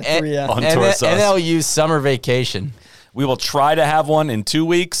boycotting the 3M on Tour Sauce. NLU summer vacation. We will try to have one in 2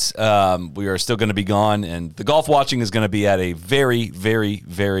 weeks. We are still going to be gone, and the golf watching is going to be at a very, very,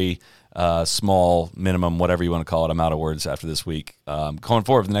 very small minimum, whatever you want to call it. I'm out of words after this week. Going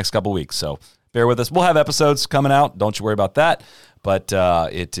forward for the next couple weeks, so bear with us. We'll have episodes coming out. Don't you worry about that. But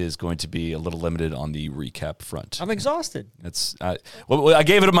it is going to be a little limited on the recap front. I'm exhausted. I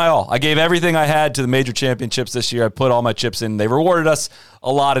gave it my all. I gave everything I had to the major championships this year. I put all my chips in. They rewarded us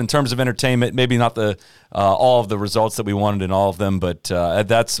a lot in terms of entertainment. Maybe not all of the results that we wanted in all of them, but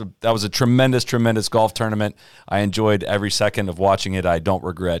that was a tremendous, tremendous golf tournament. I enjoyed every second of watching it. I don't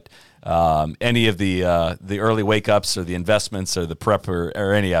regret any of the early wake ups or the investments or the prep or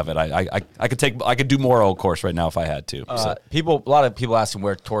any of it. I could do more Old Course right now if I had to. A lot of people asking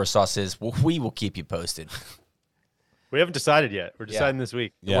where Toro Sauce is. Well, we will keep you posted. We haven't decided yet. We're deciding this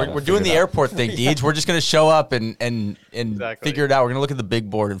week. Yeah, we're doing the airport thing, Deej. We're just going to show up and figure it out. We're going to look at the big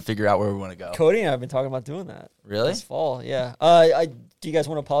board and figure out where we want to go. Cody and I have been talking about doing that. Really? This fall, yeah. Do you guys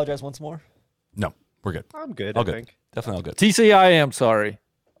want to apologize once more? No, we're good. I'm good. All I good. think. Definitely all good. TC, I am sorry.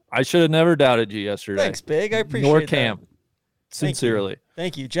 I should have never doubted you yesterday. Thanks, Big. I appreciate Nor that. Cam. Sincerely.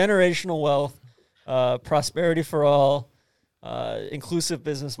 Thank you. Generational wealth, prosperity for all, inclusive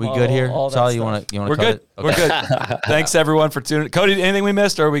business We model. good here? All that Sally, you stuff. want to We're good. it? Okay. We're good. Thanks everyone for tuning. Cody, anything we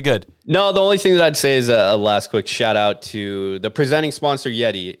missed, or are we good? No, the only thing that I'd say is a last quick shout out to the presenting sponsor,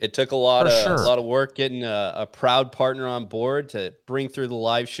 Yeti. It took a lot of work getting a proud partner on board to bring through the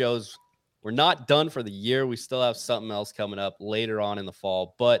live shows. We're not done for the year. We still have something else coming up later on in the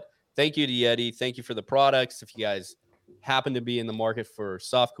fall. But thank you to Yeti. Thank you for the products. If you guys happen to be in the market for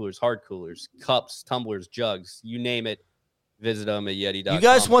soft coolers, hard coolers, cups, tumblers, jugs, you name it, visit them at Yeti.com. You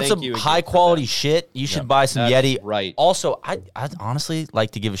guys want some high quality shit? You should buy some That's Yeti. right. Also, I'd honestly like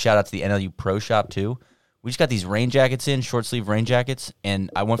to give a shout out to the NLU Pro Shop too. We just got these rain jackets in, short sleeve rain jackets,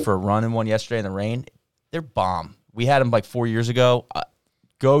 and I went for a run in one yesterday in the rain. They're bomb. We had them like 4 years ago.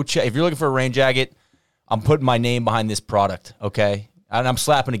 Go check. If you're looking for a rain jacket, I'm putting my name behind this product, okay? And I'm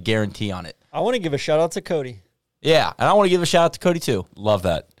slapping a guarantee on it. I want to give a shout out to Cody. Yeah, and I want to give a shout out to Cody too. Love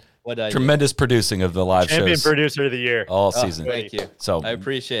that. What I Tremendous producing of the live Champion shows producer of the year. all season. Thank you. So I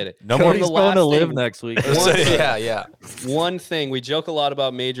appreciate it. No more. Cody's going to live next week. Yeah. One thing, we joke a lot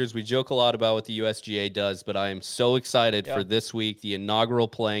about majors. We joke a lot about what the USGA does, but I am so excited for this week, the inaugural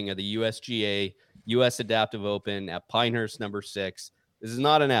playing of the USGA US Adaptive Open at Pinehurst number 6. This is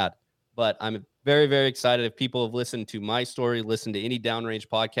not an ad, but I'm very, very excited. If people have listened to my story, listened to any downrange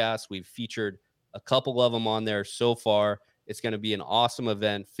podcast, we've featured a couple of them on there so far. It's going to be an awesome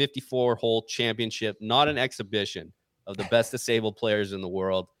event, 54-hole championship, not an exhibition, of the best disabled players in the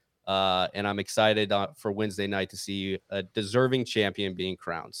world. And I'm excited for Wednesday night to see a deserving champion being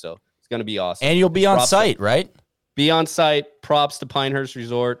crowned. So it's going to be awesome. And you'll be on site, right? Be on site. Props to Pinehurst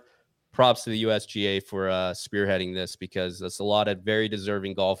Resort. Props to the USGA for spearheading this, because there's a lot of very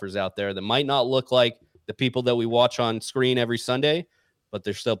deserving golfers out there that might not look like the people that we watch on screen every Sunday, but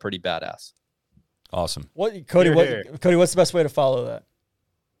they're still pretty badass. Awesome. Cody, what's the best way to follow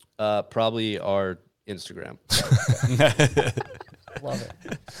that? Probably our Instagram. Love it.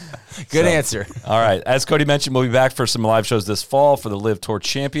 Good answer. All right. As Cody mentioned, we'll be back for some live shows this fall for the Live Tour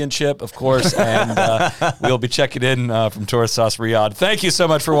Championship, of course, and we'll be checking in from Toro Sauce Riyadh. Thank you so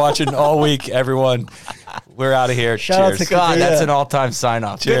much for watching all week, everyone. We're out of here. Shout out Cheers. to God, Yeah. that's an all-time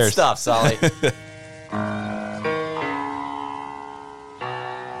sign-off. Cheers. Good stuff, Solly. Be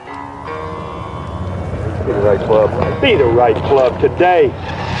the right club. Be the right club today.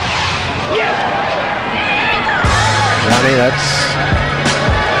 Johnny, that's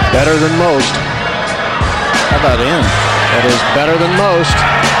better than most. How about in? That is better than most.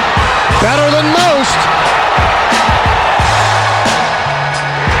 Better than most.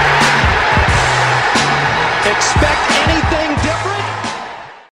 Expect any